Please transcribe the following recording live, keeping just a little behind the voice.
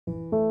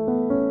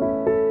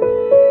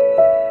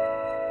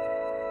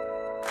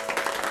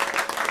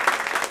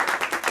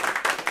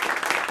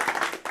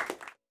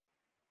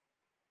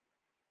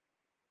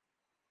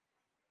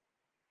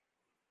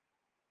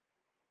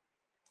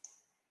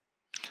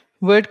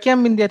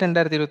WordCamp India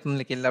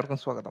 2021 എല്ലാവർക്കും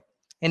സ്വാഗതം.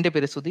 എൻ്റെ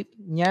പേര് സുദീപ്.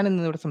 ഞാൻ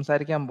ഇന്ന് ഇവിടെ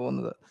സംസാരിക്കാൻ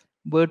പോകുന്നത്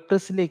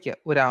വേർഡ്പ്രസ്സിലേക്ക്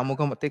ഒരു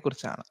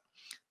ആമുഖത്തെക്കുറിച്ചാണ്.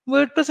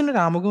 വേർഡ്പ്രസ്സിൻ്റെ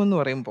ഒരു ആമുഖം എന്ന്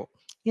പറയുമ്പോൾ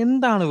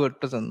എന്താണ്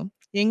വേർഡ്പ്രസ് എന്നും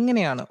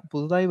എങ്ങനെയാണ്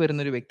പുതുതായി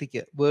വരുന്ന ഒരു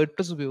വ്യക്തിക്ക്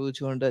വേർഡ്പ്രസ്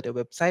ഉപയോഗിച്ചുകൊണ്ട് ഒരു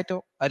വെബ്സൈറ്റോ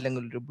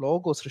അല്ലെങ്കിൽ ഒരു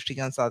ബ്ലോഗോ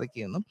സൃഷ്ടിക്കാൻ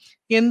സാധിക്കുമെന്നും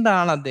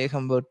എന്താണ്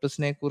അദ്ദേഹം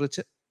വേർഡ്പ്രസ്സിനെ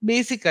കുറിച്ച്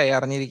ബേസിക്കായി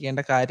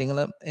അറിഞ്ഞിരിക്കേണ്ട കാര്യങ്ങൾ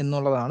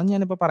എന്നുള്ളതാണ്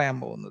ഞാനിപ്പോൾ പറയാൻ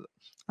പോകുന്നത്.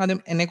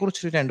 ആദ്യം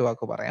എന്നെക്കുറിച്ചൊരു 2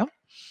 വാക്ക് പറയാം.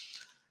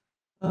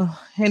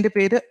 എൻ്റെ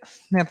പേര്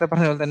നേരത്തെ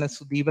പറഞ്ഞ പോലെ തന്നെ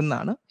സുദീപ്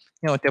എന്നാണ്.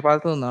 ഞാൻ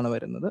ഒറ്റപ്പാലത്ത് നിന്നാണ്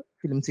വരുന്നത്.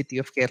 ഫിലിം സിറ്റി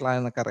ഓഫ് കേരള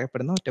എന്നൊക്കെ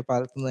അറിയപ്പെടുന്ന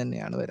ഒറ്റപ്പാലത്ത് നിന്ന്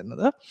തന്നെയാണ്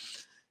വരുന്നത്.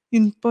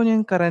 ഇപ്പോൾ ഞാൻ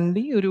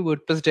കറന്റ്ലി ഒരു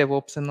വേർഡ്പ്രസ്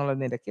ഡെവോപ്സ് എന്നുള്ള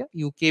നിലയ്ക്ക്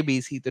UK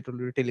ബേസ് ചെയ്തിട്ടുള്ള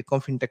ഒരു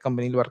ടെലികോം ഫിൻടെക്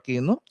കമ്പനിയിൽ വർക്ക്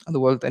ചെയ്യുന്നു.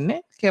 അതുപോലെ തന്നെ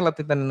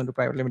കേരളത്തിൽ തന്നെ ഒരു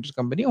പ്രൈവറ്റ് ലിമിറ്റഡ്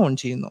കമ്പനി ഓൺ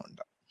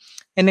ചെയ്യുന്നുമുണ്ട്.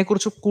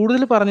 എന്നെക്കുറിച്ച്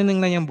കൂടുതൽ പറഞ്ഞ്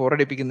നിങ്ങളെ ഞാൻ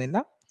ബോറടിപ്പിക്കുന്നില്ല.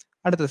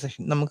 അടുത്ത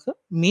സെഷൻ നമുക്ക്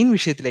മെയിൻ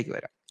വിഷയത്തിലേക്ക്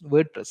വരാം.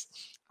 വേർഡ്പ്രസ്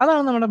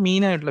അതാണ് നമ്മുടെ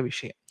മെയിൻ ആയിട്ടുള്ള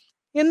വിഷയം.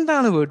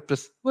 എന്താണ്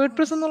വേർഡ്പ്രസ്?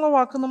 വേർഡ്പ്രസ് എന്നുള്ള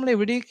വാക്ക് നമ്മൾ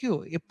എവിടെയൊക്കെയോ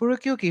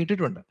എപ്പോഴൊക്കെയോ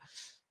കേട്ടിട്ടുണ്ട്.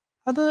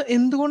 അത്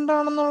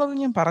എന്തുകൊണ്ടാണെന്നുള്ളത്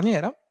ഞാൻ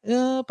പറഞ്ഞുതരാം.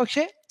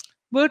 പക്ഷേ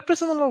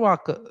വേർഡ്പ്രസ് എന്നുള്ള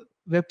വാക്ക്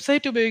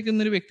വെബ്സൈറ്റ്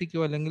ഉപയോഗിക്കുന്ന ഒരു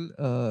വ്യക്തിക്കോ അല്ലെങ്കിൽ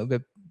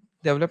വെബ്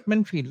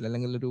ഡെവലപ്മെന്റ് ഫീൽഡിൽ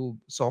അല്ലെങ്കിൽ ഒരു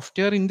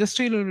സോഫ്റ്റ്വെയർ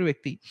ഇൻഡസ്ട്രിയിലുള്ള ഒരു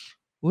വ്യക്തി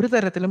ഒരു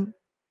തരത്തിലും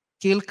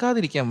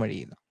കേൾക്കാതിരിക്കാൻ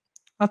വഴിയില്ല.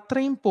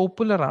 അത്രയും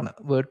പോപ്പുലർ ആണ്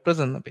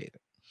വേർഡ്പ്രസ് എന്ന പേര്.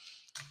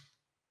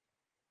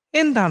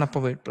 എന്താണ്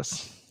അപ്പോൾ വേർഡ്പ്രസ്?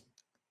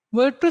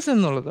 വേർഡ്പ്രസ്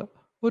എന്നുള്ളത്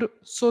ഒരു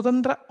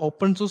സ്വതന്ത്ര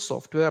ഓപ്പൺ സോഴ്സ്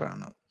സോഫ്റ്റ്വെയർ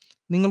ആണ്.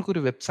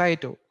 നിങ്ങൾക്കൊരു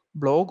വെബ്സൈറ്റോ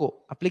ബ്ലോഗോ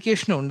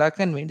ആപ്ലിക്കേഷനോ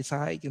ഉണ്ടാക്കാൻ വേണ്ടി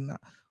സഹായിക്കുന്ന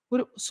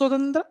ഒരു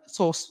സ്വതന്ത്ര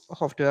സോഴ്സ്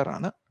സോഫ്റ്റ്വെയർ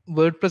ആണ്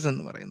വേർഡ്പ്രസ്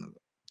എന്ന് പറയുന്നത്.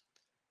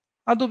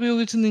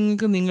 അതുപയോഗിച്ച്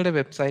നിങ്ങൾക്ക് നിങ്ങളുടെ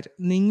വെബ്സൈറ്റ്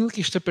നിങ്ങൾക്ക്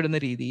ഇഷ്ടപ്പെടുന്ന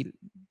രീതിയിൽ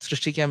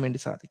സൃഷ്ടിക്കാൻ വേണ്ടി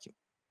സാധിക്കും.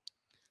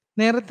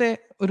 നേരത്തെ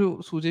ഒരു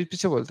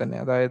സൂചിപ്പിച്ച പോലെ തന്നെ,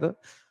 അതായത്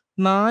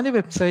 4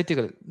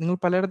 വെബ്സൈറ്റുകളിൽ നിങ്ങൾ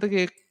പലയിടത്ത്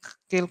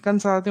കേൾക്കാൻ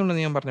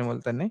സാധ്യതയുണ്ടെന്ന് ഞാൻ പറഞ്ഞ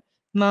പോലെ തന്നെ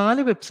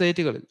 4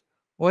 വെബ്സൈറ്റുകളിൽ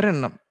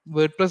ഒരെണ്ണം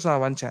വേർഡ്പ്രസ്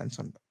ആവാൻ ചാൻസ്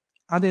ഉണ്ട്.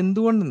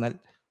 അതെന്തുകൊണ്ടെന്നാൽ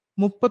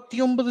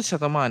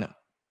 39%,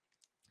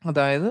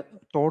 അതായത്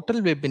ടോട്ടൽ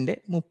വെബിന്റെ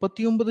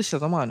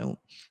 39%വും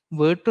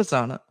വേർഡ്പ്രസ്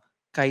ആണ്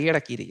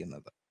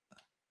കൈയടക്കിയിരിക്കുന്നത്.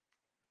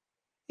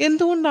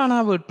 എന്തുകൊണ്ടാണ്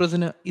ആ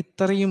വേർഡ്പ്രസിന്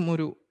ഇത്രയും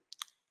ഒരു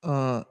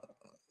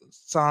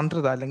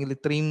സാന്ദ്രത അല്ലെങ്കിൽ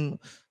ഇത്രയും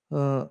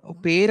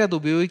പേരത്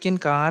ഉപയോഗിക്കാൻ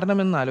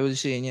കാരണമെന്ന്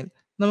ആലോചിച്ച് കഴിഞ്ഞാൽ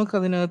നമുക്ക്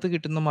അതിനകത്ത്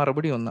കിട്ടുന്ന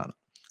മറുപടി ഒന്നാണ്.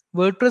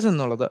 വേർഡ്പ്രസ്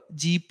എന്നുള്ളത്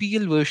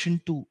GPL വേർഷൻ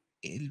 2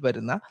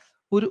 വരുന്ന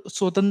ഒരു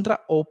സ്വതന്ത്ര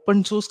ഓപ്പൺ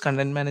സോഴ്സ്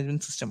കണ്ടന്റ്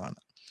മാനേജ്മെന്റ് സിസ്റ്റമാണ്.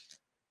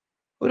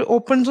 ഒരു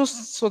ഓപ്പൺ സോഴ്സ്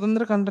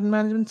സ്വതന്ത്ര കണ്ടന്റ്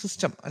മാനേജ്മെന്റ്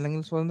സിസ്റ്റം അല്ലെങ്കിൽ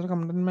സ്വതന്ത്ര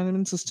കണ്ടന്റ്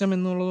മാനേജ്മെന്റ് സിസ്റ്റം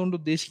എന്നുള്ളത് കൊണ്ട്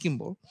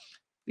ഉദ്ദേശിക്കുമ്പോൾ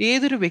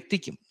ഏതൊരു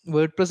വ്യക്തിക്കും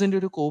വേർഡ്പ്രസിന്റെ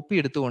ഒരു കോപ്പി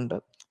എടുത്തുകൊണ്ട്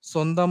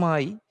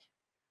സ്വന്തമായി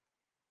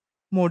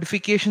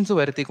മോഡിഫിക്കേഷൻസ്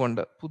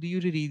വരുത്തിക്കൊണ്ട്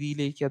പുതിയൊരു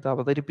രീതിയിലേക്ക് അത്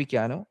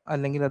അവതരിപ്പിക്കാനോ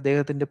അല്ലെങ്കിൽ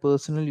അദ്ദേഹത്തിന്റെ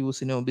പേഴ്സണൽ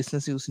യൂസിനോ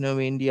ബിസിനസ് യൂസിനോ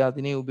വേണ്ടി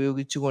അതിനെ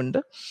ഉപയോഗിച്ചുകൊണ്ട്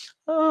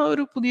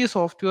ഒരു പുതിയ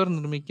സോഫ്റ്റ്വെയർ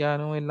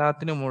നിർമ്മിക്കാനോ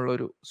എല്ലാത്തിനുമുള്ള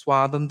ഒരു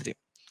സ്വാതന്ത്ര്യം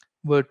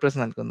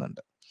വേർഡ്പ്രസ്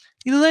നൽകുന്നുണ്ട്.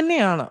 ഇത്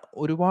തന്നെയാണ്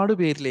ഒരുപാട്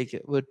പേരിലേക്ക്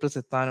വേർഡ്പ്രസ്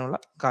എത്താനുള്ള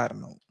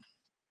കാരണവും.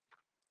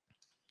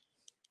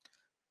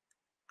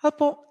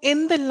 അപ്പോൾ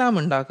എന്തെല്ലാം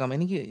ഉണ്ടാക്കാം?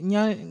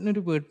 ഞാൻ ഒരു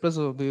വേർഡ്പ്രസ്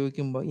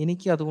ഉപയോഗിക്കുമ്പോൾ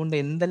എനിക്ക് അതുകൊണ്ട്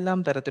എന്തെല്ലാം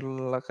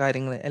തരത്തിലുള്ള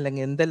കാര്യങ്ങൾ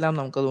അല്ലെങ്കിൽ എന്തെല്ലാം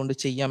നമുക്കതുകൊണ്ട്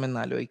ചെയ്യാമെന്ന്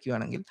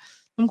ആലോചിക്കുകയാണെങ്കിൽ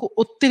നമുക്ക്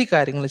ഒത്തിരി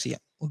കാര്യങ്ങൾ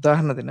ചെയ്യാം.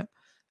 ഉദാഹരണത്തിന്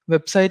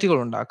വെബ്സൈറ്റുകൾ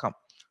ഉണ്ടാക്കാം,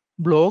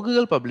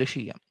 ബ്ലോഗുകൾ പബ്ലിഷ്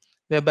ചെയ്യാം,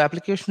 വെബ്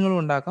ആപ്ലിക്കേഷനുകൾ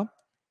ഉണ്ടാക്കാം,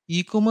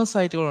 ഇ-കൊമേഴ്സ്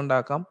സൈറ്റുകൾ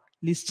ഉണ്ടാക്കാം,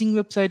 ലിസ്റ്റിംഗ്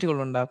വെബ്സൈറ്റുകൾ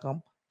ഉണ്ടാക്കാം,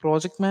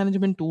 പ്രോജക്റ്റ്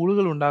മാനേജ്മെന്റ്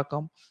ടൂളുകൾ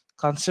ഉണ്ടാക്കാം,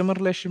 കസ്റ്റമർ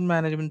റിലേഷൻ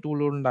മാനേജ്മെന്റ്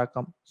ടൂളുകൾ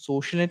ഉണ്ടാക്കാം,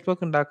 സോഷ്യൽ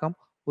നെറ്റ്വർക്ക് ഉണ്ടാക്കാം,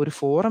 ഒരു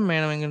ഫോറം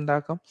വേണമെങ്കിൽ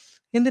ഉണ്ടാക്കാം.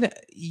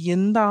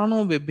 എന്താണോ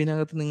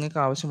വെബിനകത്ത് നിങ്ങൾക്ക്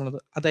ആവശ്യമുള്ളത്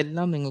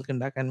അതെല്ലാം നിങ്ങൾക്ക്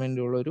ഉണ്ടാക്കാൻ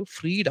വേണ്ടിയുള്ള ഒരു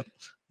ഫ്രീഡം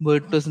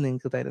വേർഡ്പ്രസ്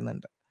നിങ്ങൾക്ക്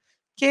തരുന്നുണ്ട്.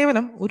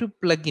 കേവലം ഒരു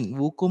പ്ലഗിൻ,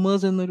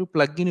 WooCommerce എന്നൊരു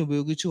പ്ലഗിൻ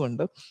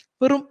ഉപയോഗിച്ചുകൊണ്ട്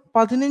വെറും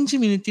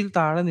 15 മിനിറ്റിൽ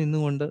താഴെ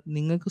നിന്നുകൊണ്ട്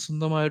നിങ്ങൾക്ക്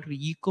സ്വന്തമായിട്ടൊരു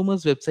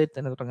ഇ-കൊമേഴ്സ് വെബ്സൈറ്റ്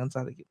തന്നെ തുടങ്ങാൻ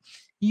സാധിക്കും.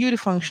 ഈ ഒരു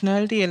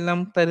ഫംഗ്ഷനാലിറ്റി എല്ലാം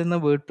തരുന്ന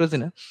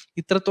വേർഡ്പ്രസിന്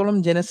ഇത്രത്തോളം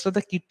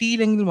ജനശ്രദ്ധ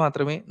കിട്ടിയില്ലെങ്കിൽ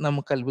മാത്രമേ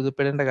നമുക്ക്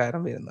അത്ഭുതപ്പെടേണ്ട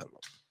കാര്യം വരുന്നുള്ളൂ.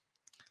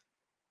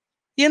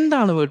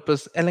 എന്താണ്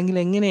വേർഡ്പ്രസ് അല്ലെങ്കിൽ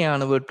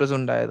എങ്ങനെയാണ് വേർഡ്പ്രസ്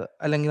ഉണ്ടായത്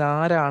അല്ലെങ്കിൽ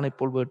ആരാണ്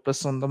ഇപ്പോൾ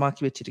വേർഡ്പ്രസ്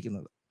സ്വന്തമാക്കി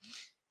വെച്ചിരിക്കുന്നത്?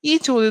 ഈ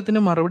ചോദ്യത്തിന്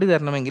മറുപടി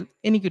തരണമെങ്കിൽ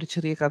എനിക്കൊരു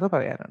ചെറിയ കഥ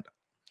പറയാനുണ്ട്.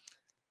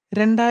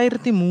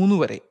 2003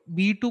 വരെ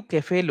B2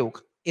 കഫേ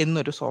ലോഗ്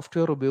എന്നൊരു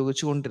സോഫ്റ്റ്വെയർ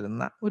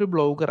ഉപയോഗിച്ചുകൊണ്ടിരുന്ന ഒരു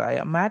ബ്ലോഗറായ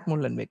മാറ്റ്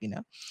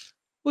മുള്ളൻബെക്കിന്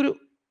ഒരു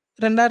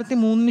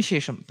 2003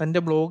 ശേഷം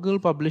തൻ്റെ ബ്ലോഗുകൾ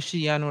പബ്ലിഷ്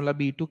ചെയ്യാനുള്ള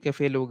B2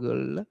 കഫേ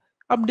ലോഗുകളിൽ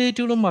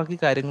അപ്ഡേറ്റുകളും ബാക്കി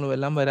കാര്യങ്ങളും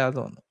എല്ലാം വരാതെ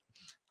വന്നു.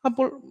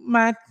 അപ്പോൾ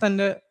മാറ്റ്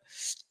തൻ്റെ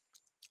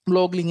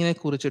ബ്ലോഗിൽ ഇങ്ങനെ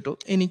കുറിച്ചിട്ടു,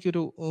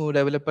 എനിക്കൊരു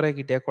ഡെവലപ്പറെ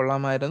കിട്ടിയാൽ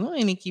കൊള്ളാമായിരുന്നു,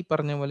 എനിക്ക് ഈ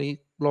പറഞ്ഞ പോലെ ഈ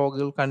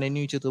ബ്ലോഗുകൾ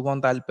കണ്ടിന്യൂ ചെയ്തു പോകാൻ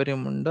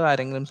താല്പര്യമുണ്ട്,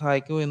 ആരെങ്കിലും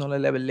സഹായിക്കുമോ എന്നുള്ള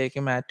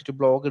ലെവലിലേക്ക് മാറ്റ് ഒരു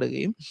ബ്ലോഗ്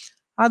ഇടുകയും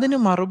അതിന്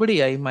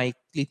മറുപടിയായി മൈക്ക്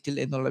ലിറ്റിൽ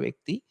എന്നുള്ള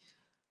വ്യക്തി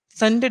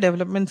തൻ്റെ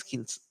ഡെവലപ്മെന്റ്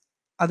സ്കിൽസ്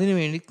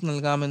അതിനുവേണ്ടി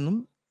നൽകാമെന്നും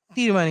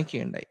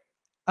തീരുമാനിക്കുകയുണ്ടായി.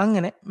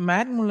 അങ്ങനെ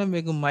മാറ്റ്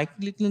മുള്ളൻബെക്കും മൈക്ക്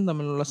ലിറ്റിലും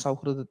തമ്മിലുള്ള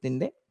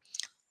സൗഹൃദത്തിന്റെ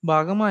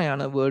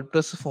ഭാഗമായാണ്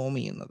വേർഡ്പ്രസ് ഫോം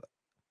ചെയ്യുന്നത്.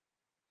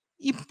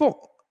 ഇപ്പോൾ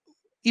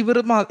ഇവർ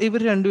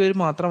രണ്ടുപേരും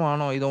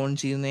മാത്രമാണോ ഇത് ഓൺ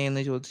ചെയ്യുന്നത്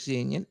എന്ന് ചോദിച്ചു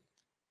കഴിഞ്ഞാൽ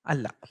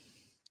അല്ല.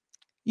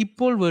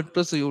 ഇപ്പോൾ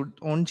വേർഡ്പ്രസ്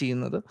ഓൺ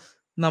ചെയ്യുന്നത്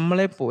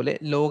നമ്മളെപ്പോലെ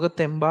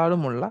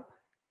ലോകത്തെമ്പാടുമുള്ള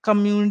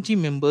കമ്മ്യൂണിറ്റി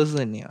മെമ്പേഴ്സ്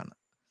തന്നെയാണ്.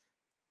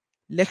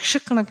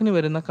 ലക്ഷക്കണക്കിന്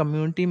വരുന്ന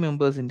കമ്മ്യൂണിറ്റി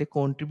മെമ്പേഴ്സിന്റെ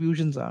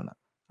കോൺട്രിബ്യൂഷൻസ് ആണ്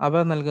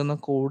അവർ നൽകുന്ന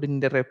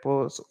കോഡിൻ്റെ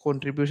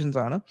കോൺട്രിബ്യൂഷൻസ്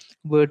ആണ്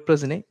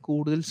വേർഡ്പ്രസ്സിനെ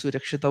കൂടുതൽ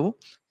സുരക്ഷിതവും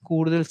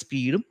കൂടുതൽ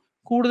സ്പീഡും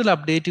കൂടുതൽ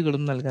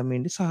അപ്ഡേറ്റുകളും നൽകാൻ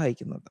വേണ്ടി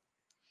സഹായിക്കുന്നത്.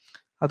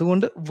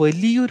 അതുകൊണ്ട്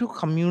വലിയൊരു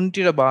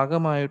കമ്മ്യൂണിറ്റിയുടെ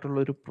ഭാഗമായിട്ടുള്ള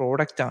ഒരു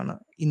പ്രോഡക്റ്റ് ആണ്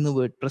ഇന്ന്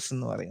വേർഡ്പ്രസ്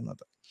എന്ന്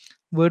പറയുന്നത്.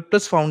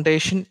 വേർഡ്പ്രസ്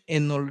ഫൗണ്ടേഷൻ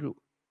എന്നുള്ളൊരു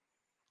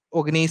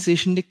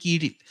ഓർഗനൈസേഷൻ്റെ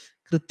കീഴിൽ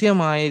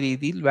കൃത്യമായ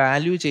രീതിയിൽ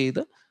വാല്യൂ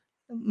ചെയ്ത്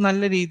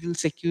നല്ല രീതിയിൽ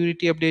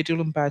സെക്യൂരിറ്റി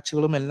അപ്ഡേറ്റുകളും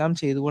പാച്ചുകളും എല്ലാം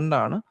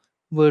ചെയ്തുകൊണ്ടാണ്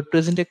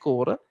വേർഡ്പ്രസിൻ്റെ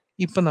കോറ്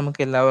ഇപ്പം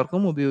നമുക്ക്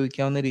എല്ലാവർക്കും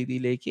ഉപയോഗിക്കാവുന്ന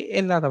രീതിയിലേക്ക്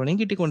എല്ലാ തവണയും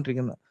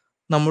കിട്ടിക്കൊണ്ടിരിക്കുന്നത്.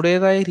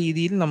 നമ്മുടേതായ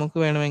രീതിയിൽ നമുക്ക്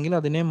വേണമെങ്കിൽ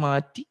അതിനെ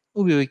മാറ്റി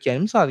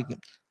ഉപയോഗിക്കാനും സാധിക്കും.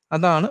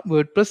 അതാണ്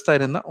വേർഡ്പ്രസ്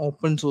തരുന്ന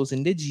ഓപ്പൺ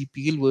സോഴ്സിൻ്റെ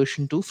GPL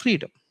വേർഷൻ 2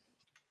 ഫ്രീഡം.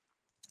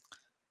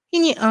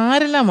 ഇനി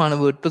ആരെല്ലാമാണ്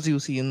വേർഡ്പ്രസ്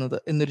യൂസ് ചെയ്യുന്നത്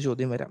എന്നൊരു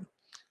ചോദ്യം വരാം.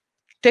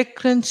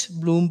 ടെക്ക്രഞ്ച്,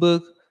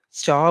 Bloomberg,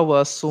 star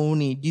wars,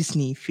 Sony,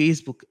 Disney,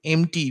 Facebook,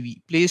 MTV,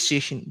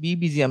 PlayStation,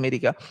 BBC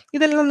America,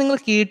 ഇതെല്ലാം നിങ്ങൾ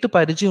കേട്ട്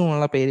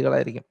പരിചയമുള്ള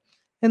പേരുകളായിരിക്കും.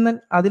 എന്നാൽ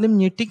അതിലും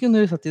ഞെട്ടിക്കുന്ന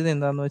ഒരു സത്യത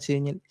എന്താണെന്ന് വെച്ച്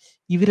കഴിഞ്ഞാൽ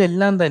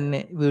ഇവരെല്ലാം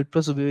തന്നെ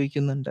വേർഡ്പ്രസ്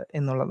ഉപയോഗിക്കുന്നുണ്ട്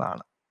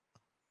എന്നുള്ളതാണ്.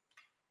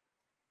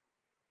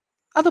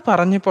 അത്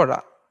പറഞ്ഞപ്പോഴാ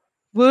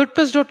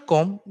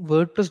WordPress.com,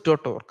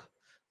 WordPress.org.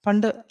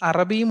 പണ്ട്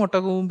അറബിയും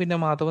ഒട്ടകവും പിന്നെ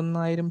മാധവൻ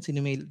നായരും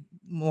സിനിമയിൽ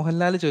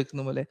മോഹൻലാൽ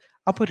ചോദിക്കുന്ന പോലെ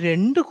അപ്പോൾ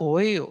 2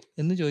 കോയയോ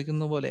എന്ന്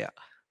ചോദിക്കുന്ന പോലെയാ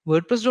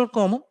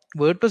WordPress.comഉം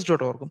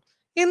WordPress.orgഉം.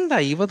 എന്താ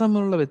ഇവ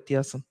തമ്മിലുള്ള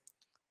വ്യത്യാസം?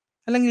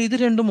 അല്ലെങ്കിൽ ഇത്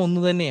രണ്ടും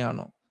ഒന്ന്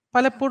തന്നെയാണോ?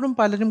 പലപ്പോഴും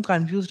പലരും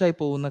കൺഫ്യൂസ്ഡ് ആയി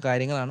പോകുന്ന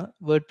കാര്യങ്ങളാണ്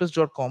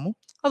WordPress.comഉം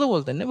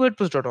അതുപോലെ തന്നെ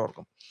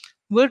WordPress.orgഉം.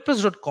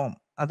 WordPress.com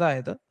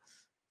അതായത്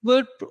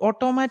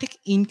ഓട്ടോമാറ്റിക്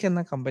ഇങ്ക്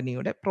എന്ന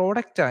കമ്പനിയുടെ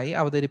പ്രോഡക്റ്റായി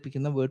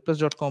അവതരിപ്പിക്കുന്ന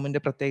WordPress.comന്റെ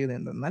പ്രത്യേകത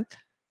എന്തെന്നാൽ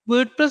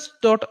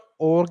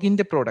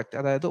WordPress.orgന്റെ പ്രോഡക്റ്റ്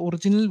അതായത്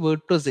ഒറിജിനൽ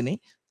വേർഡ്പ്രസിനെ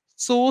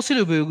സോഴ്സിൽ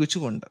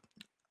ഉപയോഗിച്ചുകൊണ്ട്,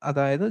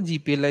 അതായത്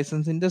GPL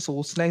ലൈസൻസിന്റെ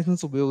സോഴ്സ്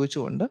ലൈസൻസ്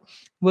ഉപയോഗിച്ചുകൊണ്ട്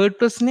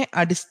വേർഡ്പ്രസിനെ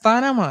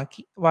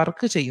അടിസ്ഥാനമാക്കി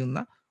വർക്ക് ചെയ്യുന്ന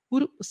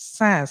ഒരു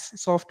SaaS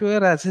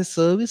software as A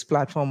service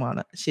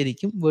പ്ലാറ്റ്ഫോമാണ്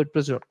ശരിക്കും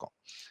WordPress.com.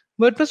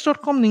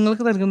 WordPress.com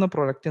നിങ്ങൾക്ക് നൽകുന്ന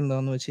പ്രോഡക്റ്റ്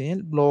എന്താണെന്ന് വെച്ച്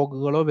കഴിഞ്ഞാൽ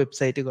ബ്ലോഗുകളോ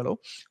വെബ്സൈറ്റുകളോ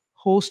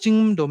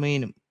ഹോസ്റ്റിങ്ങും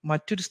ഡൊമൈനും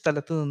മറ്റൊരു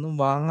സ്ഥലത്ത് നിന്നും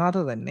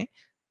വാങ്ങാതെ തന്നെ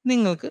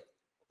നിങ്ങൾക്ക്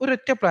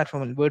ഒരൊറ്റ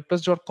പ്ലാറ്റ്ഫോമിൽ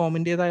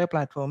WordPress.comൻ്റെതായ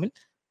പ്ലാറ്റ്ഫോമിൽ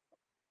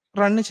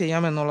റൺ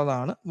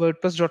ചെയ്യാമെന്നുള്ളതാണ്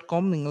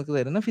WordPress.com നിങ്ങൾക്ക്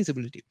തരുന്ന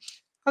ഫീസിബിലിറ്റി.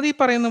 അത് ഈ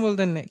പറയുന്ന പോലെ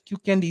തന്നെ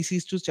quick and easy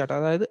to start,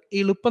 അതായത്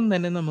എളുപ്പം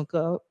തന്നെ നമുക്ക്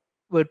ആ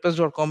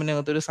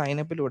WordPress.comനകത്ത് ഒരു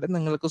സൈനപ്പിലൂടെ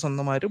നിങ്ങൾക്ക്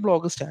സ്വന്തമായിട്ട്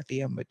ബ്ലോഗ് സ്റ്റാർട്ട്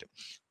ചെയ്യാൻ പറ്റും.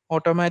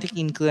 ഓട്ടോമാറ്റിക്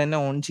ഇങ്ക് തന്നെ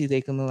ഓൺ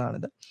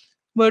ചെയ്തേക്കുന്നതാണിത്.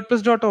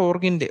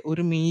 WordPress.orgന്റെ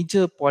ഒരു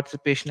മേജർ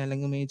പാർട്ടിസിപ്പേഷൻ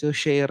അല്ലെങ്കിൽ മേജർ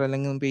ഷെയർ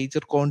അല്ലെങ്കിൽ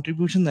മേജർ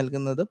കോൺട്രിബ്യൂഷൻ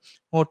നൽകുന്നത്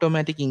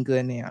ഓട്ടോമാറ്റിക് ഇങ്ക്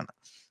തന്നെയാണ്.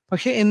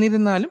 പക്ഷേ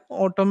എന്നിരുന്നാലും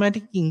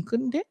ഓട്ടോമാറ്റിക്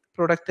ഇങ്കിന്റെ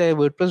പ്രൊഡക്റ്റായ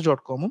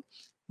WordPress.comഉം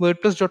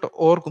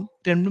WordPress.orgഉം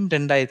രണ്ടും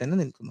രണ്ടായി തന്നെ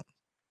നിൽക്കുന്നു.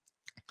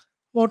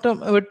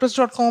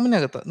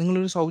 WordPress.comനകത്ത്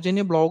നിങ്ങളൊരു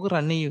സൗജന്യ ബ്ലോഗ്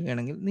റൺ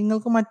ചെയ്യുകയാണെങ്കിൽ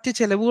നിങ്ങൾക്ക് മറ്റ്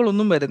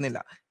ചിലവുകളൊന്നും വരുന്നില്ല.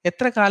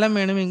 എത്ര കാലം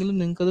വേണമെങ്കിലും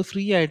നിങ്ങൾക്കത്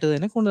ഫ്രീ ആയിട്ട്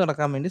തന്നെ കൊണ്ടു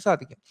നടക്കാൻ വേണ്ടി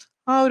സാധിക്കും.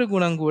 ആ ഒരു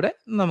ഗുണം കൂടെ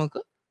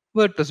നമുക്ക്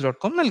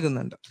WordPress.com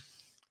നൽകുന്നുണ്ട്.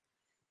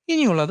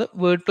 ഇനിയുള്ളത്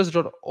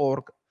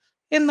WordPress.org.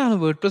 എന്താണ്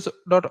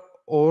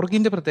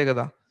WordPress.orgന്റെ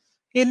പ്രത്യേകത?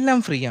 എല്ലാം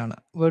ഫ്രീ ആണ്.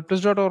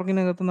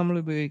 WordPress.orgനകത്ത് നമ്മൾ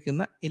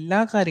ഉപയോഗിക്കുന്ന എല്ലാ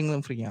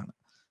കാര്യങ്ങളും ഫ്രീ ആണ്.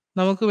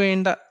 നമുക്ക്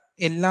വേണ്ട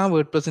എല്ലാ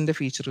വേർഡ്പ്രസിന്റെ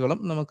ഫീച്ചറുകളും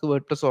നമുക്ക്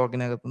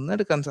WordPress.orgനകത്ത് നിന്ന്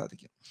എടുക്കാൻ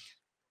സാധിക്കും.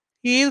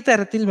 ഏത്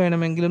തരത്തിൽ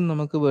വേണമെങ്കിലും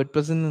നമുക്ക്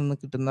വേർഡ്പ്രസിൽ നിന്ന്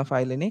കിട്ടുന്ന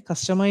ഫയലിനെ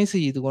കസ്റ്റമൈസ്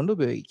ചെയ്തുകൊണ്ട്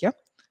ഉപയോഗിക്കാം.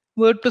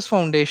 വേർഡ്പ്രസ്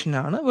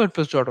ഫൗണ്ടേഷനാണ്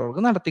WordPress.org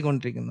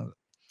നടത്തിക്കൊണ്ടിരിക്കുന്നത്.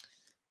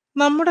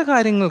 നമ്മുടെ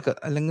കാര്യങ്ങൾക്ക്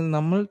അല്ലെങ്കിൽ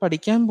നമ്മൾ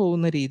പഠിക്കാൻ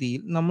പോകുന്ന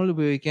രീതിയിൽ നമ്മൾ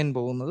ഉപയോഗിക്കാൻ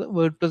പോകുന്നത്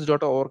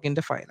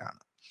WordPress.orgന്റെ ഫയലാണ്.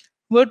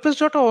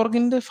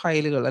 WordPress.orgന്റെ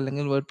ഫയലുകൾ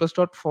അല്ലെങ്കിൽ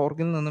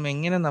WordPress.orgൽ നിന്നും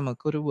എങ്ങനെ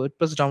നമുക്ക് ഒരു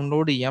വേർഡ്പ്രസ്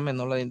ഡൗൺലോഡ് ചെയ്യാം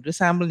എന്നുള്ളതിൻ്റെ ഒരു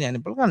സാമ്പിൾ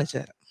ഞാനിപ്പോൾ കാണിച്ചു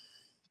തരാം.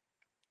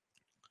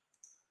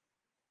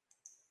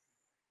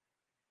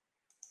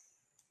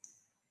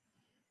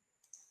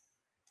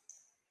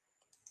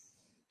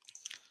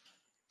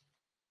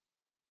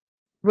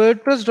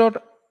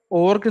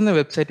 WordPress.org എന്ന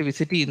വെബ്സൈറ്റ്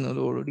വിസിറ്റ്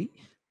ചെയ്യുന്നതോടുകൂടി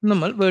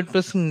നമ്മൾ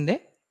വേർഡ്പ്രസ്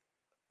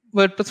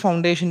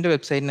ഫൗണ്ടേഷൻ്റെ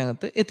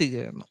വെബ്സൈറ്റിനകത്ത്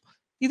എത്തിച്ചേർന്നു.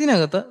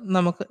 ഇതിനകത്ത്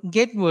നമുക്ക്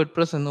ഗെറ്റ്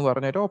വേർഡ്പ്രസ് എന്ന്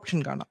പറഞ്ഞൊരു ഓപ്ഷൻ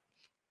കാണാം.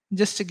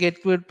 ജസ്റ്റ്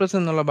ഗെറ്റ് വേർഡ്പ്രസ്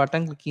എന്നുള്ള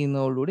ബട്ടൺ ക്ലിക്ക്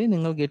ചെയ്യുന്നതോടുകൂടി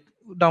നിങ്ങൾ ഗെറ്റ്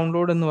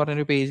ഡൗൺലോഡ് എന്ന്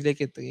പറഞ്ഞൊരു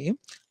പേജിലേക്ക് എത്തുകയും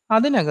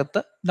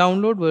അതിനകത്ത്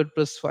ഡൗൺലോഡ്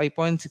വേർഡ്പ്രസ്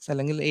 5.6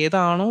 അല്ലെങ്കിൽ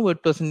ഏതാണോ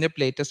വേർഡ്പ്രസിൻ്റെ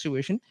ലേറ്റസ്റ്റ്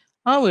വേർഷൻ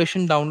ആ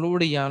വേർഷൻ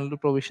ഡൗൺലോഡ് ചെയ്യാനുള്ള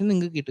പ്രൊവിഷൻ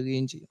നിങ്ങൾക്ക്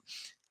കിട്ടുകയും ചെയ്യും.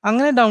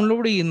 അങ്ങനെ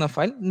ഡൗൺലോഡ് ചെയ്യുന്ന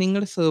ഫയൽ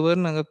നിങ്ങളുടെ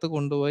സെർവറിനകത്ത്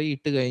കൊണ്ടുപോയി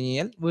ഇട്ട്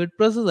കഴിഞ്ഞാൽ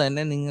വേർഡ്പ്രസ്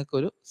തന്നെ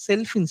നിങ്ങൾക്കൊരു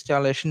സെൽഫ്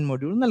ഇൻസ്റ്റാളേഷൻ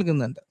മൊഡ്യൂൾ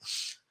നൽകുന്നുണ്ട്.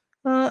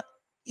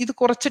 ഇത്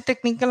കുറച്ച്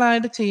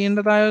ടെക്നിക്കലായിട്ട്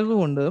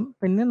ചെയ്യേണ്ടതായതുകൊണ്ട്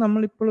പിന്നെ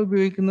നമ്മളിപ്പോൾ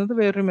ഉപയോഗിക്കുന്നത്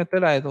വേറൊരു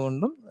മെത്തേഡ്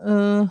ആയതുകൊണ്ടും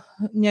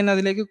ഞാൻ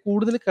അതിലേക്ക്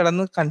കൂടുതൽ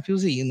കിടന്ന്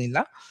കൺഫ്യൂസ് ചെയ്യുന്നില്ല.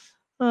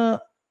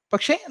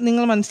 പക്ഷേ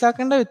നിങ്ങൾ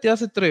മനസ്സിലാക്കേണ്ട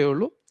വ്യത്യാസം ഇത്രയേ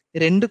ഉള്ളൂ.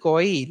 2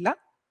 കോയയില്ല.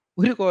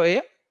 ഒരു കോയ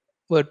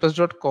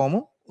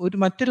WordPress.comഉം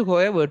മറ്റൊരു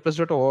കോയ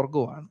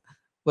WordPress.orgുമാണ്.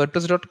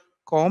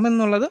 WordPress.com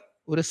എന്നുള്ളത്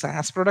ഒരു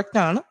SaaS പ്രൊഡക്റ്റ്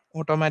ആണ്,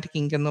 ഓട്ടോമാറ്റിക്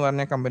ഇങ്ക് എന്ന്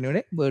പറഞ്ഞ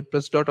കമ്പനിയുടെ.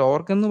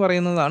 WordPress.org എന്ന്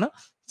പറയുന്നതാണ്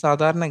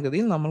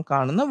സാധാരണഗതിയിൽ നമ്മൾ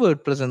കാണുന്ന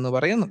വേർഡ്പ്രസ് എന്ന്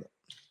പറയുന്നത്.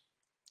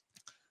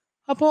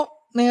 അപ്പോൾ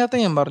നേരത്തെ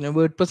ഞാൻ പറഞ്ഞു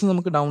വേർഡ്പ്രസ്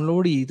നമുക്ക്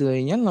ഡൗൺലോഡ് ചെയ്ത്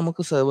കഴിഞ്ഞാൽ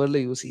നമുക്ക് സെർവറിൽ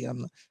യൂസ്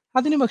ചെയ്യാമെന്ന്.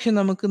 അതിന് പക്ഷേ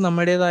നമുക്ക്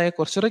നമ്മുടേതായ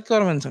കുറച്ച്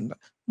റിക്വയർമെൻറ്റ്സ് ഉണ്ട്.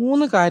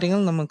 3 കാര്യങ്ങൾ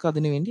നമുക്ക്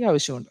അതിനു വേണ്ടി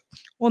ആവശ്യമുണ്ട്.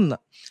 ഒന്ന്,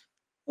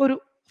 ഒരു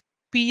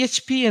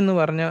PHP എന്ന്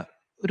പറഞ്ഞ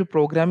ഒരു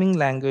പ്രോഗ്രാമിംഗ്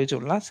ലാംഗ്വേജ്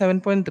ഉള്ള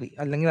 7.3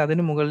 അല്ലെങ്കിൽ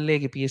അതിന്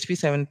മുകളിലേക്ക് PHP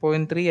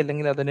 7.3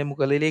 അല്ലെങ്കിൽ അതിന്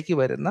മുകളിലേക്ക്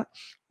വരുന്ന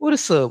ഒരു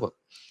സെർവർ.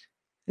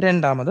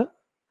 രണ്ടാമത്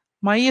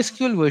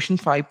MySQL വേർഷൻ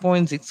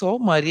 5.6 ഓ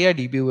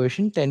MariaDB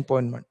വേർഷൻ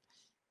 10.1.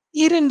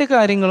 ഈ 2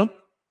 കാര്യങ്ങളും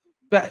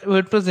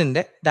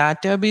വേർഡ്പ്രസിന്റെ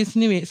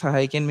ഡാറ്റാബേസിനെ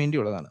സഹായിക്കാൻ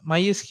വേണ്ടിയുള്ളതാണ്.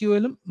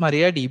 MySQLും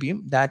MariaDBയും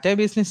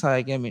ഡാറ്റാബേസിനെ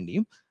സഹായിക്കാൻ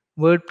വേണ്ടിയും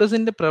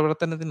വേർഡ്പ്രസിന്റെ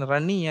പ്രവർത്തനത്തിന്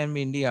റൺ ചെയ്യാൻ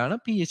വേണ്ടിയാണ്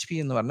PHP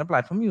എന്ന് പറഞ്ഞ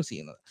പ്ലാറ്റ്ഫോം യൂസ്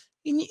ചെയ്യുന്നത്.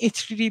 ഇനി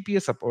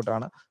HTTPS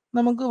സപ്പോർട്ടാണ്.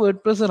 നമുക്ക്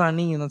വേർഡ്പ്രസ് റൺ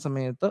ചെയ്യുന്ന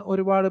സമയത്ത്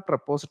ഒരുപാട്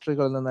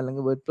റെപ്പോസിറ്ററികളിൽ നിന്ന്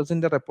അല്ലെങ്കിൽ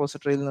വേർഡ്പ്രസിന്റെ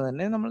റെപ്പോസിറ്ററിയിൽ നിന്ന്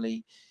തന്നെ നമ്മൾ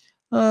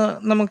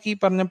നമുക്ക് ഈ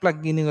പറഞ്ഞ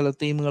പ്ലഗിനുകൾ,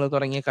 തീമുകൾ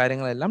തുടങ്ങിയ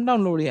കാര്യങ്ങളെല്ലാം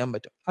ഡൗൺലോഡ് ചെയ്യാൻ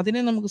പറ്റും.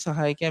 അതിനെ നമുക്ക്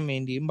സഹായിക്കാൻ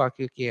വേണ്ടിയും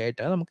ബാക്കിയൊക്കെ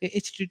ആയിട്ട് നമുക്ക്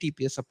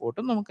HTTPS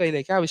സപ്പോർട്ടും നമുക്ക്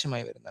അതിലേക്ക്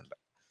ആവശ്യമായി വരുന്നുണ്ട്.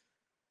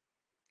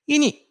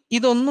 ഇനി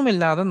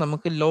ഇതൊന്നുമില്ലാതെ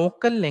നമുക്ക്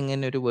ലോക്കലിൽ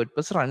എങ്ങനെ ഒരു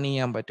വേർഡ്പ്രസ് റൺ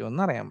ചെയ്യാൻ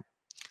പറ്റുമെന്ന് അറിയാം.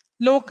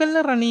 ലോക്കലിൽ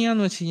റൺ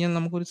ചെയ്യാന്ന് വെച്ച് കഴിഞ്ഞാൽ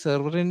നമുക്കൊരു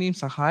സെർവറിന്റെയും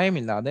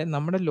സഹായമില്ലാതെ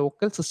നമ്മുടെ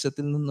ലോക്കൽ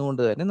സിസ്റ്റത്തിൽ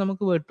നിന്നുകൊണ്ട് തന്നെ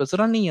നമുക്ക് വേർഡ്പ്രസ്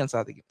റൺ ചെയ്യാൻ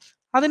സാധിക്കും.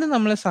 അതിന്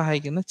നമ്മളെ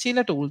സഹായിക്കുന്ന ചില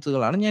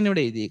ടൂൾസുകളാണ്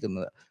ഞാനിവിടെ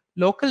എഴുതിയിരിക്കുന്നത്.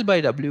 Local by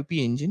WP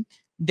engine,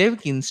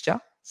 ഡെവ്കിൻസ്റ്റ,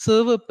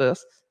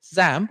 സെർവർപ്രസ്,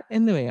 XAMPP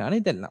എന്നിവയാണ്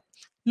ഇതെല്ലാം.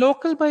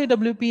 ലോക്കൽ ബൈ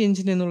WP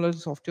എഞ്ചിൻ എന്നുള്ള ഒരു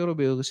സോഫ്റ്റ്വെയർ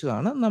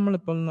ഉപയോഗിച്ചാണ്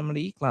നമ്മളിപ്പോൾ നമ്മുടെ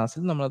ഈ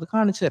ക്ലാസ്സിൽ നമ്മളത്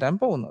കാണിച്ചു തരാൻ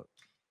പോകുന്നത്.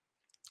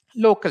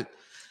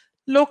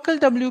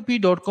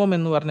 localwp.com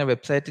എന്ന് പറഞ്ഞ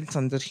വെബ്സൈറ്റിൽ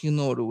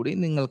സന്ദർശിക്കുന്നതോടുകൂടി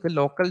നിങ്ങൾക്ക്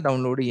ലോക്കൽ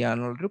ഡൗൺലോഡ്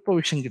ചെയ്യാനുള്ള ഒരു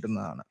പ്രൊവിഷൻ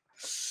കിട്ടുന്നതാണ്.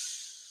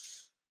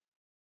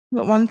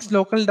 വൺസ്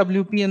ലോക്കൽ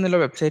WP എന്നുള്ള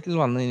വെബ്സൈറ്റിൽ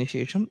വന്നതിന്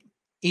ശേഷം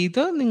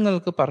ഇത്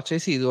നിങ്ങൾക്ക്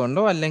പർച്ചേസ്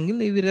ചെയ്തുകൊണ്ടോ അല്ലെങ്കിൽ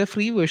ഇവരുടെ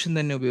ഫ്രീ വേർഷൻ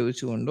തന്നെ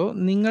ഉപയോഗിച്ചുകൊണ്ടോ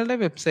നിങ്ങളുടെ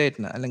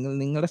വെബ്സൈറ്റിന് അല്ലെങ്കിൽ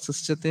നിങ്ങളുടെ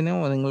സിസ്റ്റത്തിനോ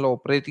നിങ്ങളുടെ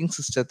ഓപ്പറേറ്റിംഗ്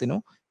സിസ്റ്റത്തിനോ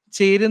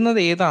ചേരുന്നത്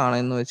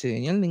ഏതാണെന്ന് വെച്ച്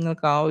കഴിഞ്ഞാൽ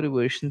നിങ്ങൾക്ക് ആ ഒരു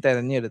വേർഷൻ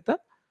തിരഞ്ഞെടുത്ത്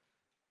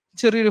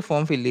ചെറിയൊരു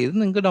ഫോം ഫില്ല് ചെയ്ത്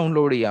നിങ്ങൾക്ക്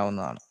ഡൗൺലോഡ്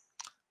ചെയ്യാവുന്നതാണ്.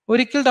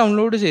 ഒരിക്കൽ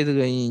ഡൗൺലോഡ് ചെയ്ത്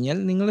കഴിഞ്ഞ് കഴിഞ്ഞാൽ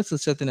നിങ്ങളുടെ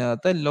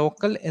സിസ്റ്റത്തിനകത്ത്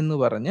ലോക്കൽ എന്ന്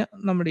പറഞ്ഞ്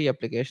നമ്മുടെ ഈ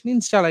ആപ്ലിക്കേഷൻ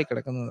ഇൻസ്റ്റാൾ ആയി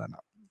കിടക്കുന്നതാണ്.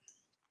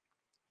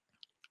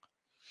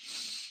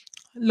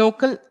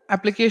 ലോക്കൽ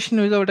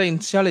ആപ്ലിക്കേഷൻ ഇതവിടെ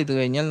ഇൻസ്റ്റാൾ ചെയ്ത്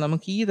കഴിഞ്ഞാൽ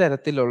നമുക്ക് ഈ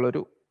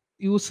തരത്തിലുള്ളൊരു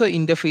യൂസർ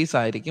ഇന്റർഫേസ്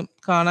ആയിരിക്കും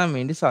കാണാൻ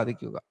വേണ്ടി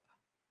സാധിക്കുക.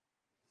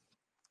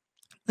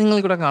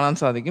 നിങ്ങൾക്കിവിടെ കാണാൻ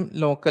സാധിക്കും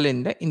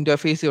ലോക്കലിന്റെ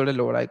ഇന്റർഫേസ് ഇവിടെ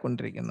ലോഡ്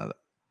ആയിക്കൊണ്ടിരിക്കുന്നത്.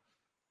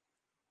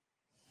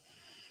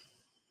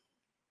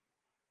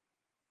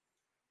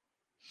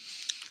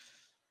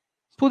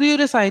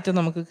 പുതിയൊരു സൈറ്റ്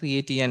നമുക്ക്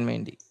ക്രിയേറ്റ് ചെയ്യാൻ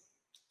വേണ്ടി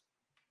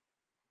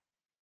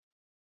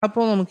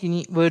അപ്പോൾ നമുക്കിനി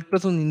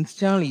വേർഡ്പ്രസ് ഒന്ന്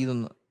ഇൻസ്റ്റാൾ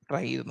ചെയ്തൊന്ന്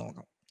ട്രൈ ചെയ്ത്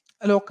നോക്കാം.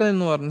 ലോക്കൽ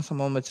എന്ന് പറഞ്ഞ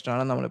സംഭവം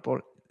വെച്ചിട്ടാണ് നമ്മളിപ്പോൾ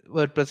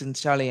വേർഡ്പ്രസ്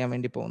ഇൻസ്റ്റാൾ ചെയ്യാൻ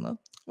വേണ്ടി പോകുന്നത്.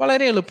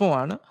 വളരെ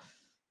എളുപ്പമാണ്.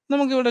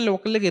 നമുക്കിവിടെ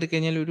ലോക്കലിൽ കയറി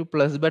കഴിഞ്ഞാൽ ഒരു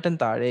പ്ലസ് ബട്ടൺ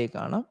താഴെ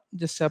കാണാം.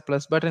 ജസ്റ്റ് ആ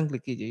പ്ലസ് ബട്ടൺ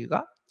ക്ലിക്ക് ചെയ്യുക.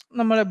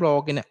 നമ്മുടെ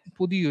ബ്ലോഗിന്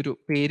പുതിയൊരു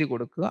പേര്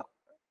കൊടുക്കുക.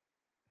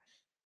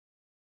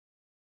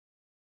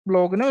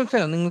 ബ്ലോഗിന്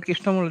നിങ്ങൾക്ക്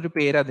ഇഷ്ടമുള്ളൊരു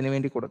പേര് അതിന്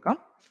വേണ്ടി കൊടുക്കാം.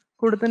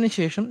 കൊടുത്തതിന്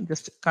ശേഷം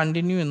ജസ്റ്റ്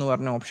കണ്ടിന്യൂ എന്ന്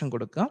പറഞ്ഞ ഓപ്ഷൻ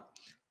കൊടുക്കുക.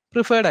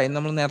 പ്രിഫേർഡ് ആയി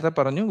നമ്മൾ നേരത്തെ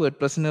പറഞ്ഞു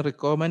വേർഡ്പ്രസിന്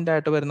റിക്വയർമെന്റ്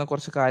ആയിട്ട് വരുന്ന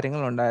കുറച്ച്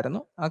കാര്യങ്ങൾ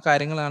ഉണ്ടായിരുന്നു. ആ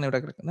കാര്യങ്ങളാണ് ഇവിടെ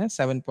കിടക്കുന്നത്.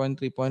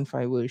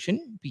 7.3.5 version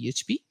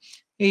PHP,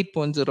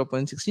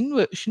 8.0.16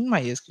 version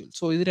MySQL.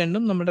 So ഇത്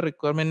രണ്ടും നമ്മുടെ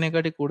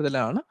റിക്വയർമെന്റിനെക്കാട്ടി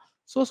കൂടുതലാണ്.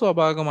 സോ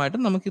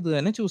സ്വാഭാവികമായിട്ടും നമുക്ക് ഇത്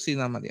തന്നെ ചൂസ്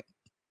ചെയ്താൽ മതി.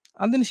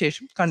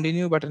 അതിനുശേഷം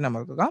കണ്ടിന്യൂ ബട്ടൺ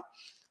അമർത്തുക.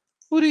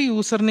 ഒരു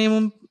യൂസർ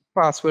നെയിമും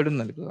പാസ്വേഡും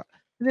നൽകുക.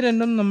 ഇത്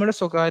രണ്ടും നമ്മുടെ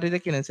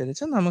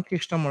സ്വകാര്യതയ്ക്കനുസരിച്ച് നമുക്ക്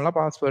ഇഷ്ടമുള്ള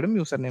പാസ്വേഡും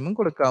യൂസർ നെയിമും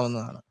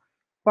കൊടുക്കാവുന്നതാണ്.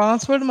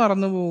 പാസ്വേഡ്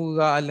മറന്നു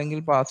പോവുക അല്ലെങ്കിൽ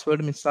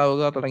പാസ്വേഡ്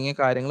മിസ്സാവുക തുടങ്ങിയ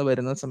കാര്യങ്ങൾ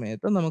വരുന്ന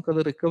സമയത്ത് നമുക്കത്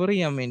റിക്കവർ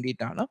ചെയ്യാൻ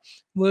വേണ്ടിയിട്ടാണ്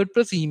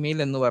വേർഡ്പ്രസ് ഇമെയിൽ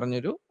എന്ന്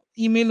പറഞ്ഞൊരു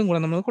ഇമെയിലും കൂടെ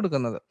നമ്മൾ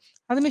കൊടുക്കുന്നത്.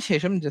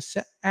 അതിനുശേഷം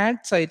ജസ്റ്റ്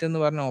ആഡ് സൈറ്റ് എന്ന്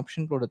പറഞ്ഞ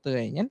ഓപ്ഷൻ കൊടുത്തു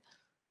കഴിഞ്ഞാൽ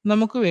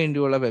നമുക്ക്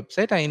വേണ്ടിയുള്ള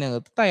വെബ്സൈറ്റ്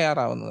അതിനകത്ത്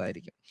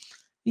തയ്യാറാവുന്നതായിരിക്കും.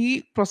 ഈ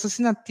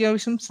പ്രോസസ്സിന്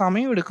അത്യാവശ്യം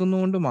സമയം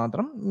എടുക്കുന്നതുകൊണ്ട്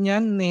മാത്രം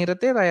ഞാൻ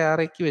നേരത്തെ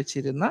തയ്യാറാക്കി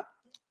വെച്ചിരുന്ന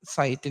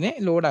സൈറ്റിനെ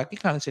ലോഡാക്കി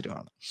കാണിച്ചു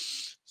തരുവാണ്.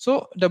 സോ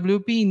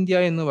WP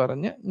ഇന്ത്യ എന്ന്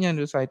പറഞ്ഞ്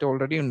ഞാനൊരു സൈറ്റ്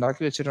ഓൾറെഡി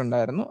ഉണ്ടാക്കി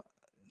വെച്ചിട്ടുണ്ടായിരുന്നു.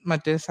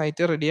 മറ്റേ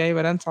സൈറ്റ് റെഡിയായി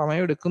വരാൻ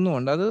സമയം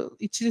എടുക്കുന്നതുകൊണ്ട് അത്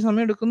ഇച്ചിരി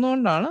സമയം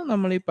എടുക്കുന്നതുകൊണ്ടാണ്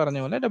നമ്മൾ ഈ പറഞ്ഞ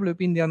പോലെ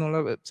WP ഇന്ത്യ എന്നുള്ള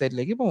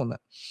വെബ്സൈറ്റിലേക്ക്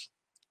പോകുന്നത്.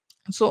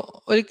 സോ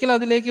ഒരിക്കൽ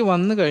അതിലേക്ക്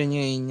വന്നു കഴിഞ്ഞു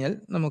കഴിഞ്ഞാൽ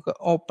നമുക്ക്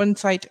ഓപ്പൺ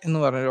സൈറ്റ് എന്ന്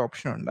പറഞ്ഞൊരു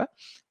ഓപ്ഷൻ ഉണ്ട്.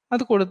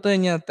 അത് കൊടുത്തു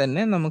കഴിഞ്ഞാൽ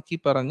തന്നെ നമുക്ക് ഈ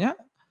പറഞ്ഞ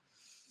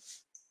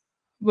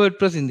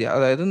വേർഡ്പ്രസ് ഇന്ത്യ,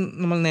 അതായത്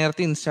നമ്മൾ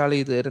നേരത്തെ ഇൻസ്റ്റാൾ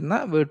ചെയ്ത് തരുന്ന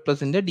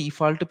വേർഡ്പ്രസിന്റെ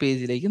ഡീഫാൾട്ട്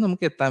പേജിലേക്ക്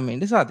നമുക്ക് എത്താൻ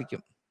വേണ്ടി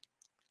സാധിക്കും.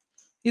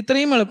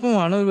 ഇത്രയും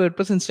എളുപ്പമാണ് ഒരു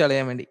വേർഡ്പ്രസ് ഇൻസ്റ്റാൾ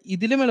ചെയ്യാൻ വേണ്ടി.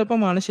 ഇതിലും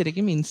എളുപ്പമാണ്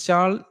ശരിക്കും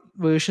ഇൻസ്റ്റാൾ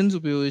വേർഷൻസ്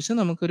ഉപയോഗിച്ച്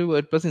നമുക്കൊരു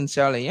വേർഡ്പ്രസ്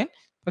ഇൻസ്റ്റാൾ ചെയ്യാൻ.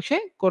 പക്ഷേ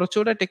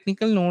കുറച്ചുകൂടെ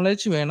ടെക്നിക്കൽ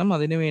നോളജ് വേണം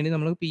അതിനു വേണ്ടി.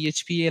 നമ്മൾ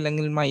PHP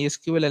അല്ലെങ്കിൽ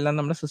MySQL എല്ലാം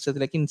നമ്മുടെ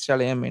സിസ്റ്റത്തിലേക്ക് ഇൻസ്റ്റാൾ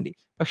ചെയ്യാൻ വേണ്ടി.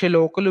 പക്ഷേ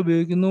ലോക്കൽ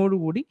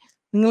ഉപയോഗിക്കുന്നതോടുകൂടി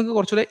നിങ്ങൾക്ക്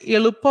കുറച്ചുകൂടെ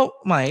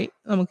എളുപ്പമായി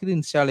നമുക്കിത്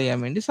ഇൻസ്റ്റാൾ ചെയ്യാൻ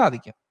വേണ്ടി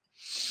സാധിക്കും.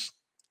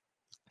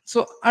 സോ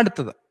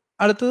അടുത്തത്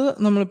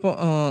നമ്മളിപ്പോൾ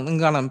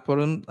നിങ്ങൾക്ക് കാണാം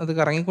ഇപ്പോഴും അത്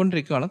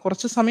കറങ്ങിക്കൊണ്ടിരിക്കുകയാണ്.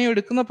 കുറച്ച് സമയം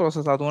എടുക്കുന്ന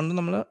പ്രോസസ്സ്. അതുകൊണ്ട്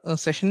നമ്മൾ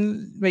സെഷൻ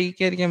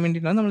വൈകിക്കാതിരിക്കാൻ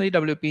വേണ്ടിയിട്ടാണ് നമ്മൾ ഈ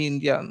WP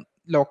ഇന്ത്യ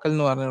ലോക്കൽ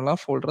എന്ന് പറഞ്ഞുള്ള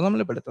ഫോൾഡർ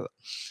നമ്മൾ ഇപ്പോൾ എടുത്തത്.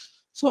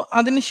 സോ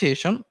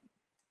അതിനുശേഷം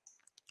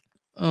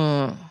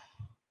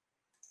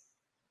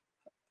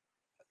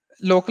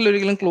ലോക്കൽ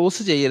ഒരിക്കലും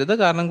ക്ലോസ് ചെയ്യരുത്.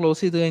 കാരണം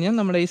ക്ലോസ് ചെയ്ത് കഴിഞ്ഞാൽ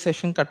നമ്മുടെ ഈ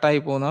സെഷൻ കട്ടായി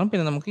പോകുന്നതാണ്.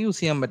 പിന്നെ നമുക്ക് യൂസ്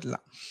ചെയ്യാൻ പറ്റില്ല.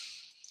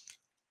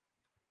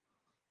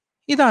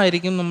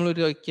 ഇതായിരിക്കും നമ്മൾ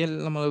ഒരിക്കൽ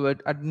നമ്മൾ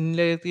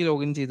അഡ്മിനിലേക്ക്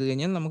ലോഗിൻ ചെയ്ത്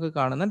കഴിഞ്ഞാൽ നമുക്ക്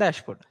കാണുന്ന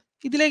ഡാഷ്ബോർഡ്.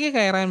 ഇതിലേക്ക്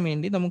കയറാൻ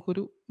വേണ്ടി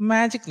നമുക്കൊരു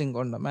മാജിക് ലിങ്ക്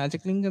ഉണ്ട്.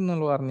 മാജിക് ലിങ്ക്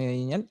എന്നുള്ള പറഞ്ഞു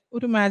കഴിഞ്ഞാൽ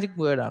ഒരു മാജിക്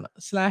വേർഡ് ആണ്.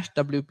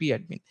 /WP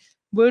admin.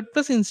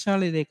 വേർഡ്പ്രസ് ഇൻസ്റ്റാൾ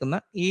ചെയ്തേക്കുന്ന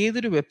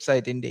ഏതൊരു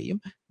വെബ്സൈറ്റിന്റെയും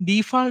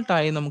ഡീഫാൾട്ട്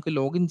ആയി നമുക്ക്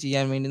ലോഗിൻ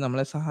ചെയ്യാൻ വേണ്ടി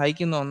നമ്മളെ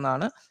സഹായിക്കുന്ന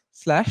ഒന്നാണ്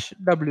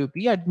 /WP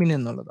admin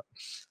എന്നുള്ളത്.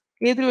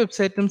 ഏതൊരു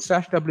വെബ്സൈറ്റും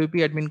 /WP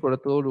admin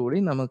കൊടുത്തതോടുകൂടി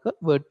നമുക്ക്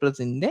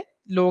വേർഡ്പ്രസിന്റെ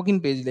ലോഗിൻ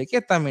പേജിലേക്ക്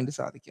എത്താൻ വേണ്ടി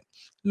സാധിക്കും.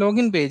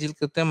 ലോഗിൻ പേജിൽ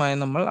കൃത്യമായി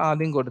നമ്മൾ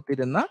ആദ്യം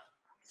കൊടുത്തിരുന്ന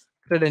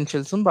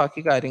ക്രെഡൻഷ്യൽസും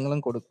ബാക്കി കാര്യങ്ങളും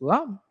കൊടുക്കുക.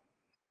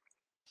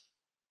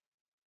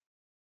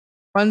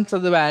 വൺസ്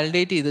അത്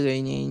വാലിഡേറ്റ് ചെയ്ത്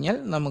കഴിഞ്ഞ് കഴിഞ്ഞാൽ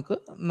നമുക്ക്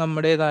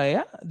നമ്മുടേതായ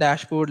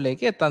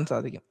ഡാഷ്ബോർഡിലേക്ക് എത്താൻ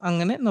സാധിക്കും.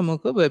 അങ്ങനെ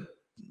നമുക്ക്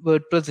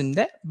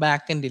വേർഡ്പ്രസിന്റെ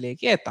ബാക്ക്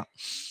എൻഡിലേക്ക് എത്താം.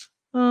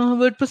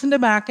 വേർഡ്പ്രസിന്റെ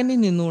ബാക്ക് എൻഡിൽ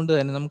നിന്നുകൊണ്ട്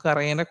തന്നെ നമുക്ക്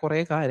അറിയേണ്ട കുറേ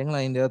കാര്യങ്ങൾ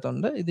അതിൻ്റെ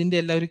അകത്തുണ്ട്. ഇതിന്റെ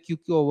എല്ലാം ഒരു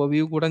ക്വിക്ക്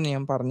ഓവർവ്യൂ കൂടെ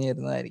ഞാൻ പറഞ്ഞു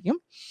തരുന്നതായിരിക്കും.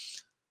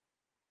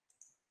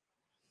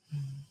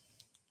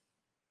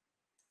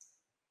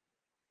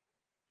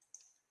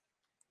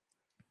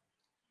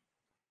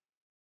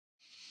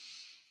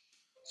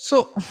 സോ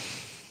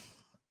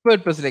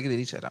വേർഡ്പ്രസിലേക്ക്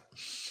തിരിച്ചു വരാം.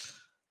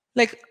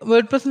 ലൈക്ക്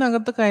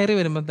വേർഡ്പ്രസിനകത്ത് കയറി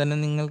വരുമ്പോൾ തന്നെ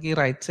നിങ്ങൾക്ക് ഈ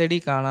റൈറ്റ്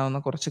സൈഡിൽ കാണാവുന്ന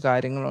കുറച്ച്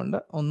കാര്യങ്ങളുണ്ട്.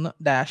 ഒന്ന്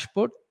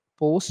dashboard,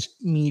 post,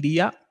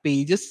 media,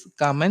 pages,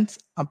 comments,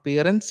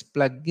 appearance,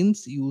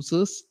 plugins,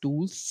 users,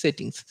 tools,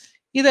 settings.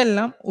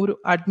 ഇതെല്ലാം ഒരു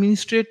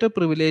അഡ്മിനിസ്ട്രേറ്റർ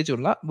പ്രിവിലേജ്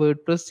ഉള്ള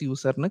വേർഡ്പ്രസ്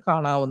യൂസറിന്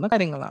കാണാവുന്ന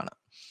കാര്യങ്ങളാണ്.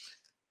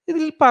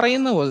 ഇതിൽ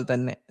പറയുന്ന പോലെ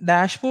തന്നെ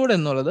ഡാഷ്ബോർഡ്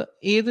എന്നുള്ളത്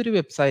ഏതൊരു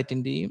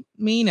വെബ്സൈറ്റിന്റെയും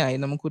മെയിനായി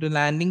നമുക്കൊരു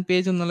ലാൻഡിംഗ്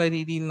പേജ് എന്നുള്ള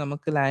രീതിയിൽ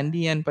നമുക്ക് ലാൻഡ്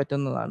ചെയ്യാൻ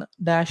പറ്റുന്നതാണ്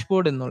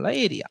ഡാഷ്ബോർഡ് എന്നുള്ള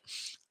ഏരിയ.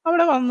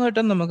 അവിടെ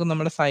വന്നിട്ട് നമുക്ക്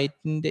നമ്മുടെ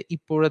സൈറ്റിന്റെ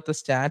ഇപ്പോഴത്തെ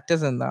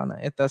സ്റ്റാറ്റസ് എന്താണ്,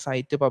 എത്ര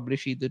സൈറ്റ്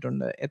പബ്ലിഷ്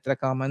ചെയ്തിട്ടുണ്ട്, എത്ര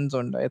കമന്റ്സ്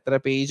ഉണ്ട്, എത്ര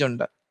പേജ്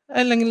ഉണ്ട്,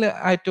 അല്ലെങ്കിൽ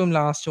ഏറ്റവും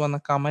ലാസ്റ്റ് വന്ന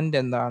കമന്റ്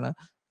എന്താണ്,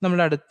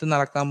 നമ്മുടെ അടുത്ത്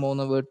നടക്കാൻ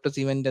പോകുന്ന വേർഡ്പ്രസ്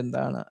ഇവന്റ്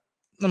എന്താണ്,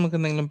 നമുക്ക്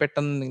എന്തെങ്കിലും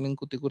പെട്ടെന്ന് എന്തെങ്കിലും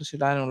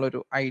കുത്തിക്കുറിച്ചിടാനുള്ള ഒരു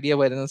ഐഡിയ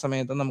വരുന്ന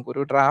സമയത്ത്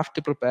നമുക്കൊരു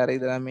ഡ്രാഫ്റ്റ് പ്രിപ്പയർ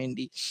ചെയ്ത് തരാൻ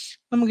വേണ്ടി,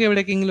 നമുക്ക്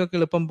എവിടേക്കെങ്കിലും ഒക്കെ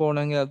എളുപ്പം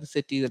പോകണമെങ്കിൽ അത്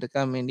സെറ്റ്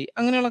ചെയ്തെടുക്കാൻ വേണ്ടി,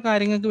 അങ്ങനെയുള്ള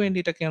കാര്യങ്ങൾക്ക്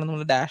വേണ്ടിയിട്ടൊക്കെയാണ്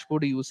നമ്മൾ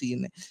ഡാഷ്ബോർഡ് യൂസ്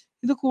ചെയ്യുന്നത്.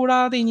 ഇത്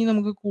കൂടാതെ ഇനി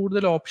നമുക്ക്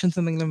കൂടുതൽ ഓപ്ഷൻസ്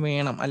എന്തെങ്കിലും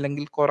വേണം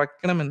അല്ലെങ്കിൽ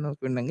കുറയ്ക്കണം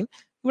എന്നൊക്കെ ഉണ്ടെങ്കിൽ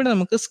ഇവിടെ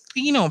നമുക്ക്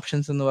സ്ക്രീൻ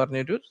ഓപ്ഷൻസ് എന്ന്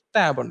പറഞ്ഞൊരു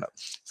ടാബ് ഉണ്ട്.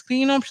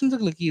 സ്ക്രീൻ ഓപ്ഷൻസ്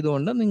ക്ലിക്ക്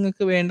ചെയ്തുകൊണ്ട്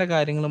നിങ്ങൾക്ക് വേണ്ട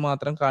കാര്യങ്ങൾ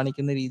മാത്രം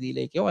കാണിക്കുന്ന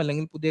രീതിയിലേക്കോ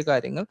അല്ലെങ്കിൽ പുതിയ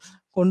കാര്യങ്ങൾ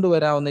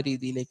കൊണ്ടുവരാവുന്ന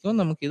രീതിയിലേക്കോ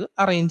നമുക്കിത്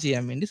അറേഞ്ച്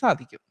ചെയ്യാൻ വേണ്ടി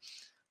സാധിക്കും.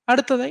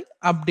 അടുത്തതായി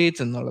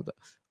അപ്ഡേറ്റ്സ് എന്നുള്ളത്.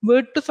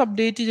 വേർഡ്പ്രസ്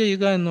അപ്ഡേറ്റ്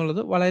ചെയ്യുക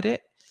എന്നുള്ളത് വളരെ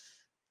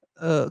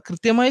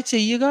കൃത്യമായി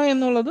ചെയ്യുക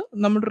എന്നുള്ളത്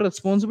നമ്മുടെ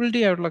റെസ്പോൺസിബിലിറ്റി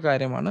ആയിട്ടുള്ള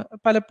കാര്യമാണ്.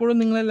 പലപ്പോഴും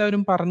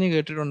നിങ്ങളെല്ലാവരും പറഞ്ഞു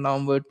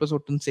കേട്ടിട്ടുണ്ടാവും വേർഡ്പ്രസ്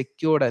ഒട്ടും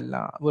സെക്യൂർഡ് അല്ല,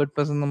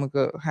 വേർഡ്പ്രസ്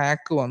നമുക്ക്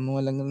ഹാക്ക് വന്നു,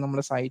 അല്ലെങ്കിൽ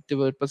നമ്മുടെ സൈറ്റ്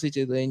വേർഡ്പ്രസ്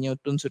ചെയ്ത് കഴിഞ്ഞാൽ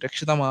ഒട്ടും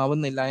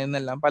സുരക്ഷിതമാവുന്നില്ല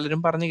എന്നെല്ലാം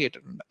പലരും പറഞ്ഞു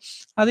കേട്ടിട്ടുണ്ട്.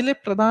 അതിലെ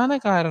പ്രധാന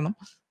കാരണം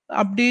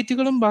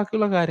അപ്ഡേറ്റുകളും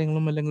ബാക്കിയുള്ള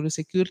കാര്യങ്ങളും അല്ലെങ്കിൽ ഒരു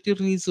സെക്യൂരിറ്റി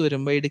റിലീസ്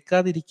വരുമ്പോൾ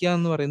എടുക്കാതിരിക്കുക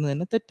എന്ന് പറയുന്നത്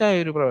തന്നെ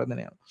തെറ്റായ ഒരു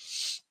പ്രവണതയാണ്.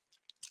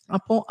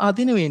 അപ്പോൾ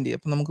അതിന് വേണ്ടി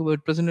നമുക്ക്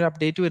വേർഡ്പ്രസിന്റെ ഒരു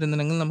അപ്ഡേറ്റ്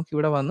വരുന്നുണ്ടെങ്കിൽ നമുക്ക്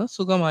ഇവിടെ വന്ന്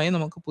സുഖമായി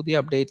നമുക്ക് പുതിയ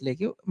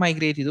അപ്ഡേറ്റിലേക്ക്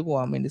മൈഗ്രേറ്റ് ചെയ്ത്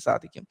പോകാൻ വേണ്ടി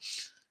സാധിക്കും.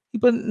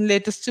 ഇപ്പം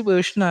ലേറ്റസ്റ്റ്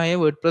വേർഷനായ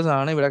വേർഡ്പ്രസ്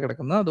ആണ് ഇവിടെ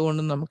കിടക്കുന്നത്.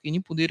 അതുകൊണ്ട് നമുക്ക്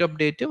ഇനി പുതിയൊരു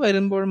അപ്ഡേറ്റ്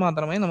വരുമ്പോൾ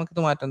മാത്രമേ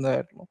നമുക്കിത്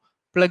മാറ്റേണ്ടതായിട്ടുള്ളൂ.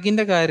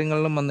 പ്ലഗിന്റെ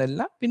കാര്യങ്ങളിലും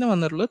വന്നില്ല. പിന്നെ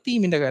വന്നിട്ടുള്ളത്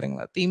തീമിന്റെ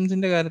കാര്യങ്ങൾ.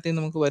 തീംസിന്റെ കാര്യത്തിൽ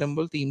നമുക്ക്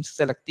വരുമ്പോൾ തീംസ്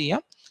സെലക്ട്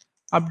ചെയ്യാം.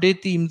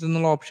 അപ്ഡേറ്റ് തീംസ്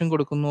എന്നുള്ള ഓപ്ഷൻ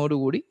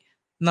കൊടുക്കുന്നതോടുകൂടി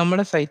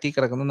നമ്മുടെ സൈറ്റിൽ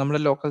കിടക്കുന്ന,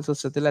 നമ്മുടെ ലോക്കൽ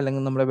സിസ്റ്റത്തിൽ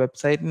അല്ലെങ്കിൽ നമ്മുടെ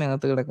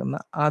വെബ്സൈറ്റിനകത്ത് കിടക്കുന്ന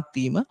ആ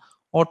തീം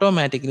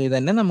ഓട്ടോമാറ്റിക്കലി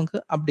തന്നെ നമുക്ക്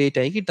അപ്ഡേറ്റ്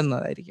ആയി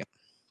കിട്ടുന്നതായിരിക്കും.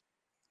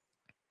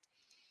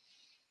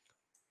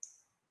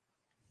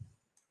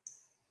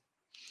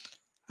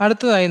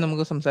 അടുത്തതായി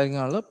നമുക്ക്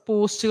സംസാരിക്കാനുള്ളത്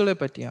പോസ്റ്റുകളെ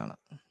പറ്റിയാണ്.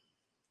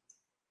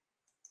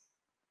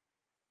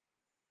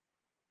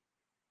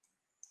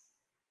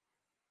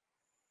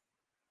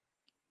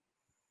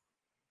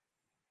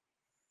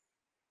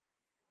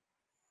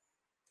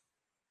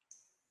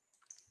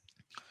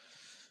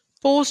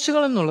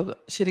 പോസ്റ്റുകൾ എന്നുള്ളത്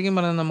ശരിക്കും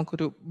പറഞ്ഞാൽ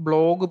നമുക്കൊരു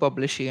ബ്ലോഗ്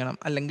പബ്ലിഷ് ചെയ്യണം,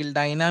 അല്ലെങ്കിൽ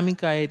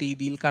ഡൈനാമിക് ആയ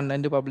രീതിയിൽ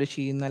കണ്ടന്റ് പബ്ലിഷ്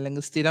ചെയ്യുന്ന,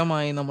 അല്ലെങ്കിൽ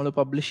സ്ഥിരമായി നമ്മൾ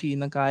പബ്ലിഷ്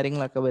ചെയ്യുന്ന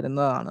കാര്യങ്ങളൊക്കെ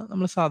വരുന്നതാണ്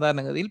നമ്മൾ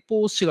സാധാരണഗതിയിൽ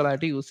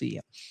പോസ്റ്റുകളായിട്ട് യൂസ്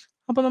ചെയ്യുക.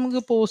 അപ്പോൾ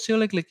നമുക്ക്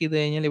പോസ്റ്റുകൾ ക്ലിക്ക് ചെയ്ത്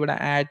കഴിഞ്ഞാൽ ഇവിടെ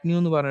ആഡ് ന്യൂ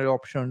എന്ന് പറഞ്ഞൊരു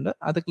ഓപ്ഷൻ ഉണ്ട്.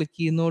 അത് ക്ലിക്ക്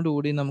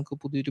ചെയ്യുന്നതോടുകൂടി നമുക്ക്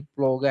പുതിയൊരു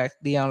ബ്ലോഗ് ആഡ്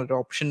ചെയ്യാനൊരു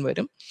ഓപ്ഷൻ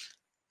വരും.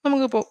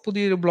 നമുക്കിപ്പോൾ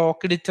പുതിയൊരു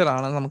ബ്ലോക്ക് എഡിറ്റർ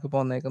ആണ്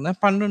നമുക്കിപ്പോൾ വന്നേക്കുന്നത്.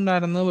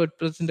 പണ്ടുണ്ടായിരുന്നത്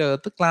വേർഡ്പ്രസിന്റെ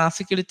അകത്ത്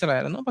ക്ലാസിക് എഡിറ്റർ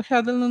ആയിരുന്നു. പക്ഷെ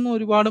അതിൽ നിന്ന്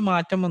ഒരുപാട്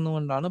മാറ്റം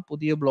വന്നുകൊണ്ടാണ്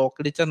പുതിയ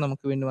ബ്ലോക്ക് എഡിറ്റർ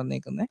നമുക്ക് വേണ്ടി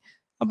വന്നേക്കുന്നത്.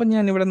 അപ്പം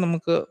ഞാൻ ഇവിടെ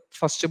നമുക്ക്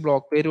ഫസ്റ്റ്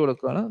ബ്ലോക്ക് പേര്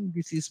കൊടുക്കുകയാണ്.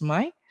 This is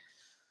my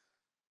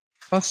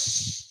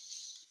first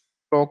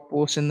blog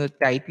post എന്ന്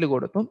ടൈറ്റിൽ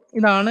കൊടുക്കും.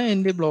 ഇതാണ്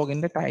എൻ്റെ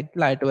ബ്ലോഗിന്റെ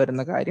ടൈറ്റിൽ ആയിട്ട്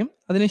വരുന്ന കാര്യം.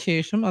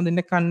 അതിനുശേഷം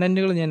അതിന്റെ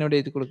കണ്ടന്റുകൾ ഞാൻ ഇവിടെ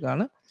എഴുതി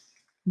കൊടുക്കുകയാണ്.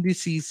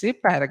 This is A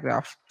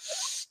paragraph.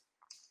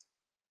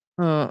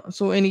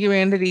 So എനിക്ക്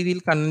വേണ്ട രീതിയിൽ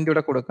കണ്ടന്റ്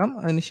ഇവിടെ കൊടുക്കാം.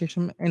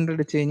 അതിനുശേഷം എൻ്റർ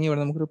അടിച്ച് കഴിഞ്ഞ്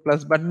ഇവിടെ നമുക്കൊരു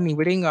പ്ലസ് ബട്ടൺ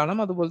ഇവിടെയും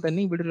കാണാം. അതുപോലെ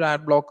തന്നെ ഇവിടെ ഒരു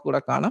ആഡ് ബ്ലോക്ക്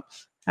കൂടെ കാണാം.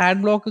 ആഡ്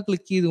ബ്ലോക്ക്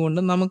ക്ലിക്ക്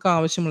ചെയ്തുകൊണ്ട് നമുക്ക്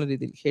ആവശ്യമുള്ള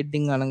രീതിയിൽ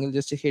ഹെഡിങ് ആണെങ്കിൽ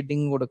ജസ്റ്റ്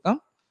ഹെഡിങ് കൊടുക്കാം.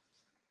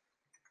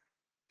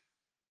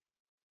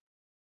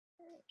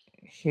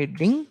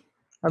 ഹെഡിങ്,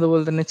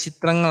 അതുപോലെ തന്നെ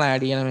ചിത്രങ്ങൾ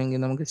ആഡ് ചെയ്യണമെങ്കിൽ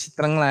നമുക്ക്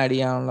ചിത്രങ്ങൾ ആഡ്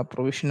ചെയ്യാനുള്ള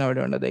പ്രൊവിഷൻ അവിടെ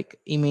ഉണ്ട്. ലൈക്ക്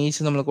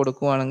ഇമേജ് നമ്മൾ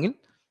കൊടുക്കുകയാണെങ്കിൽ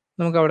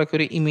നമുക്ക് അവിടേക്ക്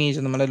ഒരു ഇമേജ്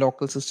നമ്മുടെ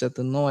ലോക്കൽ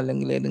സിസ്റ്റത്തിൽ നിന്നോ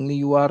അല്ലെങ്കിൽ ഏതെങ്കിലും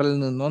URL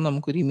നിന്നോ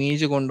നമുക്കൊരു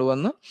ഇമേജ്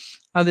കൊണ്ടുവന്ന്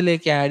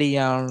അതിലേക്ക് ആഡ്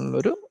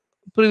ചെയ്യാനുള്ളൊരു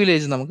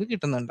പ്രിവിലേജ് നമുക്ക്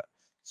കിട്ടുന്നുണ്ട്.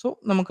 സോ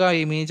നമുക്ക് ആ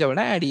ഇമേജ്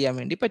അവിടെ ആഡ് ചെയ്യാൻ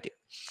വേണ്ടി പറ്റും.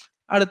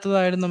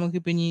 അടുത്തതായിട്ട്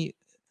നമുക്കിപ്പോൾ ഇനി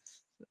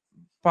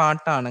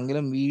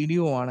പാട്ടാണെങ്കിലും,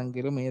 വീഡിയോ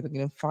ആണെങ്കിലും,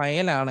 ഏതെങ്കിലും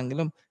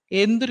ഫയലാണെങ്കിലും,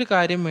 എന്തൊരു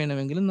കാര്യം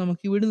വേണമെങ്കിലും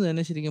നമുക്ക് ഇവിടുന്ന്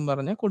തന്നെ ശരിക്കും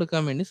പറഞ്ഞാൽ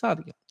കൊടുക്കാൻ വേണ്ടി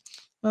സാധിക്കും.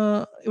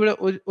 ഇവിടെ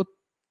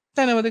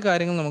ഒട്ടനവധി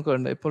കാര്യങ്ങൾ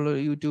നമുക്കുണ്ട്. ഇപ്പോൾ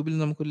യൂട്യൂബിൽ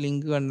നമുക്കൊരു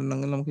ലിങ്ക്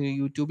കണ്ടിട്ടുണ്ടെങ്കിൽ നമുക്ക്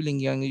യൂട്യൂബ്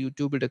ലിങ്ക് ആണെങ്കിൽ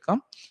യൂട്യൂബ് എടുക്കാം.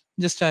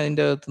 ജസ്റ്റ്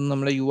അതിൻ്റെ അകത്ത്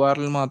നമ്മുടെ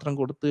URL മാത്രം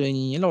കൊടുത്തു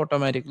കഴിഞ്ഞ് കഴിഞ്ഞാൽ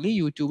ഓട്ടോമാറ്റിക്കലി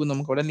യൂട്യൂബ്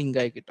നമുക്കവിടെ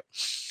ലിങ്കായി കിട്ടും.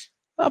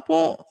 അപ്പോ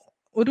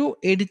ഒരു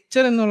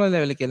എഡിറ്റർ എന്നുള്ള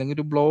ലെവലിലേക്ക് അല്ലെങ്കിൽ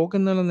ഒരു ബ്ലോഗ്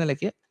എന്നുള്ള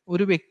നിലയ്ക്ക്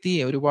ഒരു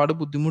വ്യക്തിയെ ഒരുപാട്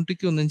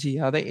ബുദ്ധിമുട്ടിക്കൊന്നും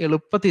ചെയ്യാതെ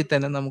എളുപ്പത്തിൽ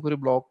തന്നെ നമുക്കൊരു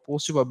ബ്ലോഗ്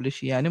പോസ്റ്റ് പബ്ലിഷ്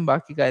ചെയ്യാനും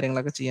ബാക്കി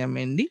കാര്യങ്ങളൊക്കെ ചെയ്യാൻ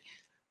വേണ്ടി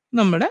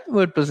നമ്മുടെ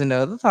വേർഡ്പ്രസിന്റെ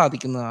അകത്ത്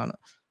സാധിക്കുന്നതാണ്.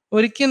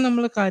 ഒരിക്കൽ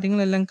നമ്മൾ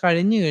കാര്യങ്ങളെല്ലാം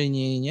കഴിഞ്ഞു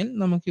കഴിഞ്ഞാൽ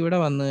നമുക്കിവിടെ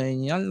വന്നു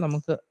കഴിഞ്ഞാൽ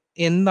നമുക്ക്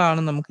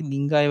എന്താണ് നമുക്ക്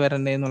ലിങ്കായി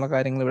വരേണ്ടത് എന്നുള്ള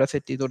കാര്യങ്ങൾ ഇവിടെ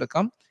സെറ്റ് ചെയ്ത്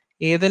കൊടുക്കാം.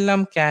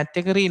 ഏതെല്ലാം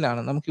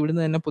കാറ്റഗറിയിലാണ് നമുക്ക്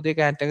ഇവിടുന്ന് തന്നെ പുതിയ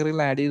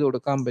കാറ്റഗറികൾ ആഡ് ചെയ്ത്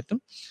കൊടുക്കാൻ പറ്റും.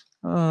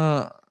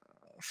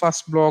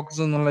 ഫസ്റ്റ്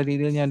ബ്ലോഗ്സ് എന്നുള്ള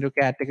രീതിയിൽ ഞാനൊരു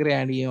കാറ്റഗറി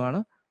ആഡ് ചെയ്യുവാണ്.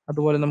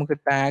 അതുപോലെ നമുക്ക്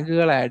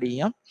ടാഗുകൾ ആഡ്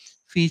ചെയ്യാം.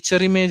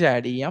 ഫീച്ചർ ഇമേജ്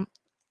ആഡ് ചെയ്യാം.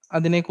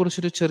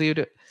 അതിനെക്കുറിച്ചൊരു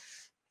ചെറിയൊരു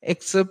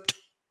എക്സെപ്റ്റ്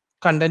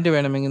കണ്ടന്റ്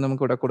വേണമെങ്കിൽ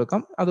നമുക്കിവിടെ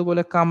കൊടുക്കാം.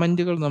 അതുപോലെ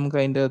കമന്റുകൾ നമുക്ക്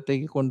അതിൻ്റെ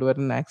അകത്തേക്ക്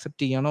കൊണ്ടുവരാൻ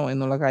ആക്സെപ്റ്റ് ചെയ്യണോ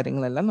എന്നുള്ള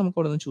കാര്യങ്ങളെല്ലാം നമുക്ക്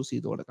ഇവിടെ നിന്ന് ചൂസ്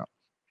ചെയ്ത് കൊടുക്കാം.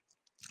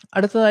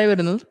 അടുത്തതായി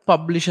വരുന്നത്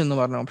പബ്ലിഷ് എന്ന്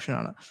പറഞ്ഞ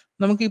ഓപ്ഷനാണ്.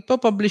 നമുക്ക് ഇപ്പോൾ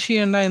പബ്ലിഷ്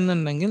ചെയ്യേണ്ട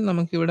എന്നുണ്ടെങ്കിൽ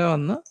നമുക്കിവിടെ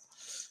വന്ന്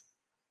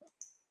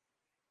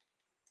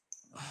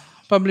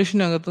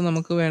പബ്ലിഷിനകത്ത്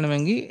നമുക്ക്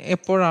വേണമെങ്കിൽ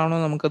എപ്പോഴാണോ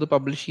നമുക്കത്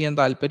പബ്ലിഷ് ചെയ്യാൻ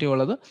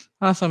താല്പര്യമുള്ളത്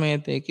ആ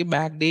സമയത്തേക്ക്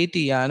ബാക്ക് ഡേറ്റ്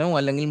ചെയ്യാനോ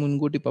അല്ലെങ്കിൽ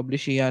മുൻകൂട്ടി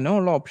പബ്ലിഷ് ചെയ്യാനോ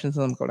ഉള്ള ഓപ്ഷൻസ്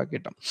നമുക്കവിടെ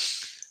കിട്ടും.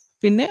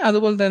 പിന്നെ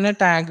അതുപോലെ തന്നെ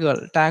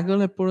ടാഗുകൾ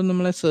എപ്പോഴും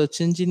നമ്മളെ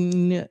സെർച്ച്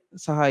എഞ്ചിന്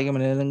സഹായിക്കാൻ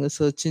പറ്റും അല്ലെങ്കിൽ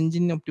സെർച്ച്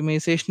എഞ്ചിൻ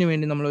ഒപ്റ്റിമൈസേഷന്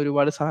വേണ്ടി നമ്മൾ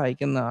ഒരുപാട്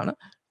സഹായിക്കുന്നതാണ്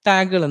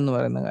ടാഗുകൾ എന്ന്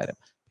പറയുന്ന കാര്യം.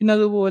 പിന്നെ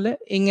അതുപോലെ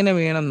എങ്ങനെ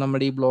വേണം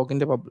നമ്മുടെ ഈ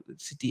ബ്ലോഗിന്റെ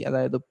പബ്ലിസിറ്റി,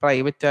 അതായത്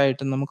പ്രൈവറ്റ്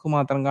ആയിട്ട് നമുക്ക്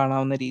മാത്രം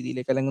കാണാവുന്ന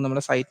രീതിയിലേക്ക് അല്ലെങ്കിൽ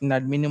നമ്മുടെ സൈറ്റിന്റെ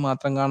അഡ്മിന്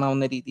മാത്രം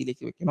കാണാവുന്ന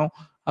രീതിയിലേക്ക് വെക്കണോ,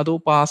 അതോ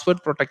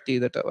പാസ്വേഡ് പ്രൊട്ടക്ട്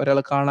ചെയ്തിട്ട് ഒരാൾ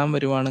കാണാൻ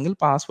വരുവാണെങ്കിൽ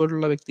പാസ്വേഡ്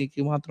ഉള്ള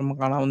വ്യക്തിക്ക് മാത്രം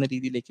കാണാവുന്ന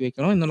രീതിയിലേക്ക്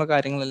വെക്കണോ എന്നുള്ള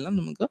കാര്യങ്ങളെല്ലാം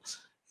നമുക്ക്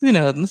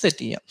ഇതിനകത്ത് നിന്ന്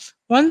സെറ്റ് ചെയ്യാം.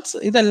 വൺസ്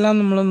ഇതെല്ലാം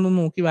നമ്മളൊന്ന്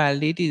നോക്കി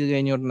വാലിഡേറ്റ് ചെയ്ത്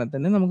കഴിഞ്ഞ ഉടനെ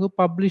തന്നെ നമുക്ക്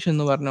പബ്ലിഷ്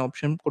എന്ന് പറഞ്ഞ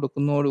ഓപ്ഷൻ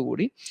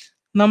കൊടുക്കുന്നതോടുകൂടി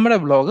നമ്മുടെ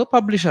ബ്ലോഗ്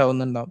പബ്ലിഷ്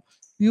ആവുന്നുണ്ടാവും.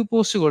 വ്യൂ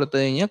പോസ്റ്റ് കൊടുത്തു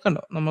കഴിഞ്ഞാൽ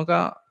കണ്ടോ നമുക്ക്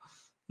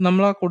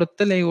നമ്മൾ ആ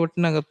കൊടുത്ത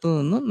ലേഔട്ടിനകത്ത്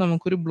നിന്ന്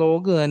നമുക്കൊരു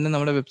ബ്ലോഗ് തന്നെ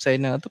നമ്മുടെ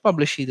വെബ്സൈറ്റിനകത്ത്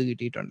പബ്ലിഷ് ചെയ്ത്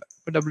കിട്ടിയിട്ടുണ്ട്.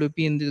 ഇപ്പോൾ WP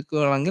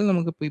എന്തിക്കുകയാണെങ്കിൽ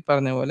നമുക്കിപ്പോൾ ഈ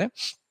പറഞ്ഞ പോലെ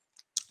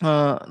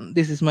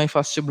this is my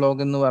first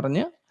blog എന്ന്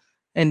പറഞ്ഞ്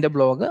എൻ്റെ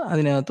ബ്ലോഗ്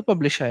അതിനകത്ത്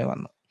പബ്ലിഷ് ആയി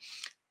വന്നു.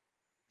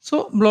 സോ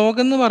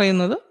ബ്ലോഗ് എന്ന്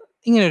പറയുന്നത്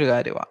ഇങ്ങനൊരു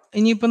കാര്യമാണ്.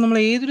 ഇനിയിപ്പോൾ നമ്മൾ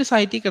ഏതൊരു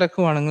സൈറ്റിൽ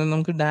കിടക്കുവാണെങ്കിലും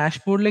നമുക്ക്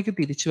ഡാഷ്ബോർഡിലേക്ക്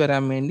തിരിച്ചു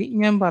വരാൻ വേണ്ടി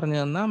ഞാൻ പറഞ്ഞു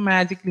തന്ന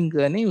മാജിക് ലിങ്ക്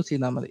തന്നെ യൂസ്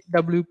ചെയ്താൽ മതി.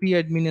 WP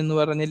അഡ്മിൻ എന്ന്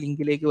പറഞ്ഞ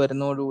ലിങ്കിലേക്ക്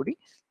വരുന്നതോടുകൂടി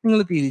നിങ്ങൾ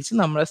തിരിച്ച്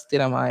നമ്മുടെ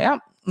സ്ഥിരമായ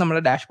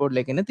നമ്മുടെ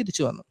ഡാഷ്ബോർഡിലേക്ക് തന്നെ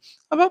തിരിച്ചു വന്നു.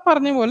 അപ്പോൾ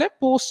പറഞ്ഞ പോലെ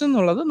പോസ്റ്റ്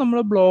എന്നുള്ളത് നമ്മൾ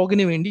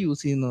ബ്ലോഗിന് വേണ്ടി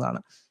യൂസ് ചെയ്യുന്നതാണ്.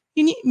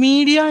 ഇനി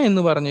മീഡിയ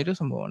എന്ന് പറഞ്ഞൊരു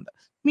സംഭവമുണ്ട്.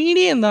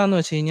 മീഡിയ എന്താണെന്ന്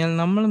വെച്ച് കഴിഞ്ഞാൽ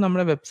നമ്മൾ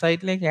നമ്മുടെ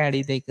വെബ്സൈറ്റിലേക്ക് ആഡ്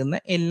ചെയ്തേക്കുന്ന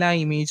എല്ലാ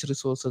ഇമേജ്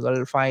റിസോഴ്സുകൾ,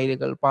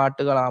 ഫയലുകൾ,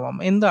 പാട്ടുകളാവാം,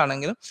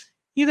 എന്താണെങ്കിലും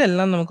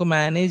ഇതെല്ലാം നമുക്ക്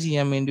മാനേജ്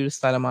ചെയ്യാൻ വേണ്ടി ഒരു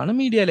സ്ഥലമാണ്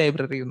മീഡിയ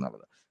ലൈബ്രറി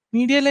എന്നുള്ളത്.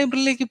 മീഡിയ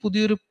ലൈബ്രറിയിലേക്ക്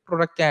പുതിയൊരു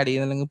പ്രൊഡക്റ്റ് ആഡ്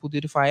ചെയ്യുന്നത് അല്ലെങ്കിൽ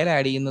പുതിയൊരു ഫയൽ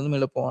ആഡ് ചെയ്യുന്നതും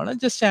എളുപ്പമാണ്.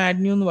 ജസ്റ്റ് ആഡ്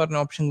ന്യൂ എന്ന് പറഞ്ഞ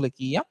ഓപ്ഷൻ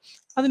ക്ലിക്ക് ചെയ്യാം.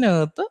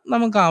 അതിനകത്ത്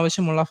നമുക്ക്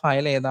ആവശ്യമുള്ള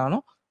ഫയൽ ഏതാണോ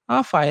ആ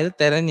ഫയൽ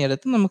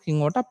തിരഞ്ഞെടുത്ത് നമുക്ക്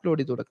ഇങ്ങോട്ട് അപ്ലോഡ്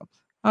ചെയ്ത് കൊടുക്കാം.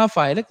 ആ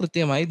ഫയൽ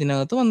കൃത്യമായി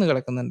ഇതിനകത്ത് വന്ന്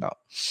കിടക്കുന്നുണ്ടാവും.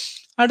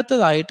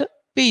 അടുത്തതായിട്ട്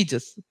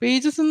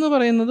പേജസ് എന്ന്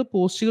പറയുന്നത്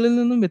പോസ്റ്റുകളിൽ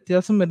നിന്നും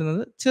വ്യത്യാസം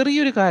വരുന്നത്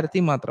ചെറിയൊരു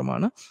കാര്യത്തിൽ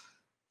മാത്രമാണ്.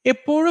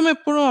 എപ്പോഴും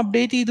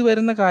അപ്ഡേറ്റ് ചെയ്ത്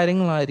വരുന്ന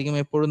കാര്യങ്ങളായിരിക്കും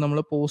എപ്പോഴും നമ്മൾ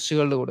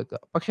പോസ്റ്റുകളിൽ കൊടുക്കുക.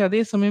 പക്ഷെ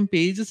അതേസമയം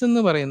പേജസ്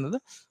എന്ന് പറയുന്നത്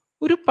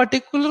ഒരു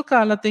പർട്ടിക്കുലർ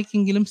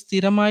കാലത്തേക്കെങ്കിലും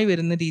സ്ഥിരമായി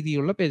വരുന്ന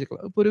രീതിയിലുള്ള പേജുകൾ.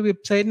 ഇപ്പോൾ ഒരു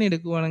വെബ്സൈറ്റിനെ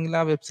എടുക്കുകയാണെങ്കിൽ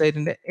ആ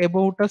വെബ്സൈറ്റിന്റെ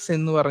എബൌട്ട് അസ്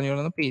എന്ന്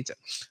പറഞ്ഞു പേജ്.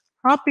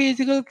 ആ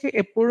പേജുകൾക്ക്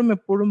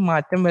എപ്പോഴും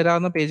മാറ്റം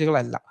വരാവുന്ന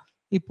പേജുകളല്ല.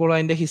 ഇപ്പോൾ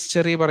അതിന്റെ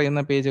ഹിസ്റ്ററി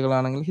പറയുന്ന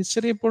പേജുകളാണെങ്കിൽ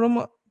ഹിസ്റ്ററി എപ്പോഴും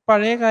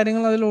പഴയ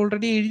കാര്യങ്ങൾ അതിൽ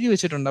ഓൾറെഡി എഴുതി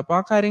വെച്ചിട്ടുണ്ട്. അപ്പോൾ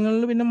ആ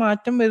കാര്യങ്ങളിൽ പിന്നെ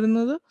മാറ്റം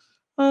വരുന്നത്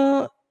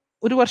ആഹ്,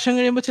 ഒരു വർഷം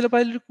കഴിയുമ്പോൾ ചിലപ്പോൾ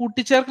അതിലൊരു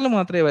കൂട്ടിച്ചേർക്കൽ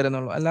മാത്രമേ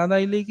വരുന്നുള്ളൂ. അല്ലാതെ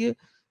അതിലേക്ക്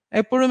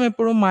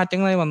എപ്പോഴും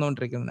മാറ്റങ്ങളായി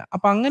വന്നുകൊണ്ടിരിക്കുന്നില്ല.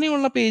 അപ്പൊ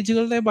അങ്ങനെയുള്ള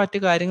പേജുകളുടെ മറ്റ്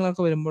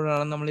കാര്യങ്ങളൊക്കെ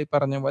വരുമ്പോഴാണ് നമ്മൾ ഈ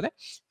പറഞ്ഞ പോലെ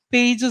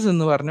പേജസ്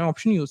എന്ന് പറഞ്ഞ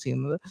ഓപ്ഷൻ യൂസ്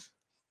ചെയ്യുന്നത്.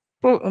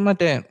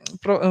 മറ്റേ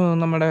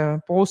നമ്മുടെ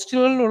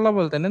പോസ്റ്റുകളിലുള്ള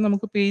പോലെ തന്നെ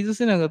നമുക്ക്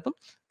പേജസിനകത്തും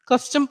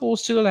കസ്റ്റം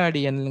പോസ്റ്റുകൾ ആഡ്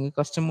ചെയ്യാൻ അല്ലെങ്കിൽ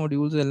കസ്റ്റം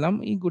മൊഡ്യൂൾസ് എല്ലാം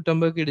ഈ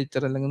ഗുട്ടൻബർഗ്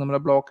എഡിറ്റർ അല്ലെങ്കിൽ നമ്മുടെ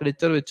ബ്ലോക്ക്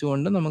എഡിറ്റർ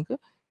വെച്ചുകൊണ്ട് നമുക്ക്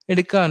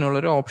എടുക്കാനുള്ള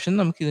ഒരു ഓപ്ഷൻ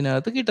നമുക്ക്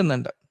ഇതിനകത്ത്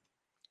കിട്ടുന്നുണ്ട്.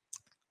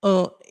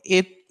 ഏഹ്,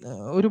 എത്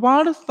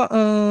ഒരുപാട്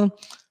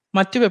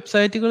മറ്റ്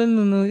വെബ്സൈറ്റുകളിൽ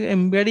നിന്ന്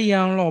എംബെഡ്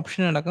ചെയ്യാനുള്ള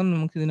ഓപ്ഷൻ അടക്കം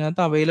നമുക്ക്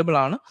ഇതിനകത്ത് അവൈലബിൾ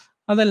ആണ്.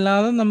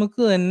 അതല്ലാതെ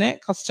നമുക്ക് തന്നെ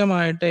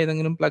കസ്റ്റമായിട്ട്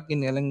ഏതെങ്കിലും പ്ലഗിൻ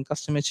അല്ലെങ്കിൽ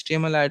കസ്റ്റം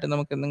HTML ആയിട്ട്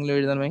നമുക്ക് എന്തെങ്കിലും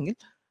എഴുതണമെങ്കിൽ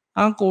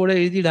ആ കോഡ്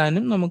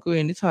എഴുതിയിടാനും നമുക്ക്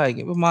വേണ്ടി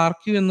സഹായിക്കും. ഇപ്പോൾ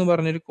മാർക്ക് യു എന്ന്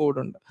പറഞ്ഞൊരു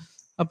കോഡുണ്ട്.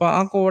 അപ്പോൾ ആ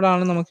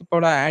കോഡാണ് നമുക്കിപ്പോൾ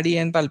അവിടെ ആഡ്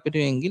ചെയ്യാൻ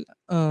താല്പര്യമെങ്കിൽ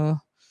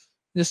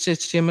ജസ്റ്റ്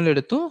HTML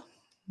എടുത്തു.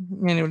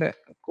 ഞാനിവിടെ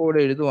കോഡ്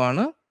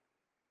എഴുതുവാണ്.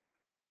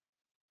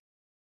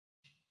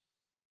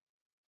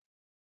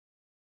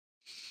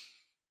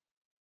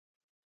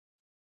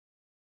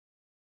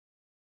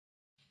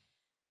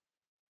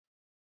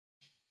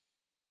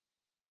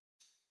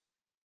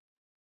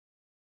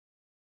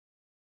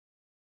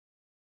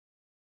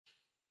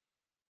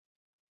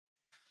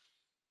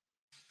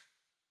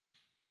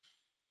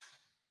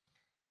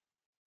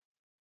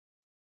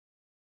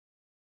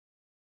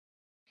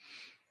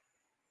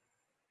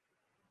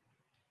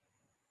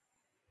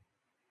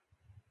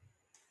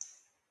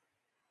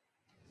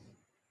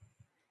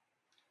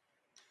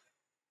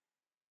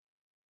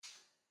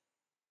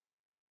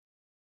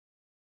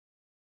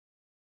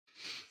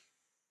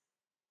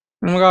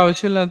 നമുക്ക്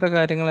ആവശ്യമില്ലാത്ത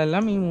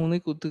കാര്യങ്ങളെല്ലാം ഈ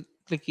 3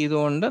 ക്ലിക്ക്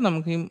ചെയ്തുകൊണ്ട്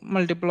നമുക്ക് ഈ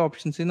മൾട്ടിപ്പിൾ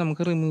ഓപ്ഷൻസിൽ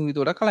നമുക്ക് റിമൂവ്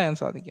ചെയ്തുകൂടെ കളയാൻ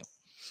സാധിക്കും.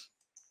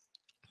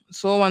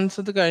 സോ വൺസ്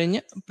ഇത് കഴിഞ്ഞ്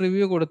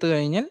പ്രിവ്യൂ കൊടുത്തു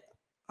കഴിഞ്ഞാൽ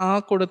ആ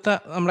കൊടുത്ത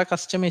നമ്മുടെ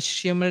കസ്റ്റം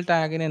HTML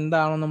ടാഗിന്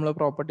എന്താണോ നമ്മൾ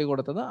പ്രോപ്പർട്ടി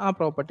കൊടുത്തത് ആ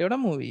പ്രോപ്പർട്ടി അവിടെ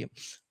മൂവ് ചെയ്യും.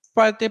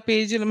 മറ്റേ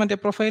പേജിൽ മറ്റേ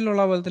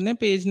പ്രൊഫൈലിലുള്ള പോലെ തന്നെ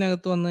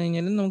പേജിനകത്ത് വന്നു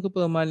കഴിഞ്ഞാൽ നമുക്ക്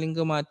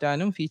പെർമാലിങ്ക്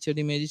മാറ്റാനും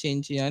ഫീച്ചർഡ് ഇമേജ്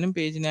ചേഞ്ച് ചെയ്യാനും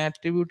പേജിന്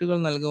ആട്രിബ്യൂട്ടുകൾ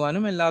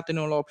നൽകുവാനും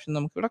എല്ലാത്തിനുള്ള ഓപ്ഷൻ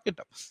നമുക്ക് ഇവിടെ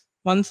കിട്ടും.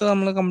 വൺസ്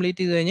നമ്മൾ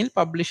കംപ്ലീറ്റ് ചെയ്ത് കഴിഞ്ഞാൽ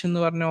പബ്ലിഷ് എന്ന്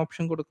പറഞ്ഞ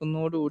ഓപ്ഷൻ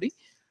കൊടുക്കുന്നതോടുകൂടി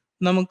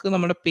നമുക്ക്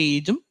നമ്മുടെ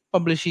പേജും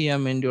പബ്ലിഷ് ചെയ്യാൻ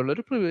വേണ്ടിയുള്ള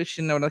ഒരു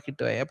പ്രിവിഷൻ അവിടെ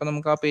കിട്ടുകയായി. അപ്പോൾ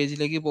നമുക്ക് ആ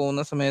പേജിലേക്ക്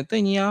പോകുന്ന സമയത്ത്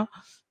ഇനി ആ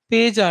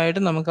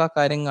പേജായിട്ട് നമുക്ക് ആ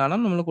കാര്യം കാണാം.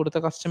 നമ്മൾ കൊടുത്ത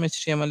കസ്റ്റം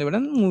HTML ഇവിടെ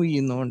മൂവ്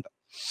ചെയ്യുന്നുമുണ്ട്.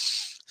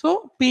 സോ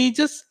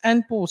പേജസ്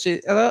ആൻഡ് പോസ്റ്റ്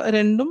അത്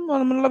രണ്ടും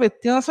തമ്മിലുള്ള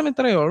വ്യത്യാസം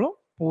ഇത്രയേ ഉള്ളൂ.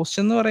 പോസ്റ്റ്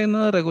എന്ന്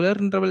പറയുന്നത് റെഗുലർ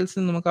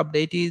ഇന്റർവെൽസിൽ നമുക്ക്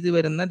അപ്ഡേറ്റ് ചെയ്ത്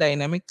വരുന്ന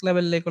ഡൈനാമിക്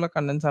ലെവലിലേക്കുള്ള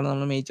കണ്ടന്റ്സ് ആണ്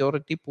നമ്മൾ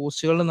മേജോറിറ്റി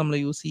പോസ്റ്റുകളിൽ നമ്മൾ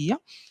യൂസ് ചെയ്യുക.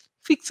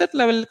 ഫിക്സഡ്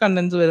ലെവൽ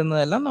കണ്ടന്റ്സ്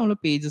വരുന്നതെല്ലാം നമ്മൾ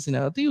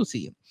പേജസിനകത്ത് യൂസ്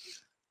ചെയ്യും.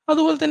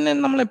 അതുപോലെ തന്നെ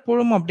നമ്മൾ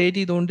എപ്പോഴും അപ്ഡേറ്റ്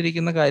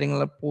ചെയ്തുകൊണ്ടിരിക്കുന്ന കാര്യങ്ങൾ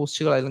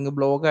പോസ്റ്റുകൾ അല്ലെങ്കിൽ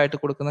ബ്ലോഗായിട്ട്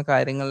കൊടുക്കുന്ന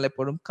കാര്യങ്ങളിൽ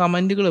എപ്പോഴും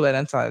കമന്റുകൾ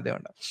വരാൻ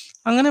സാധ്യതയുണ്ട്.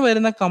 അങ്ങനെ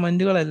വരുന്ന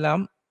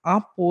കമന്റുകളെല്ലാം ആ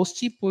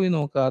പോസ്റ്റിൽ പോയി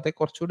നോക്കാതെ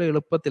കുറച്ചുകൂടെ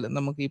എളുപ്പത്തിൽ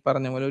നമുക്ക് ഈ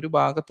പറഞ്ഞ പോലെ ഒരു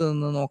ഭാഗത്ത്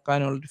നിന്ന്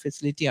നോക്കാനുള്ള ഒരു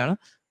ഫെസിലിറ്റിയാണ്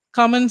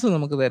കമന്റ്സ്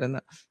നമുക്ക്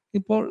തരുന്നത്.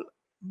 ഇപ്പോൾ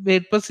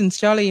വേഡ്പ്രസ്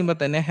ഇൻസ്റ്റാൾ ചെയ്യുമ്പോൾ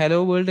തന്നെ ഹലോ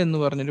വേൾഡ് എന്ന്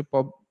പറഞ്ഞൊരു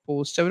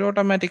പോസ്റ്റ് അവർ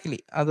ഓട്ടോമാറ്റിക്കലി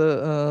അത്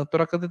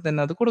തുടക്കത്തിൽ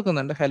തന്നെ അത്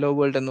കൊടുക്കുന്നുണ്ട്, ഹലോ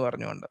വേൾഡ് എന്ന്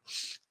പറഞ്ഞുകൊണ്ട്.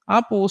 ആ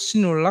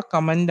പോസ്റ്റിനുള്ള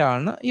കമന്റ്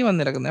ആണ് ഈ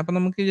വന്നിരിക്കുന്നത്. അപ്പൊ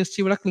നമുക്ക് ജസ്റ്റ്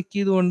ഇവിടെ ക്ലിക്ക്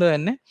ചെയ്തുകൊണ്ട്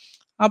തന്നെ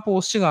ആ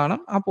പോസ്റ്റ് കാണാം.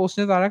 ആ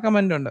പോസ്റ്റിന് താഴെ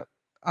കമന്റ് ഉണ്ട്.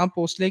 ആ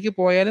പോസ്റ്റിലേക്ക്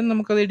പോയാലും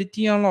നമുക്കത് എഡിറ്റ്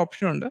ചെയ്യാനുള്ള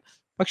ഓപ്ഷൻ ഉണ്ട്.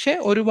 പക്ഷേ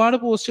ഒരുപാട്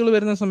പോസ്റ്റുകൾ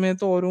വരുന്ന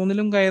സമയത്ത്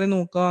ഓരോന്നിലും കയറി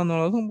നോക്കുക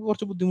എന്നുള്ളത് നമുക്ക്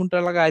കുറച്ച്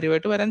ബുദ്ധിമുട്ടുള്ള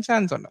കാര്യമായിട്ട് വരാൻ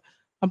ചാൻസ് ഉണ്ട്.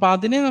 അപ്പൊ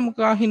അതിനെ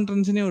നമുക്ക് ആ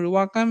ഹിൻഡ്രൻസിനെ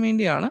ഒഴിവാക്കാൻ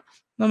വേണ്ടിയാണ്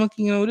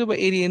നമുക്കിങ്ങനെ ഒരു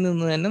ഏരിയയിൽ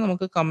നിന്ന് തന്നെ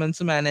നമുക്ക്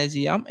കമന്റ്സ് മാനേജ്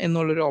ചെയ്യാം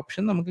എന്നുള്ളൊരു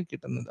ഓപ്ഷൻ നമുക്ക്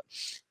കിട്ടുന്നത്.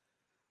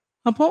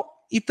 അപ്പോൾ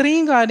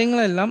ഇത്രയും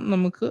കാര്യങ്ങളെല്ലാം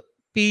നമുക്ക്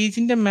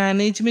പേജിന്റെ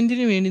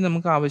മാനേജ്മെന്റിന് വേണ്ടി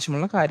നമുക്ക്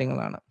ആവശ്യമുള്ള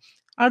കാര്യങ്ങളാണ്.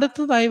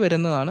 അടുത്തതായി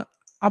വരുന്നതാണ്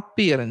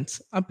അപ്പിയറൻസ്.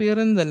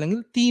 അപ്പിയറൻസ് അല്ലെങ്കിൽ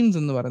തീംസ്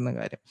എന്ന് പറയുന്ന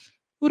കാര്യം.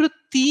 ഒരു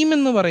തീം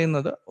എന്ന്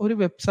പറയുന്നത് ഒരു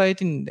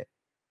വെബ്സൈറ്റിന്റെ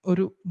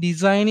ഒരു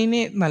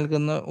ഡിസൈനിനെ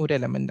നൽകുന്ന ഒരു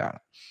എലമെന്റ് ആണ്.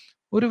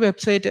 ഒരു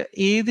വെബ്സൈറ്റ്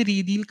ഏത്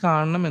രീതിയിൽ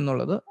കാണണം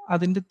എന്നുള്ളത്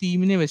അതിന്റെ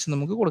തീമിനെ വെച്ച്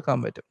നമുക്ക് കൊടുക്കാൻ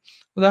പറ്റും.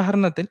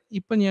 ഉദാഹരണത്തിൽ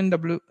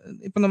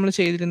ഇപ്പൊ നമ്മൾ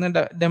ചെയ്തിരുന്ന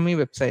ഡമ്മി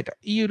വെബ്സൈറ്റ്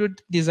ഈ ഒരു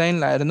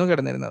ഡിസൈനിലായിരുന്നു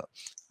കിടന്നിരുന്നത്.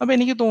 അപ്പൊ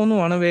എനിക്ക്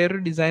തോന്നുവാണ്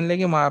വേറൊരു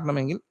ഡിസൈനിലേക്ക്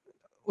മാറണമെങ്കിൽ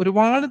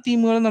ഒരുപാട്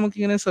തീമുകൾ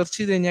നമുക്കിങ്ങനെ സെർച്ച്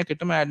ചെയ്ത് കഴിഞ്ഞാൽ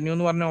കിട്ടും. ആഡ് ന്യൂ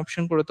എന്ന് പറഞ്ഞ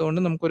ഓപ്ഷൻ കൊടുത്തുകൊണ്ട്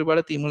നമുക്ക്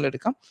ഒരുപാട് തീമുകൾ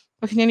എടുക്കാം.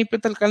 പക്ഷെ ഞാൻ ഇപ്പോൾ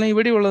തൽക്കാലം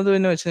ഇവിടെ ഉള്ളത്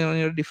തന്നെ വെച്ച് ഞാൻ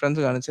ഒരു ഡിഫറൻസ്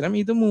കാണിച്ചു തരാം.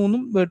 ഇത്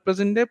മൂന്നും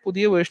വേർഡ്പ്രസിന്റെ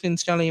പുതിയ വേർഷൻ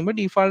ഇൻസ്റ്റാൾ ചെയ്യുമ്പോൾ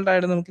ഡീഫാൾട്ട്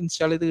ആയിട്ട് നമുക്ക്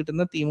ഇൻസ്റ്റാൾ ചെയ്ത്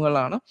കിട്ടുന്ന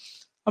തീമുകളാണ്.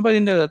 അപ്പൊ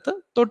ഇതിന്റെ അകത്ത്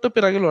തൊട്ട്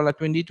പിറകിലുള്ള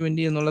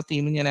 2020 എന്നുള്ള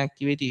തീം ഞാൻ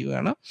ആക്ടിവേറ്റ്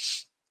ചെയ്യുകയാണ്.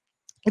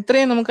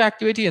 ഇത്രയും നമുക്ക്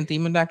ആക്ടിവേറ്റ് ചെയ്യാം.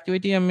 തീമിന്റെ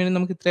ആക്ടിവേറ്റ് ചെയ്യാൻ വേണ്ടി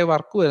നമുക്ക് ഇത്രയും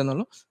വർക്ക്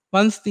വരുന്നുള്ളൂ.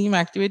 വൺസ് തീം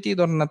ആക്ടിവേറ്റ്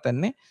ചെയ്ത ഉടനെ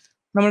തന്നെ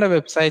നമ്മുടെ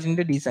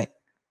വെബ്സൈറ്റിന്റെ ഡിസൈൻ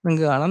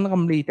നിങ്ങൾക്ക് കാണാം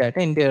കംപ്ലീറ്റ്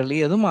ആയിട്ട് എൻ്റയർലി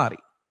അത് മാറി.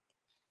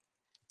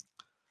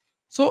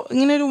 സോ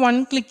ഇങ്ങനെ ഒരു വൺ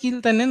ക്ലിക്കിൽ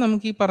തന്നെ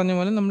നമുക്ക് ഈ പറഞ്ഞ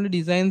പോലെ നമ്മൾ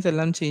ഡിസൈൻസ്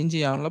എല്ലാം ചേഞ്ച്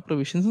ചെയ്യാനുള്ള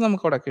പ്രൊവിഷൻസ്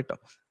നമുക്ക് അവിടെ കിട്ടും.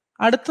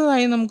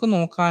 അടുത്തതായി നമുക്ക്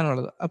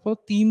നോക്കാനുള്ളത് അപ്പോൾ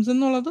തീംസ്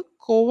എന്നുള്ളത്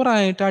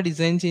കോവറായിട്ട് ആ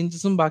ഡിസൈൻ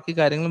ചേഞ്ചസും ബാക്കി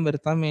കാര്യങ്ങളും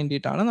വരുത്താൻ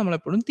വേണ്ടിയിട്ടാണ് നമ്മൾ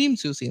എപ്പോഴും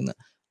തീംസ് യൂസ് ചെയ്യുന്നത്.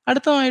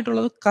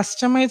 അടുത്തതായിട്ടുള്ളത്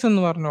കസ്റ്റമൈസ്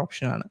എന്ന് പറഞ്ഞ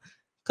ഓപ്ഷനാണ്.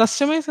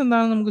 കസ്റ്റമൈസ്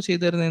എന്താണ് നമുക്ക്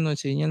ചെയ്തു തരുന്നതെന്ന്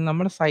വെച്ച് കഴിഞ്ഞാൽ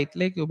നമ്മുടെ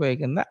സൈറ്റിലേക്ക്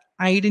ഉപയോഗിക്കുന്ന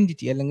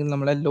ഐഡന്റിറ്റി അല്ലെങ്കിൽ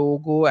നമ്മുടെ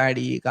ലോഗോ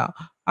ആഡ് ചെയ്യുക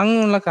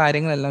അങ്ങനെയുള്ള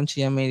കാര്യങ്ങളെല്ലാം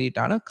ചെയ്യാൻ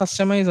വേണ്ടിയിട്ടാണ്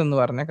കസ്റ്റമൈസ് എന്ന്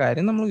പറഞ്ഞ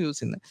കാര്യം നമ്മൾ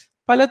യൂസ് ചെയ്യുന്നത്.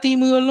 പല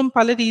തീമുകളിലും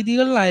പല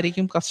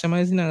രീതികളിലായിരിക്കും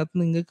കസ്റ്റമൈസിനകത്ത്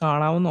നിങ്ങൾക്ക്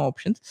കാണാവുന്ന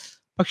ഓപ്ഷൻസ്.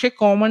 പക്ഷേ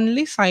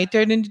കോമൺലി സൈറ്റ്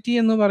ഐഡന്റിറ്റി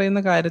എന്ന് പറയുന്ന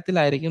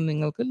കാര്യത്തിലായിരിക്കും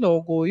നിങ്ങൾക്ക്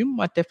ലോഗോയും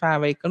മറ്റേ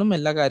ഫാവൈക്കണും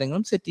എല്ലാ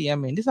കാര്യങ്ങളും സെറ്റ് ചെയ്യാൻ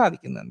വേണ്ടി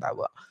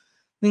സാധിക്കുന്നുണ്ടാവുക.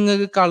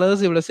 നിങ്ങൾക്ക്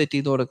കളേഴ്സ് ഇവിടെ സെറ്റ്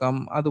ചെയ്ത് കൊടുക്കാം.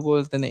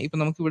 അതുപോലെ തന്നെ ഇപ്പൊ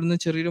നമുക്ക് ഇവിടുന്ന്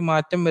ചെറിയൊരു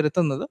മാറ്റം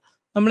വരുത്തുന്നത്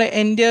നമ്മുടെ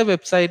എൻ്റെ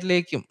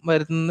വെബ്സൈറ്റിലേക്കും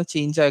വരുന്ന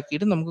ചേഞ്ച്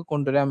ആക്കിയിട്ട് നമുക്ക്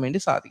കൊണ്ടുവരാൻ വേണ്ടി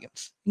സാധിക്കും.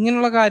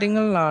 ഇങ്ങനെയുള്ള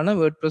കാര്യങ്ങളിലാണ്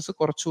വേർഡ്പ്രസ്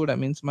കുറച്ചുകൂടെ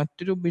മീൻസ്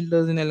മറ്റൊരു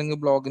ബിൽഡേഴ്സിനെ അല്ലെങ്കിൽ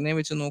ബ്ലോഗിനെ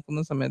വെച്ച്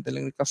നോക്കുന്ന സമയത്ത്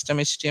അല്ലെങ്കിൽ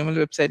കസ്റ്റം HTML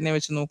വെബ്സൈറ്റിനെ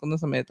വെച്ച് നോക്കുന്ന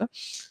സമയത്ത്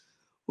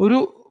ഒരു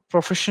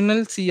പ്രൊഫഷണൽ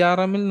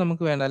CRMൽ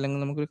നമുക്ക് വേണ്ട അല്ലെങ്കിൽ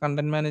നമുക്കൊരു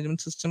കണ്ടന്റ്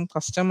മാനേജ്മെന്റ് സിസ്റ്റം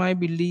കസ്റ്റമായി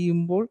ബിൽഡ്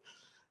ചെയ്യുമ്പോൾ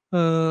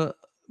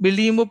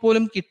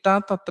പോലും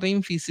കിട്ടാത്ത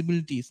അത്രയും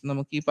ഫീസിബിലിറ്റീസ്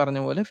നമുക്ക് ഈ പറഞ്ഞ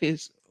പോലെ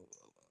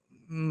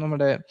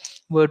നമ്മുടെ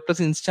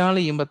വേർഡ്പ്രസ് ഇൻസ്റ്റാൾ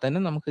ചെയ്യുമ്പോൾ തന്നെ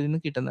നമുക്ക് ഇതിന്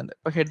കിട്ടുന്നുണ്ട്.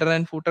 ഇപ്പൊ ഹെഡർ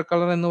ആൻഡ് ഫൂട്ടർ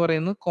കളർ എന്ന്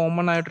പറയുന്നത്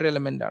കോമൺ ആയിട്ടൊരു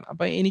എലമെന്റ് ആണ്.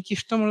 അപ്പൊ എനിക്ക്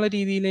ഇഷ്ടമുള്ള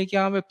രീതിയിലേക്ക്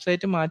ആ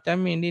വെബ്സൈറ്റ് മാറ്റാൻ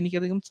വേണ്ടി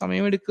എനിക്കധികം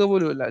സമയം എടുക്കുക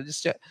പോലുമില്ല.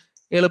 ജസ്റ്റ്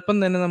എളുപ്പം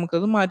തന്നെ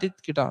നമുക്കത് മാറ്റി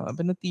കിട്ടാം.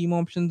 പിന്നെ തീം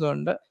ഓപ്ഷൻസ്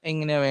ഉണ്ട്,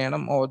 എങ്ങനെ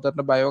വേണം,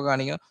 ഓതറിന്റെ ബയോ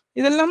കാണിക്കണം,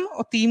 ഇതെല്ലാം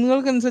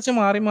തീമുകൾക്ക് അനുസരിച്ച്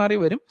മാറി മാറി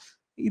വരും.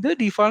 ഇത്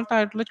ഡിഫാൾട്ട്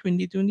ആയിട്ടുള്ള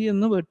 2020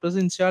 എന്ന് വേർഡ്പ്രസ്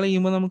ഇൻസ്റ്റാൾ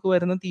ചെയ്യുമ്പോൾ നമുക്ക്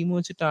വരുന്ന തീം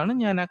വെച്ചിട്ടാണ്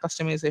ഞാൻ ആ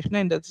കസ്റ്റമൈസേഷൻ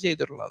അതിൻ്റെ അകത്ത്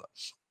ചെയ്തിട്ടുള്ളത്.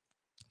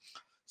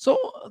 സോ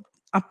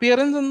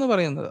അപ്പിയറൻസ് എന്ന്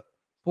പറയുന്നത്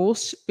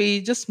പോസ്റ്റ്,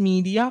 പേജസ്,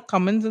 മീഡിയ,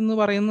 കമന്റ്സ് എന്ന്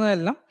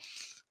പറയുന്നതെല്ലാം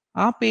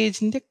ആ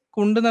പേജിന്റെ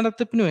കൊണ്ടു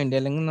നടത്തിപ്പിന് വേണ്ടി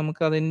അല്ലെങ്കിൽ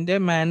നമുക്ക് അതിന്റെ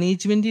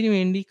മാനേജ്മെന്റിന്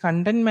വേണ്ടി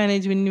കണ്ടന്റ്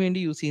മാനേജ്മെന്റിന് വേണ്ടി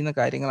യൂസ് ചെയ്യുന്ന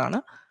കാര്യങ്ങളാണ്.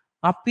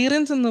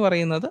 അപ്പിയറൻസ് എന്ന്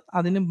പറയുന്നത്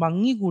അതിന്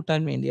ഭംഗി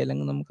കൂട്ടാൻ വേണ്ടി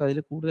അല്ലെങ്കിൽ നമുക്ക് അതിൽ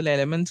കൂടുതൽ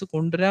എലമെന്റ്സ്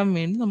കൊണ്ടുവരാൻ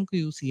വേണ്ടി നമുക്ക്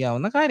യൂസ്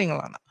ചെയ്യാവുന്ന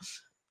കാര്യങ്ങളാണ്.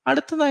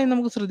 അടുത്തതായി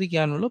നമുക്ക്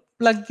ശ്രദ്ധിക്കാനുള്ളത്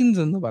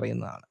പ്ലഗിൻസ് എന്ന്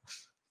പറയുന്നതാണ്.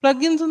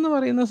 പ്ലഗിൻസ് എന്ന്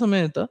പറയുന്ന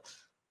സമയത്ത്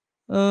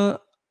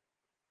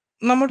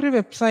നമ്മുടെ ഒരു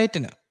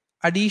വെബ്സൈറ്റിന്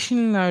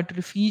അഡീഷണൽ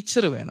ആയിട്ടൊരു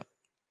ഫീച്ചർ വേണം.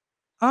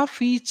 ആ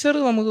ഫീച്ചർ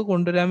നമുക്ക്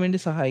കൊണ്ടുവരാൻ വേണ്ടി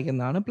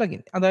സഹായിക്കുന്നതാണ് പ്ലഗിൻ.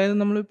 അതായത്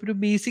നമ്മളിപ്പോൾ ഒരു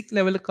ബേസിക്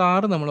ലെവൽ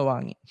കാർ നമ്മൾ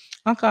വാങ്ങി.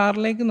 ആ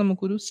കാറിലേക്ക്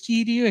നമുക്കൊരു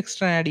സ്റ്റീരിയോ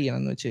എക്സ്ട്രാ ആഡ്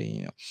ചെയ്യണമെന്ന് വെച്ച്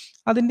കഴിഞ്ഞാൽ,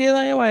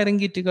 അതിൻ്റേതായ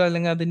വയറിംഗ് കിറ്റുകൾ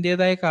അല്ലെങ്കിൽ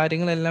അതിൻ്റേതായ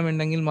കാര്യങ്ങളെല്ലാം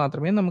ഉണ്ടെങ്കിൽ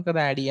മാത്രമേ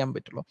നമുക്കത് ആഡ് ചെയ്യാൻ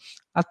പറ്റുള്ളൂ.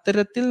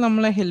 അത്തരത്തിൽ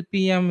നമ്മളെ ഹെൽപ്പ്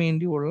ചെയ്യാൻ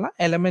വേണ്ടിയുള്ള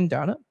എലമെന്റ്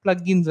ആണ്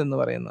പ്ലഗിൻസ് എന്ന്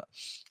പറയുന്നത്.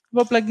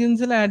 അപ്പോൾ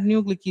പ്ലഗിൻസിൽ ആഡ് ന്യൂ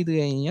ക്ലിക്ക് ചെയ്ത്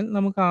കഴിഞ്ഞാൽ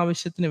നമുക്ക്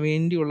ആവശ്യത്തിന്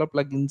വേണ്ടിയുള്ള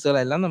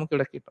പ്ലഗിൻസുകളെല്ലാം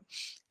നമുക്കിവിടെ കിട്ടും.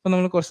 അപ്പോൾ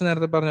നമ്മൾ കുറച്ച്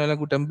നേരത്തെ പറഞ്ഞ പോലെ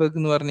ഗുട്ടൻബർഗ്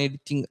എന്ന് പറഞ്ഞ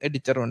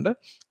എഡിറ്ററുണ്ട്,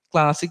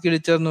 ക്ലാസിക്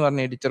എഡിറ്റർ എന്ന്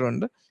പറഞ്ഞ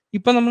എഡിറ്ററുണ്ട്.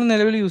 ഇപ്പൊ നമ്മൾ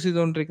നിലവിൽ യൂസ്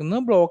ചെയ്തുകൊണ്ടിരിക്കുന്നത്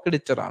ബ്ലോക്ക്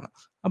എഡിറ്റർ ആണ്.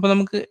 അപ്പൊ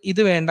നമുക്ക്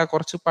ഇത് വേണ്ട,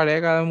 കുറച്ച് പഴയ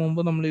കാലം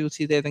മുമ്പ് നമ്മൾ യൂസ്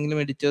ചെയ്ത ഏതെങ്കിലും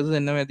എഡിറ്റേഴ്സ്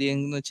തന്നെ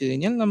മതിയെന്ന് വെച്ച്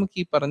കഴിഞ്ഞാൽ നമുക്ക്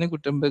ഈ പറഞ്ഞ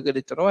ഗുട്ടൻബർഗ്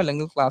എഡിറ്ററോ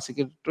അല്ലെങ്കിൽ ക്ലാസിക്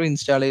എഡിറ്ററോ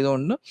ഇൻസ്റ്റാൾ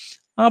ചെയ്തുകൊണ്ട്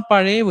ആ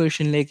പഴയ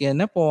വേർഷനിലേക്ക്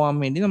തന്നെ പോകാൻ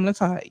വേണ്ടി നമ്മളെ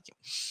സഹായിക്കും.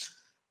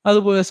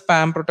 അതുപോലെ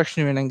സ്പാം പ്രൊട്ടക്ഷൻ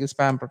വേണമെങ്കിൽ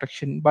സ്പാം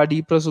പ്രൊട്ടക്ഷൻ, ബഡി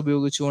പ്രസ്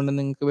ഉപയോഗിച്ചുകൊണ്ട്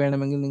നിങ്ങൾക്ക്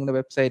വേണമെങ്കിൽ നിങ്ങളുടെ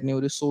വെബ്സൈറ്റിനെ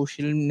ഒരു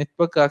സോഷ്യൽ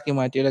നെറ്റ്വർക്ക് ആക്കി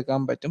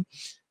മാറ്റിയെടുക്കാൻ പറ്റും.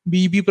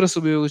 BB പ്രസ്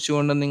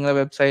ഉപയോഗിച്ചുകൊണ്ട് നിങ്ങളുടെ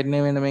വെബ്സൈറ്റിനെ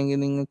വേണമെങ്കിൽ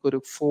നിങ്ങൾക്ക് ഒരു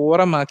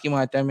ഫോറം ആക്കി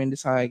മാറ്റാൻ വേണ്ടി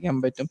സഹായിക്കാൻ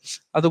പറ്റും.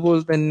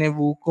 അതുപോലെ തന്നെ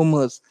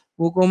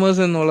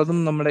വൂകോമേഴ്സ് എന്നുള്ളതും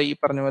നമ്മുടെ ഈ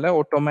പറഞ്ഞ പോലെ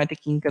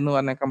ഓട്ടോമാറ്റിക് ഇങ്ക് എന്ന്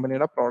പറഞ്ഞ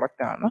കമ്പനിയുടെ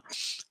പ്രോഡക്റ്റ് ആണ്.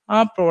 ആ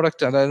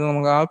പ്രോഡക്റ്റ്, അതായത്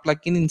നമുക്ക് ആ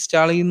പ്ലഗിൻ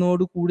ഇൻസ്റ്റാൾ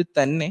ചെയ്യുന്നതോട് കൂടി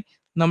തന്നെ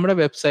നമ്മുടെ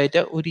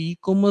വെബ്സൈറ്റ് ഒരു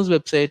ഇ-കൊമേഴ്സ്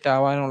വെബ്സൈറ്റ്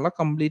ആവാനുള്ള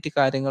കംപ്ലീറ്റ്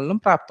കാര്യങ്ങളിലും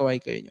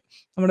പ്രാപ്തമായി കഴിഞ്ഞു.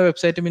 നമ്മുടെ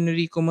വെബ്സൈറ്റ് പിന്നെ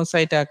ഒരു ഇ-കൊമേഴ്സ്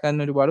സൈറ്റ്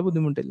ആക്കാൻ ഒരുപാട്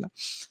ബുദ്ധിമുട്ടില്ല.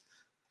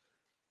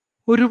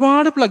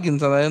 ഒരുപാട്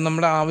പ്ലഗിൻസ്, അതായത്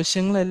നമ്മുടെ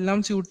ആവശ്യങ്ങളെല്ലാം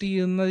സ്യൂട്ട്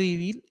ചെയ്യുന്ന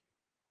രീതിയിൽ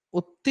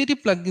ഒത്തിരി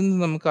പ്ലഗിൻസ്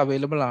നമുക്ക്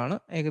അവൈലബിൾ ആണ്.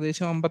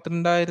 ഏകദേശം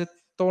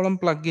 52,000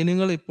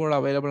 പ്ലഗിനുകൾ ഇപ്പോൾ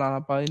അവൈലബിൾ ആണ്.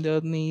 അപ്പോൾ അതിൻ്റെ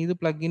അകത്ത് നിന്ന് ഏത്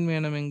പ്ലഗിൻ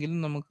വേണമെങ്കിലും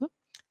നമുക്ക്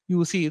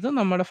യൂസ് ചെയ്ത്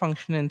നമ്മുടെ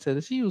ഫംഗ്ഷൻ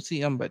അനുസരിച്ച് യൂസ്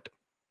ചെയ്യാൻ പറ്റും.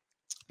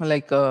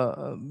 ലൈക്ക്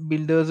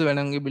ബിൽഡേഴ്സ്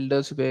വേണമെങ്കിൽ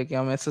ബിൽഡേഴ്സ്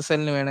ഉപയോഗിക്കാം,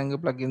 SSLന് വേണമെങ്കിൽ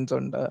പ്ലഗിൻസ്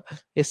ഉണ്ട്,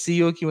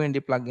 SEOക്ക്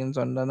വേണ്ടി പ്ലഗിൻസ്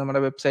ഉണ്ട്,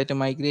 നമ്മുടെ വെബ്സൈറ്റ്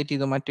മൈഗ്രേറ്റ്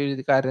ചെയ്ത്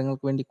മറ്റൊരു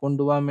കാര്യങ്ങൾക്ക് വേണ്ടി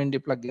കൊണ്ടുപോകാൻ വേണ്ടി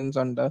പ്ലഗിൻസ്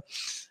ഉണ്ട്,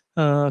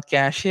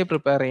 ക്യാഷെ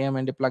പ്രിപ്പയർ ചെയ്യാൻ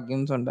വേണ്ടി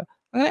പ്ലഗിൻസ് ഉണ്ട്.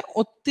 അങ്ങനെ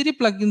ഒത്തിരി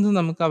പ്ലഗിൻസ്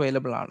നമുക്ക്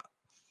അവൈലബിൾ ആണ്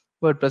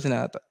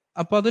വേർഡ്പ്രസ്സിനകത്ത്.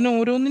 അപ്പോൾ അതിന്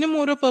ഓരോന്നിനും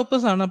ഓരോ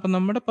പർപ്പസ് ആണ്. അപ്പോൾ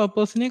നമ്മുടെ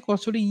പർപ്പസിനെ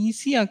കുറച്ചുകൂടി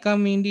ഈസി ആക്കാൻ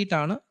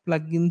വേണ്ടിയിട്ടാണ്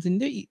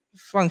പ്ലഗിൻസിന്റെ ഈ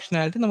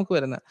ഫംഗ്ഷനാലിറ്റി നമുക്ക്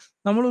വരുന്നത്.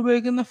 നമ്മൾ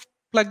ഉപയോഗിക്കുന്ന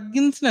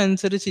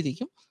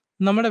പ്ലഗിൻസിനനുസരിച്ചിരിക്കും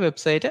നമ്മുടെ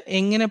വെബ്സൈറ്റ്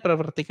എങ്ങനെ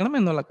പ്രവർത്തിക്കണം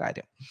എന്നുള്ള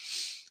കാര്യം.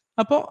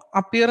 അപ്പോൾ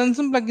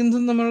അപ്പിയറൻസും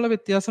പ്ലഗിൻസും തമ്മിലുള്ള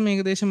വ്യത്യാസം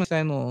ഏകദേശം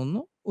മനസ്സിലായെന്ന്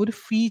തോന്നുന്നു. ഒരു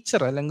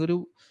ഫീച്ചർ അല്ലെങ്കിൽ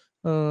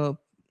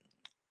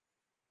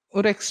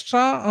ഒരു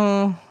എക്സ്ട്രാ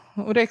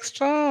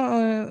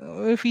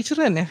ഫീച്ചർ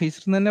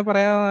തന്നെ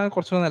പറയാൻ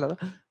കുറച്ചുകൂടെ നല്ലത്.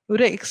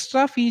 ഒരു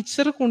എക്സ്ട്രാ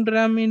ഫീച്ചർ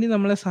കൊണ്ടുവരാൻ വേണ്ടി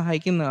നമ്മളെ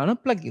സഹായിക്കുന്നതാണ്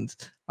പ്ലഗിൻസ്.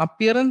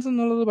 അപ്പിയറൻസ്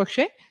എന്നുള്ളത്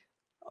പക്ഷേ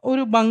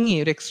ഒരു ഭംഗി,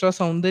 ഒരു എക്സ്ട്രാ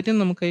സൗന്ദര്യം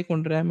നമുക്കായി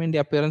കൊണ്ടുവരാൻ വേണ്ടി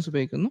അപ്പിയറൻസ്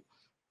ഉപയോഗിക്കുന്നു.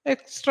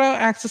 എക്സ്ട്രാ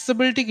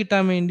ആക്സസിബിലിറ്റി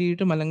കിട്ടാൻ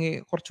വേണ്ടിയിട്ടും അല്ലെങ്കിൽ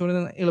കുറച്ചുകൂടി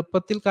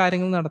എളുപ്പത്തിൽ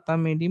കാര്യങ്ങൾ നടത്താൻ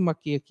വേണ്ടിയും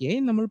ഒക്കെയായി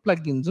നമ്മൾ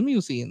പ്ലഗിൻസും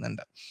യൂസ്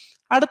ചെയ്യുന്നുണ്ട്.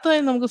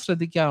 അടുത്തതായി നമുക്ക്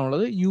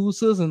ശ്രദ്ധിക്കാനുള്ളത്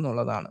യൂസേഴ്സ്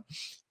എന്നുള്ളതാണ്.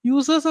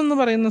 യൂസേഴ്സ് എന്ന്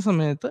പറയുന്ന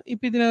സമയത്ത്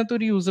ഇപ്പം ഇതിനകത്ത്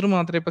ഒരു യൂസർ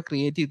മാത്രമേ ഇപ്പോൾ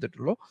ക്രിയേറ്റ്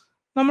ചെയ്തിട്ടുള്ളൂ.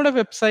 നമ്മുടെ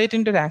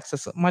വെബ്സൈറ്റിന്റെ ഒരു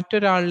ആക്സസ്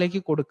മറ്റൊരാളിലേക്ക്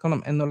കൊടുക്കണം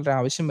എന്നുള്ളൊരു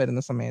ആവശ്യം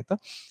വരുന്ന സമയത്ത്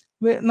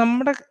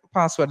നമ്മുടെ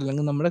പാസ്വേഡ്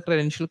അല്ലെങ്കിൽ നമ്മുടെ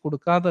ക്രെഡൻഷ്യൽ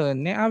കൊടുക്കാതെ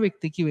തന്നെ ആ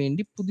വ്യക്തിക്ക്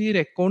വേണ്ടി പുതിയൊരു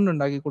അക്കൗണ്ട്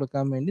ഉണ്ടാക്കി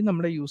കൊടുക്കാൻ വേണ്ടി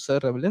നമ്മുടെ യൂസർ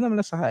ലെവലിൽ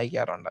നമ്മളെ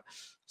സഹായിക്കാറുണ്ട്.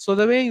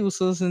 സ്വതവേ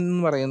യൂസേഴ്സ്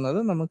എന്ന് പറയുന്നത്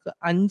നമുക്ക്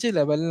 5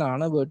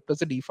 ലെവലിലാണ്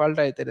വേർഡ്പ്രസ് ഡീഫാൾട്ട്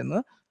ആയി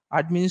തരുന്നത്.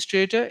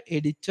 Administrator,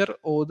 editor,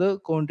 author,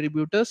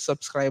 contributor,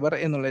 subscriber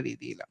എന്നുള്ള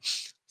രീതിയിൽ.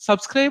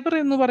 സബ്സ്ക്രൈബർ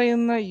എന്ന്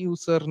പറയുന്ന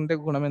യൂസറിന്റെ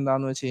ഗുണം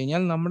എന്താണെന്ന് വെച്ച്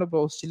കഴിഞ്ഞാൽ നമ്മുടെ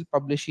പോസ്റ്റിൽ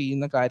പബ്ലിഷ്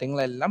ചെയ്യുന്ന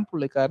കാര്യങ്ങളെല്ലാം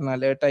പുള്ളിക്കാരന്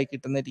അലേർട്ടായി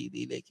കിട്ടുന്ന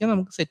രീതിയിലേക്ക്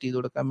നമുക്ക് സെറ്റ് ചെയ്ത്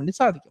കൊടുക്കാൻ വേണ്ടി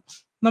സാധിക്കും.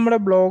 നമ്മുടെ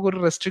ബ്ലോഗ് ഒരു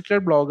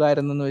റെസ്ട്രിക്റ്റഡ് ബ്ലോഗ്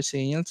ആയിരുന്നെന്ന് വെച്ച്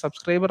കഴിഞ്ഞാൽ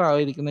സബ്സ്ക്രൈബർ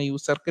ആയിരിക്കുന്ന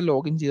യൂസർക്ക്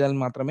ലോഗിൻ ചെയ്താൽ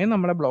മാത്രമേ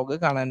നമ്മുടെ ബ്ലോഗ്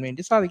കാണാൻ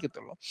വേണ്ടി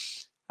സാധിക്കത്തുള്ളൂ.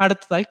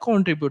 അടുത്തതായി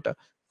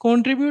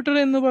കോൺട്രിബ്യൂട്ടർ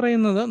എന്ന്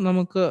പറയുന്നത്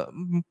നമുക്ക്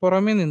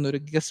പുറമേ നിന്നൊരു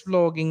ഗസ്റ്റ്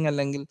ബ്ലോഗിങ്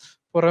അല്ലെങ്കിൽ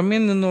പുറമേ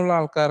നിന്നുള്ള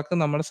ആൾക്കാർക്ക്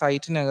നമ്മുടെ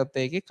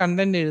സൈറ്റിനകത്തേക്ക്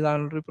കണ്ടന്റ്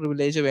എഴുതാനുള്ളൊരു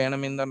പ്രിവിലേജ്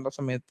വേണം എന്നുള്ള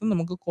സമയത്ത്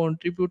നമുക്ക്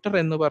കോൺട്രിബ്യൂട്ടർ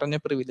എന്ന് പറഞ്ഞ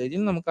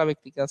പ്രിവിലേജിൽ നമുക്ക് ആ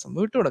വ്യക്തിക്ക് ആ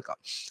സംഭവം ഇട്ട് കൊടുക്കാം.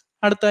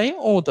 അടുത്തായി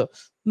ഓതർ.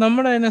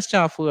 നമ്മുടെ തന്നെ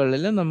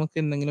സ്റ്റാഫുകളിൽ നമുക്ക്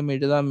എന്തെങ്കിലും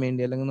എഴുതാൻ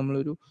വേണ്ടി അല്ലെങ്കിൽ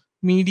നമ്മളൊരു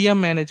മീഡിയ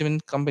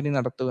മാനേജ്മെന്റ് കമ്പനി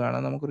നടത്തുകയാണ്,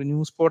 നമുക്കൊരു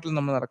ന്യൂസ് പോർട്ടൽ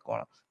നമ്മൾ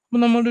നടക്കുകയാണ്.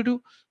 അപ്പം നമ്മുടെ ഒരു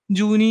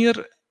ജൂനിയർ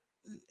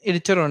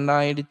എഡിറ്റർ ഉണ്ട്,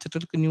 ആ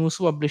എഡിറ്റർക്ക് ന്യൂസ്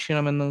പബ്ലിഷ്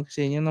ചെയ്യണമെന്ന്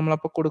വെച്ച് കഴിഞ്ഞാൽ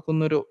നമ്മളപ്പോൾ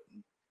കൊടുക്കുന്നൊരു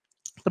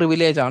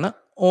പ്രിവിലേജ് ആണ്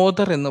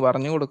ഓതർ എന്ന്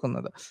പറഞ്ഞു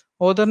കൊടുക്കുന്നത്.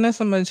 ഓതറിനെ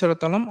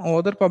സംബന്ധിച്ചിടത്തോളം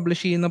ഓതർ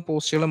പബ്ലിഷ് ചെയ്യുന്ന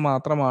പോസ്റ്റുകൾ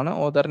മാത്രമാണ്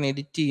ഓതറിന്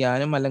എഡിറ്റ്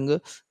ചെയ്യാനും അല്ലെങ്കിൽ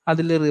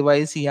അതിൽ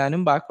റിവൈസ്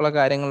ചെയ്യാനും ബാക്കിയുള്ള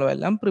കാര്യങ്ങളും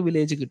എല്ലാം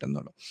പ്രിവിലേജ്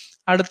കിട്ടുന്നുള്ളൂ.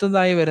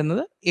 അടുത്തതായി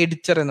വരുന്നത്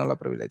എഡിറ്റർ എന്നുള്ള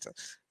പ്രിവിലേജ്.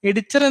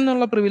 എഡിറ്റർ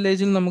എന്നുള്ള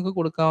പ്രിവിലേജിൽ നമുക്ക്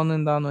കൊടുക്കാവുന്ന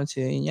എന്താണെന്ന് വെച്ച്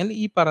കഴിഞ്ഞാൽ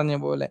ഈ പറഞ്ഞ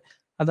പോലെ,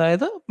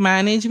 അതായത്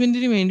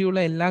മാനേജ്മെന്റിന് വേണ്ടിയുള്ള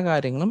എല്ലാ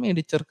കാര്യങ്ങളും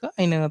എഡിറ്റർക്ക്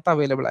അതിനകത്ത്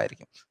അവൈലബിൾ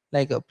ആയിരിക്കും.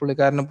 ലൈക്ക്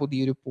പുള്ളിക്കാരന്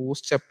പുതിയൊരു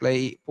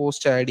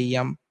പോസ്റ്റ് ആഡ്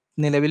ചെയ്യാം,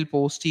 നിലവിൽ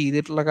പോസ്റ്റ്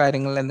ചെയ്തിട്ടുള്ള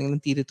കാര്യങ്ങളിൽ എന്തെങ്കിലും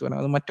തിരുത്ത് വേണം,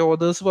 അത് മറ്റു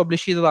ഓതേഴ്സ്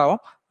പബ്ലിഷ് ചെയ്തതാവാം,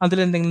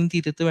 അതിലെന്തെങ്കിലും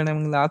തിരുത്ത്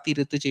വേണമെങ്കിൽ ആ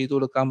തിരുത്ത് ചെയ്തു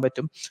കൊടുക്കാൻ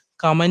പറ്റും,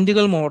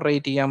 കമന്റുകൾ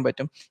മോഡറേറ്റ് ചെയ്യാൻ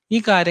പറ്റും. ഈ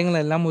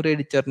കാര്യങ്ങളെല്ലാം ഒരു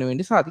എഡിറ്ററിന്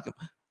വേണ്ടി സാധിക്കും.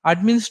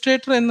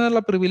 അഡ്മിനിസ്ട്രേറ്റർ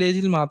എന്നുള്ള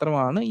പ്രിവിലേജിൽ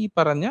മാത്രമാണ് ഈ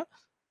പറഞ്ഞ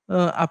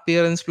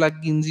അപ്പിയറൻസ്,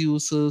 പ്ലഗിൻസ്,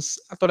 യൂസേഴ്സ്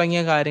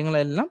തുടങ്ങിയ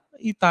കാര്യങ്ങളെല്ലാം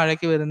ഈ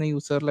താഴേക്ക് വരുന്ന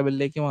യൂസർ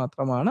ലെവലിലേക്ക്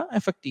മാത്രമാണ്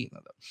എഫക്ട്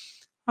ചെയ്യുന്നത്.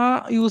 ആ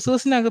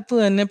യൂസേഴ്സിനകത്ത്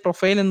തന്നെ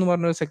പ്രൊഫൈൽ എന്ന്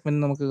പറഞ്ഞൊരു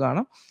സെഗ്മെന്റ് നമുക്ക്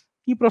കാണാം.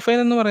 ഈ പ്രൊഫൈൽ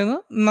എന്ന്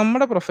പറയുന്നത്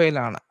നമ്മുടെ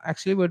പ്രൊഫൈലാണ്.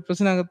 ആക്ച്വലി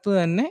വേർഡ്പ്രസ്സിനകത്ത്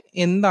തന്നെ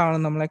എന്താണ്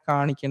നമ്മളെ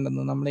കാണിക്കേണ്ടത്,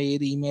 നമ്മൾ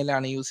ഏത്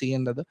ഇമെയിലാണ് യൂസ്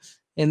ചെയ്യേണ്ടത്,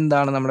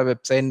 എന്താണ് നമ്മുടെ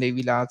വെബ്സൈറ്റിന്റെ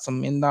വിലാസം,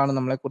 എന്താണ്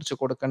നമ്മളെക്കുറിച്ച്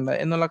കൊടുക്കേണ്ടത്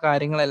എന്നുള്ള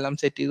കാര്യങ്ങളെല്ലാം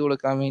സെറ്റ് ചെയ്ത്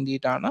കൊടുക്കാൻ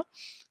വേണ്ടിയിട്ടാണ്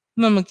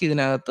നമുക്ക്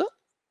ഇതിനകത്ത്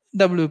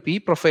WP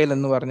പ്രൊഫൈൽ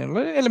എന്ന് പറഞ്ഞുള്ള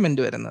ഒരു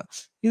എലിമെന്റ് വരുന്നത്.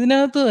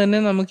 ഇതിനകത്ത് തന്നെ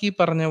നമുക്ക് ഈ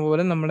പറഞ്ഞ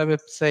പോലെ നമ്മുടെ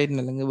വെബ്സൈറ്റിന്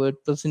അല്ലെങ്കിൽ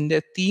വേർഡ്പ്രസ്സിന്റെ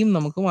തീം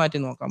നമുക്ക് മാറ്റി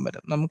നോക്കാൻ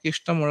പറ്റും. നമുക്ക്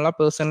ഇഷ്ടമുള്ള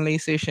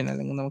പേഴ്സണലൈസേഷൻ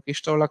അല്ലെങ്കിൽ നമുക്ക്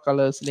ഇഷ്ടമുള്ള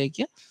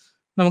കളേഴ്സിലേക്ക്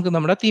നമുക്ക്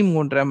നമ്മുടെ തീം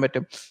കൊണ്ടുവരാൻ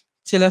പറ്റും.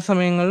 ചില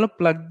സമയങ്ങളിൽ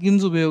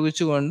പ്ലഗിൻസ്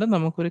ഉപയോഗിച്ചുകൊണ്ട്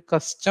നമുക്കൊരു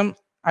കസ്റ്റം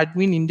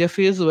അഡ്മിൻ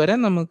ഇന്റർഫേസ് വരെ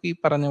നമുക്ക് ഈ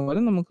പറഞ്ഞ പോലെ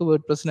നമുക്ക്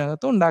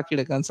വേർഡ്പ്രസ്സിനകത്ത്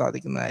ഉണ്ടാക്കിയെടുക്കാൻ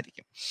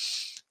സാധിക്കുന്നതായിരിക്കും.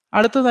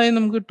 അടുത്തതായി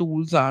നമുക്ക്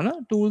ടൂൾസ് ആണ്.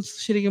 ടൂൾസ്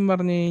ശരിക്കും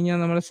പറഞ്ഞു കഴിഞ്ഞാൽ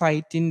നമ്മുടെ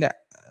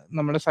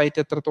സൈറ്റ്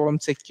എത്രത്തോളം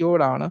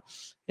സെക്യൂർഡ് ആണ്,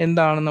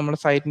 എന്താണ് നമ്മുടെ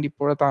സൈറ്റിന്റെ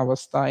ഇപ്പോഴത്തെ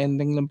അവസ്ഥ,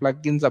 എന്തെങ്കിലും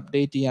പ്ലഗിൻസ്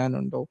അപ്ഡേറ്റ്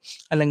ചെയ്യാനുണ്ടോ,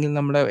 അല്ലെങ്കിൽ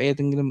നമ്മുടെ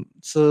ഏതെങ്കിലും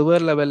സെർവർ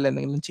ലെവലിൽ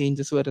എന്തെങ്കിലും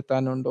ചേഞ്ചസ്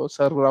വരുത്താനുണ്ടോ,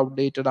 സെർവർ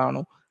ഔട്ട്ഡേറ്റഡ്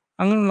ആണോ,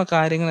 അങ്ങനെയുള്ള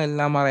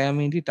കാര്യങ്ങളെല്ലാം അറിയാൻ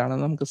വേണ്ടിയിട്ടാണ്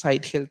നമുക്ക്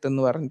സൈറ്റ് ഹെൽത്ത്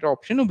എന്ന് പറഞ്ഞൊരു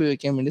ഓപ്ഷൻ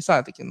ഉപയോഗിക്കാൻ വേണ്ടി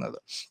സാധിക്കുന്നത്.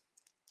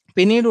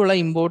 പിന്നീടുള്ള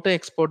ഇമ്പോർട്ട്,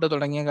 എക്സ്പോർട്ട്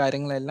തുടങ്ങിയ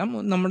കാര്യങ്ങളെല്ലാം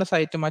നമ്മുടെ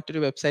സൈറ്റ് മറ്റൊരു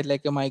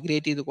വെബ്സൈറ്റിലേക്ക്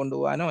മൈഗ്രേറ്റ് ചെയ്ത്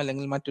കൊണ്ടുപോകാനോ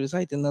അല്ലെങ്കിൽ മറ്റൊരു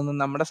സൈറ്റിൽ നിന്ന്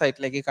നമ്മുടെ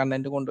സൈറ്റിലേക്ക്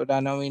കണ്ടന്റ്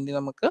കൊണ്ടുവരാനോ വേണ്ടി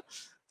നമുക്ക്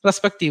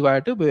റെസ്പെക്റ്റീവ്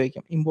ആയിട്ട്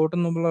ഉപയോഗിക്കാം. ഇമ്പോർട്ട്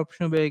എന്നുള്ള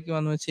ഓപ്ഷൻ ഉപയോഗിക്കുക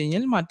എന്ന് വെച്ച്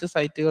കഴിഞ്ഞാൽ മറ്റ്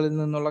സൈറ്റുകളിൽ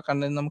നിന്നുള്ള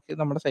കണ്ടന്റ് നമുക്ക്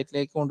നമ്മുടെ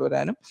സൈറ്റിലേക്ക്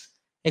കൊണ്ടുവരാനും,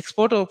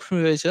 എക്സ്പോർട്ട് ഓപ്ഷൻ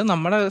ഉപയോഗിച്ച്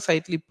നമ്മുടെ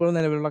സൈറ്റിൽ ഇപ്പോൾ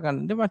നിലവിലുള്ള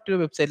കണ്ടന്റ് മറ്റൊരു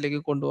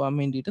വെബ്സൈറ്റിലേക്ക് കൊണ്ടുപോകാൻ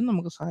വേണ്ടിയിട്ട്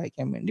നമുക്ക്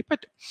സഹായിക്കാൻ വേണ്ടി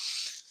പറ്റും.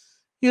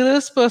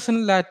 Erase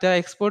personal data,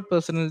 export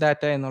personal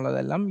data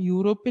എന്നുള്ളതെല്ലാം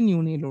European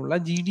യൂണിയനിലുള്ള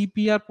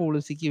GDPR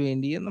പോളിസിക്ക്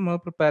വേണ്ടി നമ്മൾ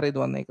പ്രിപ്പയർ ചെയ്ത്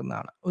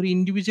വന്നേക്കുന്നതാണ്. ഒരു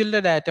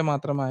ഇൻഡിവിജ്വലിന്റെ ഡാറ്റ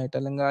മാത്രമായിട്ട്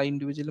അല്ലെങ്കിൽ ആ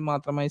ഇൻഡിവിജ്വൽ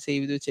മാത്രമായി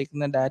സേവ് ചെയ്ത്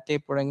വെച്ചേക്കുന്ന ഡാറ്റ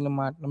എപ്പോഴെങ്കിലും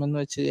മാറ്റണമെന്ന്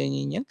വെച്ച് കഴിഞ്ഞ്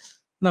കഴിഞ്ഞാൽ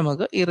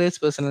നമുക്ക് ഇറേസ്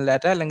പേഴ്സണൽ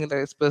ഡാറ്റ അല്ലെങ്കിൽ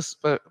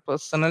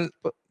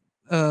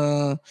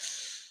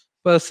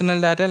പേഴ്സണൽ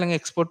ഡാറ്റ അല്ലെങ്കിൽ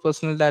എക്സ്പോർട്ട്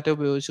പേഴ്സണൽ ഡാറ്റ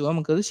ഉപയോഗിച്ച്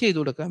നമുക്കത് ചെയ്തു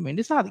കൊടുക്കാൻ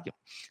വേണ്ടി സാധിക്കും.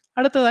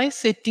 അടുത്തതായി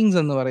സെറ്റിംഗ്സ്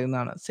എന്ന്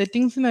പറയുന്നതാണ്.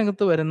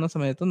 സെറ്റിംഗ്സിനകത്ത് വരുന്ന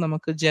സമയത്ത്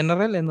നമുക്ക്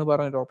ജനറൽ എന്ന്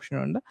പറഞ്ഞൊരു ഓപ്ഷൻ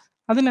ഉണ്ട്.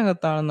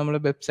 അതിനകത്താണ് നമ്മുടെ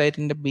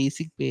വെബ്സൈറ്റിന്റെ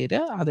ബേസിക് പേര്,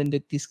 അതിന്റെ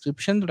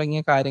ഡിസ്ക്രിപ്ഷൻ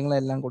തുടങ്ങിയ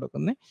കാര്യങ്ങളെല്ലാം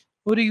കൊടുക്കുന്നത്.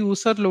 ഒരു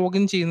യൂസർ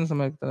ലോഗിൻ ചെയ്യുന്ന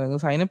സമയത്ത് അല്ലെങ്കിൽ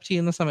സൈൻ അപ്പ്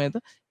ചെയ്യുന്ന സമയത്ത്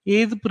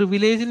ഏത്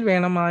പ്രിവിലേജിൽ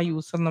വേണം ആ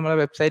യൂസർ നമ്മുടെ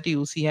വെബ്സൈറ്റ്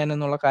യൂസ് ചെയ്യാൻ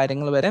എന്നുള്ള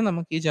കാര്യങ്ങൾ വരെ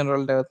നമുക്ക് ഈ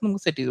ജനറലിന്റെ അകത്ത്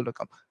നമുക്ക് സെറ്റ് ചെയ്ത്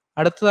കൊടുക്കാം.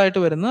 അടുത്തതായിട്ട്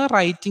വരുന്നത്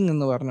റൈറ്റിംഗ്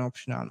എന്ന് പറഞ്ഞ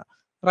ഓപ്ഷനാണ്.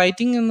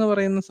 റൈറ്റിംഗ് എന്ന്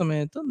പറയുന്ന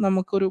സമയത്ത്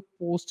നമുക്കൊരു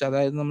പോസ്റ്റ്,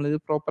 അതായത് നമ്മളിത്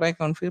പ്രോപ്പറായി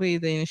കോൺഫിഗർ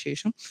ചെയ്തതിന്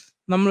ശേഷം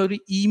നമ്മളൊരു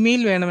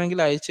ഇമെയിൽ വേണമെങ്കിൽ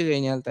അയച്ചു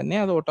കഴിഞ്ഞാൽ തന്നെ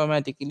അത്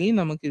ഓട്ടോമാറ്റിക്കലി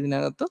നമുക്ക്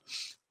ഇതിനകത്ത്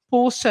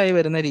പോസ്റ്റായി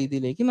വരുന്ന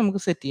രീതിയിലേക്ക് നമുക്ക്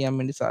സെറ്റ് ചെയ്യാൻ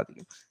വേണ്ടി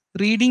സാധിക്കും.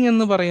 റീഡിംഗ്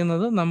എന്ന്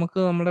പറയുന്നത് നമുക്ക്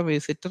നമ്മുടെ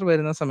വിസിറ്റർ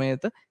വരുന്ന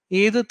സമയത്ത്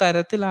ഏത്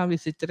തരത്തിൽ ആ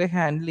വിസിറ്ററെ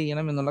ഹാൻഡിൽ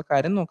ചെയ്യണം എന്നുള്ള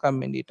കാര്യം നോക്കാൻ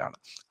വേണ്ടിയിട്ടാണ്.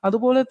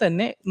 അതുപോലെ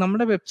തന്നെ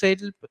നമ്മുടെ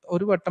വെബ്സൈറ്റിൽ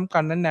ഒരു വട്ടം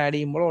കണ്ടന്റ് ആഡ്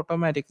ചെയ്യുമ്പോൾ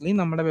ഓട്ടോമാറ്റിക്കലി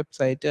നമ്മുടെ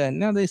വെബ്സൈറ്റ്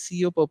തന്നെ അത്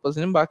SEO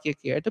പർപ്പസിനും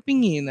ബാക്കിയൊക്കെ ആയിട്ട്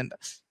പിങ് ചെയ്യുന്നുണ്ട്.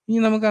 ഇനി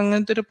നമുക്ക്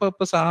അങ്ങനത്തെ ഒരു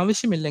പർപ്പസ്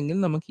ആവശ്യമില്ലെങ്കിൽ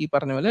നമുക്ക് ഈ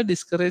പറഞ്ഞ പോലെ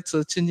ഡിസ്കറേജ്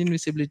സെർച്ച് എഞ്ചിൻ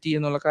വിസിബിലിറ്റി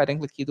എന്നുള്ള കാര്യം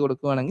ക്ലിക്ക് ചെയ്ത്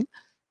കൊടുക്കുകയാണെങ്കിൽ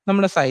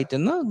നമ്മുടെ സൈറ്റിൽ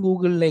നിന്ന്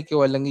ഗൂഗിളിലേക്കോ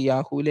അല്ലെങ്കിൽ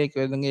യാഹൂയിലേക്കോ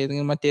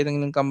അല്ലെങ്കിൽ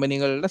മറ്റേതെങ്കിലും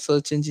കമ്പനികളുടെ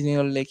സെർച്ച്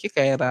എഞ്ചിനുകളിലേക്ക്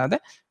കയറാതെ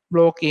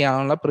ബ്ലോക്ക്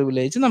ചെയ്യാനുള്ള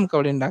പ്രിവിലേജ് നമുക്ക്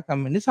അവിടെ ഉണ്ടാക്കാൻ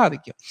വേണ്ടി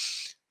സാധിക്കും.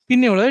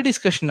 പിന്നെയുള്ളത്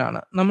ഡിസ്കഷനാണ്.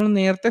 നമ്മൾ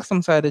നേരത്തെ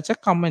സംസാരിച്ച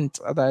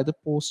കമന്റ്സ്, അതായത്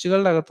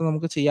പോസ്റ്റുകളുടെ അകത്ത്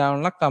നമുക്ക്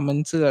ചെയ്യാനുള്ള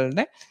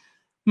കമന്റ്സുകളുടെ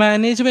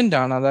മാനേജ്മെന്റ്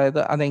ആണ്. അതായത്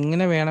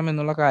അതെങ്ങനെ വേണം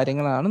എന്നുള്ള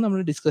കാര്യങ്ങളാണ് നമ്മൾ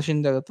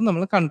ഡിസ്കഷന്റെ അകത്ത്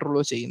നമ്മൾ കൺട്രോൾ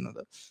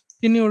ചെയ്യുന്നത്.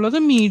 പിന്നെയുള്ളത്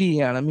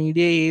മീഡിയയാണ്.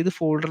 മീഡിയ ഏത്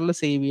ഫോൾഡറിൽ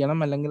സേവ് ചെയ്യണം,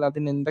 അല്ലെങ്കിൽ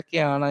അതിന്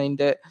എന്തൊക്കെയാണ്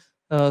അതിന്റെ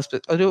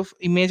ഒരു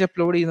ഇമേജ്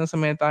അപ്ലോഡ് ചെയ്യുന്ന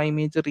സമയത്ത് ആ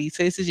ഇമേജ്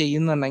റീസൈസ്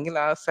ചെയ്യുന്നുണ്ടെങ്കിൽ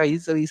ആ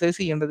സൈസ് റീസൈസ്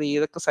ചെയ്യേണ്ടത്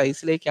ഏതൊക്കെ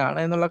സൈസിലേക്കാണ്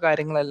എന്നുള്ള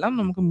കാര്യങ്ങളെല്ലാം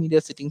നമുക്ക് മീഡിയ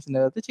സെറ്റിംഗ്സിന്റെ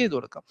അകത്ത് ചെയ്തു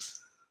കൊടുക്കാം.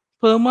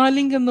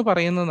 പെർമാലിങ്ക് എന്ന്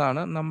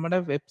പറയുന്നതാണ് നമ്മുടെ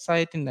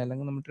വെബ്സൈറ്റിന്റെ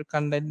അല്ലെങ്കിൽ നമ്മുടെ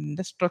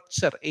കണ്ടന്റിന്റെ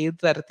സ്ട്രക്ചർ ഏത്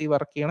തരത്തിൽ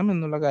വർക്ക് ചെയ്യണം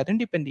എന്നുള്ള കാര്യം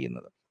ഡിപ്പെൻഡ്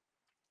ചെയ്യുന്നത്.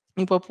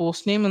 ഇപ്പോൾ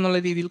പോസ്റ്റ് നെയിം എന്നുള്ള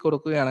രീതിയിൽ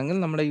കൊടുക്കുകയാണെങ്കിൽ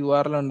നമ്മുടെ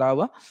URL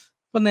ഉണ്ടാവുക.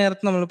 ഇപ്പോൾ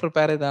നേരത്തെ നമ്മൾ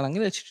പ്രിപ്പയർ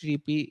ചെയ്താണെങ്കിൽ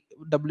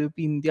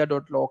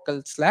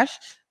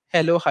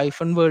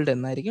http://hello-world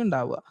എന്നായിരിക്കും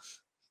ഉണ്ടാവുക.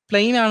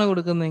 പ്ലെയിൻ ആണ്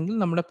കൊടുക്കുന്നതെങ്കിൽ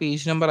നമ്മുടെ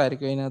പേജ് നമ്പർ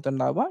ആയിരിക്കും അതിനകത്ത്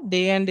ഉണ്ടാവുക. ഡേ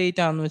ആൻഡ്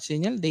ഡേറ്റ് ആണെന്ന് വെച്ച്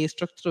കഴിഞ്ഞാൽ ഡേ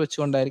സ്ട്രക്ചർ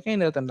വെച്ചുകൊണ്ടായിരിക്കും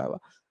അതിനകത്ത് ഉണ്ടാവുക.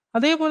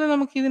 അതേപോലെ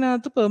നമുക്ക്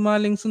ഇതിനകത്ത്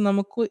പെർമാലിങ്ക്സ്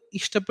നമുക്ക്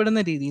ഇഷ്ടപ്പെടുന്ന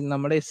രീതിയിൽ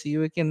നമ്മുടെ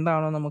SEOയ്ക്ക്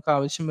എന്താണോ നമുക്ക്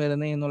ആവശ്യം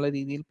വരുന്നത് എന്നുള്ള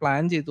രീതിയിൽ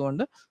പ്ലാൻ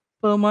ചെയ്തുകൊണ്ട്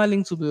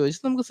പെർമാലിങ്ക്സ്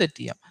ഉപയോഗിച്ച് നമുക്ക് സെറ്റ്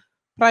ചെയ്യാം.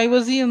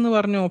 പ്രൈവസി എന്ന്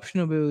പറഞ്ഞ ഓപ്ഷൻ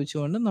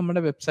ഉപയോഗിച്ചുകൊണ്ട്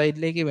നമ്മുടെ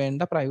വെബ്സൈറ്റിലേക്ക്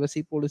വേണ്ട പ്രൈവസി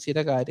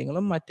പോളിസിയുടെ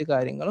കാര്യങ്ങളും മറ്റു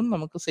കാര്യങ്ങളും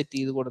നമുക്ക് സെറ്റ്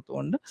ചെയ്ത്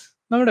കൊടുത്തുകൊണ്ട്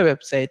നമ്മുടെ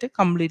വെബ്സൈറ്റ്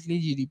കംപ്ലീറ്റ്ലി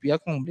GDPR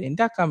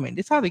കംപ്ലൈന്റ് ആക്കാൻ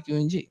വേണ്ടി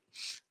സാധിക്കുകയും ചെയ്യും.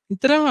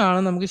 ഇത്രയുമാണ്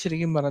നമുക്ക്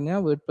ശരിക്കും പറഞ്ഞാൽ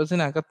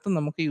വേർഡ്പ്രസ്സിനകത്ത്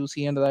നമുക്ക് യൂസ്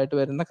ചെയ്യേണ്ടതായിട്ട്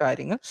വരുന്ന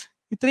കാര്യങ്ങൾ.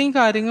 ഇത്രയും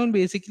കാര്യങ്ങൾ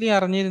ബേസിക്കലി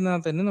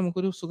അറിഞ്ഞിരുന്നാൽ തന്നെ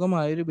നമുക്കൊരു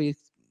സുഖമായൊരു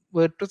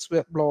വേർഡ്പ്രസ്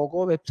ബ്ലോഗോ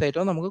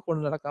വെബ്സൈറ്റോ നമുക്ക്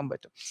കൊണ്ടു നടക്കാൻ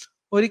പറ്റും.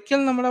 ഒരിക്കൽ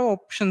നമ്മുടെ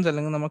ഓപ്ഷൻസ്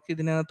അല്ലെങ്കിൽ നമുക്ക്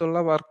ഇതിനകത്തുള്ള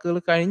വർക്കുകൾ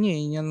കഴിഞ്ഞു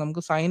കഴിഞ്ഞാൽ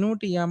നമുക്ക് സൈൻ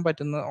ഔട്ട് ചെയ്യാൻ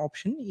പറ്റുന്ന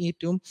ഓപ്ഷൻ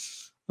ഏറ്റവും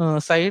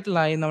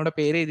സൈഡിലായി നമ്മുടെ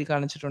പേര് എഴുതി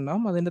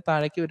കാണിച്ചിട്ടുണ്ടാകും. അതിന്റെ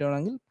താഴേക്ക്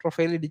വരുവാണെങ്കിൽ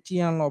പ്രൊഫൈൽ എഡിറ്റ്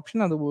ചെയ്യാനുള്ള ഓപ്ഷൻ,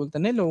 അതുപോലെ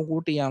തന്നെ ലോഗ്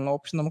ഔട്ട് ചെയ്യാനുള്ള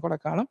ഓപ്ഷൻ നമുക്ക് അവിടെ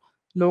കാണാം.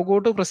 ലോഗ്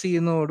ഔട്ട് പ്രസ്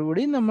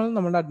ചെയ്യുന്നതോടുകൂടി നമ്മൾ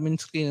നമ്മുടെ അഡ്മിൻ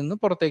സ്ക്രീനിൽ നിന്ന്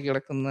പുറത്തേക്ക്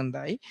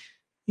കിടക്കുന്നുണ്ടായി.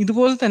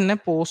 ഇതുപോലെ തന്നെ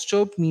പോസ്റ്റോ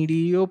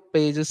മീഡിയയോ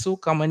പേജസോ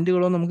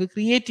കമന്റുകളോ നമുക്ക്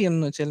ക്രിയേറ്റ്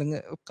ചെയ്യണമെന്ന് വെച്ചാൽ, അല്ലെങ്കിൽ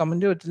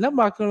കമന്റ് പറ്റില്ല,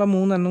 ബാക്കിയുള്ള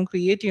 3 എണ്ണം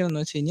ക്രിയേറ്റ്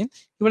ചെയ്യണമെന്ന് വെച്ച് കഴിഞ്ഞാൽ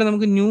ഇവിടെ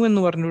നമുക്ക് ന്യൂ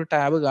എന്ന് പറഞ്ഞൊരു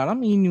ടാബ് കാണാം.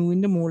 ഈ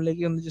ന്യൂവിന്റെ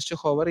മുകളിലേക്ക് ഒന്ന് ജസ്റ്റ്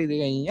ഹോവർ ചെയ്ത്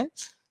കഴിഞ്ഞാൽ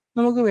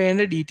നമുക്ക്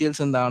വേണ്ട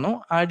ഡീറ്റെയിൽസ് എന്താണോ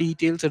ആ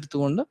ഡീറ്റെയിൽസ്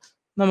എടുത്തുകൊണ്ട്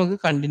നമുക്ക്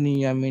കണ്ടിന്യൂ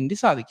ചെയ്യാൻ വേണ്ടി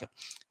സാധിക്കും.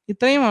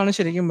 ഇത്രയുമാണ്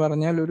ശരിക്കും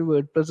പറഞ്ഞാൽ ഒരു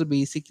വേർഡ്പ്രസ്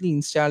ബേസിക്കലി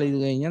ഇൻസ്റ്റാൾ ചെയ്ത്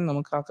കഴിഞ്ഞാൽ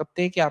നമുക്ക്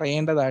അകത്തേക്ക്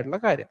അറിയേണ്ടതായിട്ടുള്ള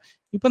കാര്യം.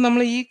 ഇപ്പൊ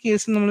നമ്മൾ ഈ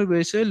കേസിൽ നമ്മൾ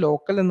ഉപയോഗിച്ചത്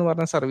ലോക്കൽ എന്ന്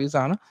പറഞ്ഞ സർവീസ്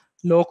ആണ്.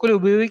 ലോക്കൽ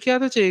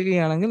ഉപയോഗിക്കാതെ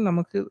ചെയ്യുകയാണെങ്കിൽ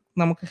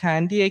നമുക്ക്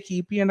ഹാൻഡിയായി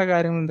കീപ്പ് ചെയ്യേണ്ട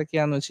കാര്യങ്ങൾ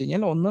എന്തൊക്കെയാണെന്ന് വെച്ച്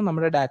കഴിഞ്ഞാൽ, ഒന്ന്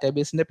നമ്മുടെ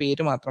ഡാറ്റാബേസിന്റെ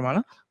പേര്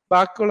മാത്രമാണ്.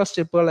 ബാക്കിയുള്ള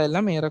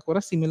സ്റ്റെപ്പുകളെല്ലാം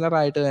ഏറെക്കുറെ സിമിലർ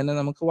ആയിട്ട് തന്നെ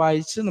നമുക്ക്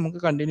വായിച്ച് നമുക്ക്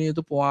കണ്ടിന്യൂ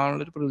ചെയ്ത്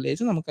പോകാനുള്ള ഒരു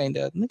പ്രിവിലേജ് നമുക്ക് അതിൻ്റെ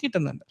അകത്ത് നിന്ന്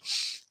കിട്ടുന്നുണ്ട്.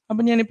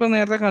 അപ്പം ഞാനിപ്പോൾ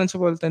നേരത്തെ കാണിച്ച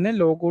പോലെ തന്നെ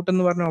ലോഗൗട്ട്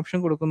എന്ന് പറഞ്ഞ ഓപ്ഷൻ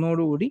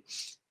കൊടുക്കുന്നതോടുകൂടി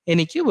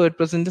എനിക്ക്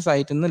വേർഡ്പ്രസിന്റെ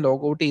സൈറ്റിൽ നിന്ന്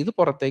ലോഗൗട്ട് ചെയ്ത്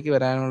പുറത്തേക്ക്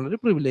വരാനുള്ള ഒരു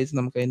പ്രിവിലേജ്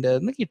നമുക്ക് അതിൻ്റെ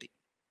അകത്ത് നിന്ന് കിട്ടി.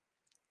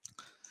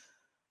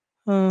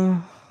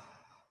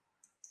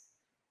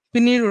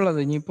 പിന്നീടുള്ളത്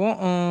ഇനിയിപ്പോൾ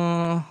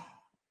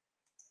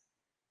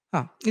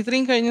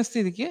ഇത്രയും കഴിഞ്ഞ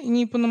സ്ഥിതിക്ക്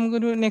ഇനിയിപ്പോൾ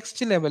നമുക്കൊരു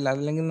നെക്സ്റ്റ് ലെവൽ,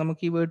 അല്ലെങ്കിൽ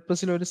നമുക്ക് ഈ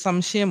വേർഡ്പ്രസിൽ ഒരു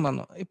സംശയം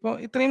വന്നു. ഇപ്പോൾ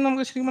ഇത്രയും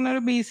നമുക്ക് ശരിക്കും പറഞ്ഞാൽ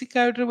ഒരു ബേസിക്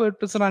ആയിട്ടൊരു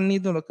വേർഡ്പ്രസ് റൺ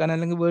ചെയ്ത് കൊടുക്കാൻ,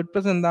 അല്ലെങ്കിൽ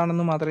വേർഡ്പ്രസ്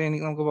എന്താണെന്ന് മാത്രമേ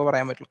നമുക്കിപ്പോൾ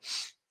പറയാൻ പറ്റുള്ളൂ.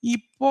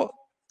 ഇപ്പോൾ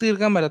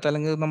തീർക്കാൻ പറ്റാത്ത,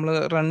 അല്ലെങ്കിൽ നമ്മൾ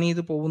റൺ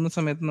ചെയ്ത് പോകുന്ന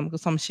സമയത്ത് നമുക്ക്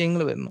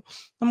സംശയങ്ങൾ വരുന്നു.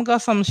 നമുക്ക് ആ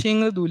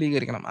സംശയങ്ങൾ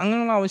ദൂരീകരിക്കണം.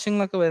 അങ്ങനെയുള്ള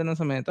ആവശ്യങ്ങളൊക്കെ വരുന്ന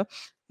സമയത്ത്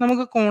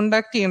നമുക്ക്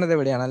കോൺടാക്ട് ചെയ്യേണ്ടത്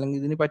എവിടെയാണ്, അല്ലെങ്കിൽ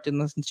ഇതിന്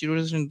പറ്റുന്ന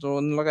സിറ്റുവേഷൻ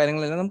എന്നുള്ള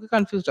കാര്യങ്ങളെല്ലാം നമുക്ക്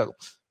കൺഫ്യൂസ്ഡ് ആകും.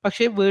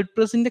 പക്ഷേ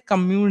വേർഡ്പ്രസിന്റെ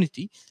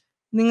കമ്മ്യൂണിറ്റി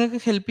നിങ്ങൾക്ക്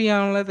ഹെൽപ്പ്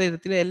ചെയ്യാനുള്ള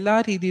തരത്തിൽ എല്ലാ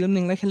രീതിയിലും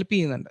നിങ്ങളെ ഹെൽപ്പ്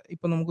ചെയ്യുന്നുണ്ട്.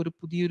 ഇപ്പൊ നമുക്കൊരു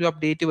പുതിയൊരു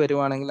അപ്ഡേറ്റ്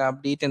വരുവാണെങ്കിൽ ആ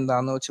അപ്ഡേറ്റ്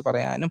എന്താണെന്ന് വെച്ച്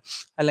പറയാനും,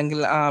 അല്ലെങ്കിൽ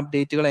ആ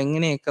അപ്ഡേറ്റുകൾ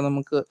എങ്ങനെയൊക്കെ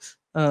നമുക്ക്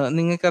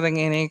നിങ്ങൾക്ക്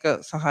അതെങ്ങനെയൊക്കെ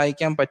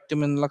സഹായിക്കാൻ പറ്റും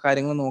എന്നുള്ള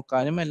കാര്യങ്ങൾ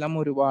നോക്കാനും എല്ലാം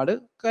ഒരുപാട്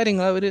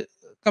കാര്യങ്ങൾ അവർ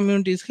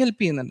കമ്മ്യൂണിറ്റീസ് ഹെൽപ്പ്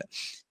ചെയ്യുന്നുണ്ട്.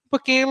 ഇപ്പൊ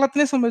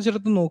കേരളത്തിനെ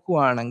സംബന്ധിച്ചിടത്തോളം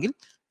നോക്കുവാണെങ്കിൽ,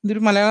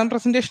 ഇതൊരു മലയാളം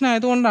പ്രസന്റേഷൻ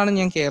ആയതുകൊണ്ടാണ്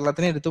ഞാൻ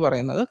കേരളത്തിനെ എടുത്തു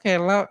പറയുന്നത്.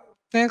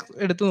 കേരളത്തെ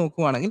എടുത്തു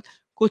നോക്കുവാണെങ്കിൽ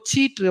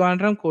കൊച്ചി,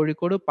 ട്രിവാൻഡ്രം,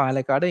 കോഴിക്കോട്,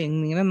 പാലക്കാട്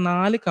എന്നിങ്ങനെ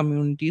 4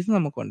 കമ്മ്യൂണിറ്റീസ്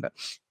നമുക്കുണ്ട്.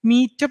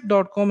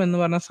 meetup.com എന്ന്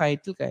പറഞ്ഞ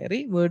സൈറ്റിൽ കയറി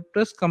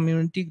WordPress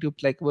community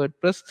group, like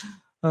WordPress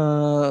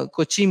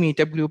Kochi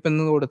meetup group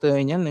എന്ന് കൊടുത്തു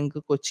കഴിഞ്ഞാൽ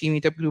നിങ്ങൾക്ക് കൊച്ചി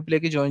മീറ്റപ്പ്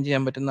ഗ്രൂപ്പിലേക്ക് ജോയിൻ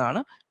ചെയ്യാൻ പറ്റുന്നതാണ്.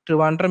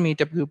 ട്രിവാൻഡ്രം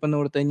മീറ്റപ്പ് ഗ്രൂപ്പ് എന്ന്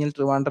കൊടുത്തു കഴിഞ്ഞാൽ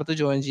ട്രിവാൻഡ്രത്ത്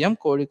ജോയിൻ ചെയ്യാം,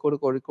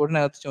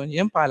 കോഴിക്കോടിനകത്ത് ജോയിൻ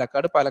ചെയ്യാം,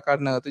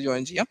 പാലക്കാടിനകത്ത്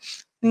ജോയിൻ ചെയ്യാം.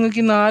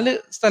 നിങ്ങൾക്ക് ഈ 4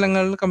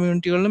 സ്ഥലങ്ങളിലും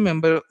കമ്മ്യൂണിറ്റികളിലും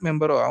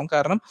മെമ്പറും ആവും.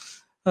 കാരണം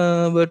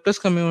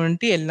വേർഡ്പ്രസ്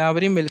കമ്മ്യൂണിറ്റി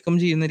എല്ലാവരെയും വെൽക്കം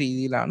ചെയ്യുന്ന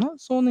രീതിയിലാണ്.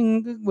 സോ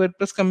നിങ്ങൾക്ക്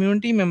വേർഡ്പ്രസ്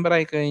കമ്മ്യൂണിറ്റി മെമ്പർ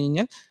ആയി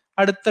കഴിഞ്ഞാൽ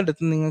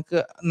അടുത്തടുത്ത് നിങ്ങൾക്ക്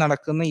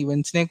നടക്കുന്ന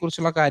ഇവന്റ്സിനെ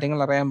കുറിച്ചുള്ള കാര്യങ്ങൾ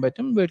അറിയാൻ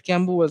പറ്റും. വേർഡ്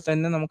ക്യാമ്പ് പോലെ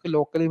തന്നെ നമുക്ക്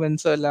ലോക്കൽ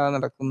ഇവന്റ്സ് അല്ലാതെ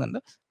നടക്കുന്നുണ്ട്.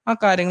 ആ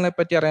കാര്യങ്ങളെ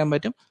പറ്റി അറിയാൻ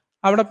പറ്റും.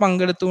 അവിടെ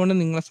പങ്കെടുത്തുകൊണ്ട്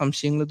നിങ്ങളെ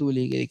സംശയങ്ങൾ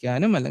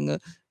ദൂരീകരിക്കാനും, അല്ലെങ്കിൽ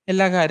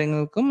എല്ലാ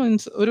കാര്യങ്ങൾക്കും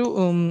മീൻസ്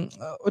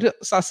ഒരു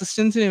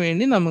അസിസ്റ്റൻസിന്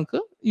വേണ്ടി നമുക്ക്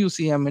യൂസ്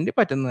ചെയ്യാൻ വേണ്ടി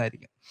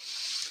പറ്റുന്നതായിരിക്കും.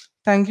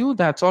 Thank you.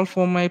 That's all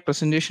for my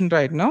presentation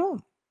right now.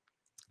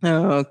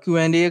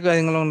 Q&A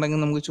കാര്യങ്ങളുണ്ടെങ്കിൽ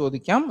നമുക്ക്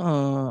ചോദിക്കാം.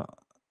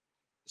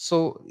 So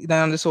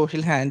ഇതാണ്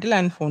social handle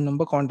and phone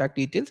number, contact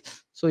details.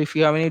 So if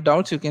you have any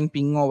doubts, you can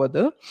ping over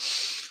there.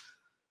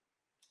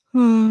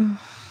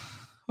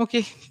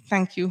 Okay,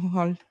 thank you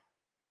all.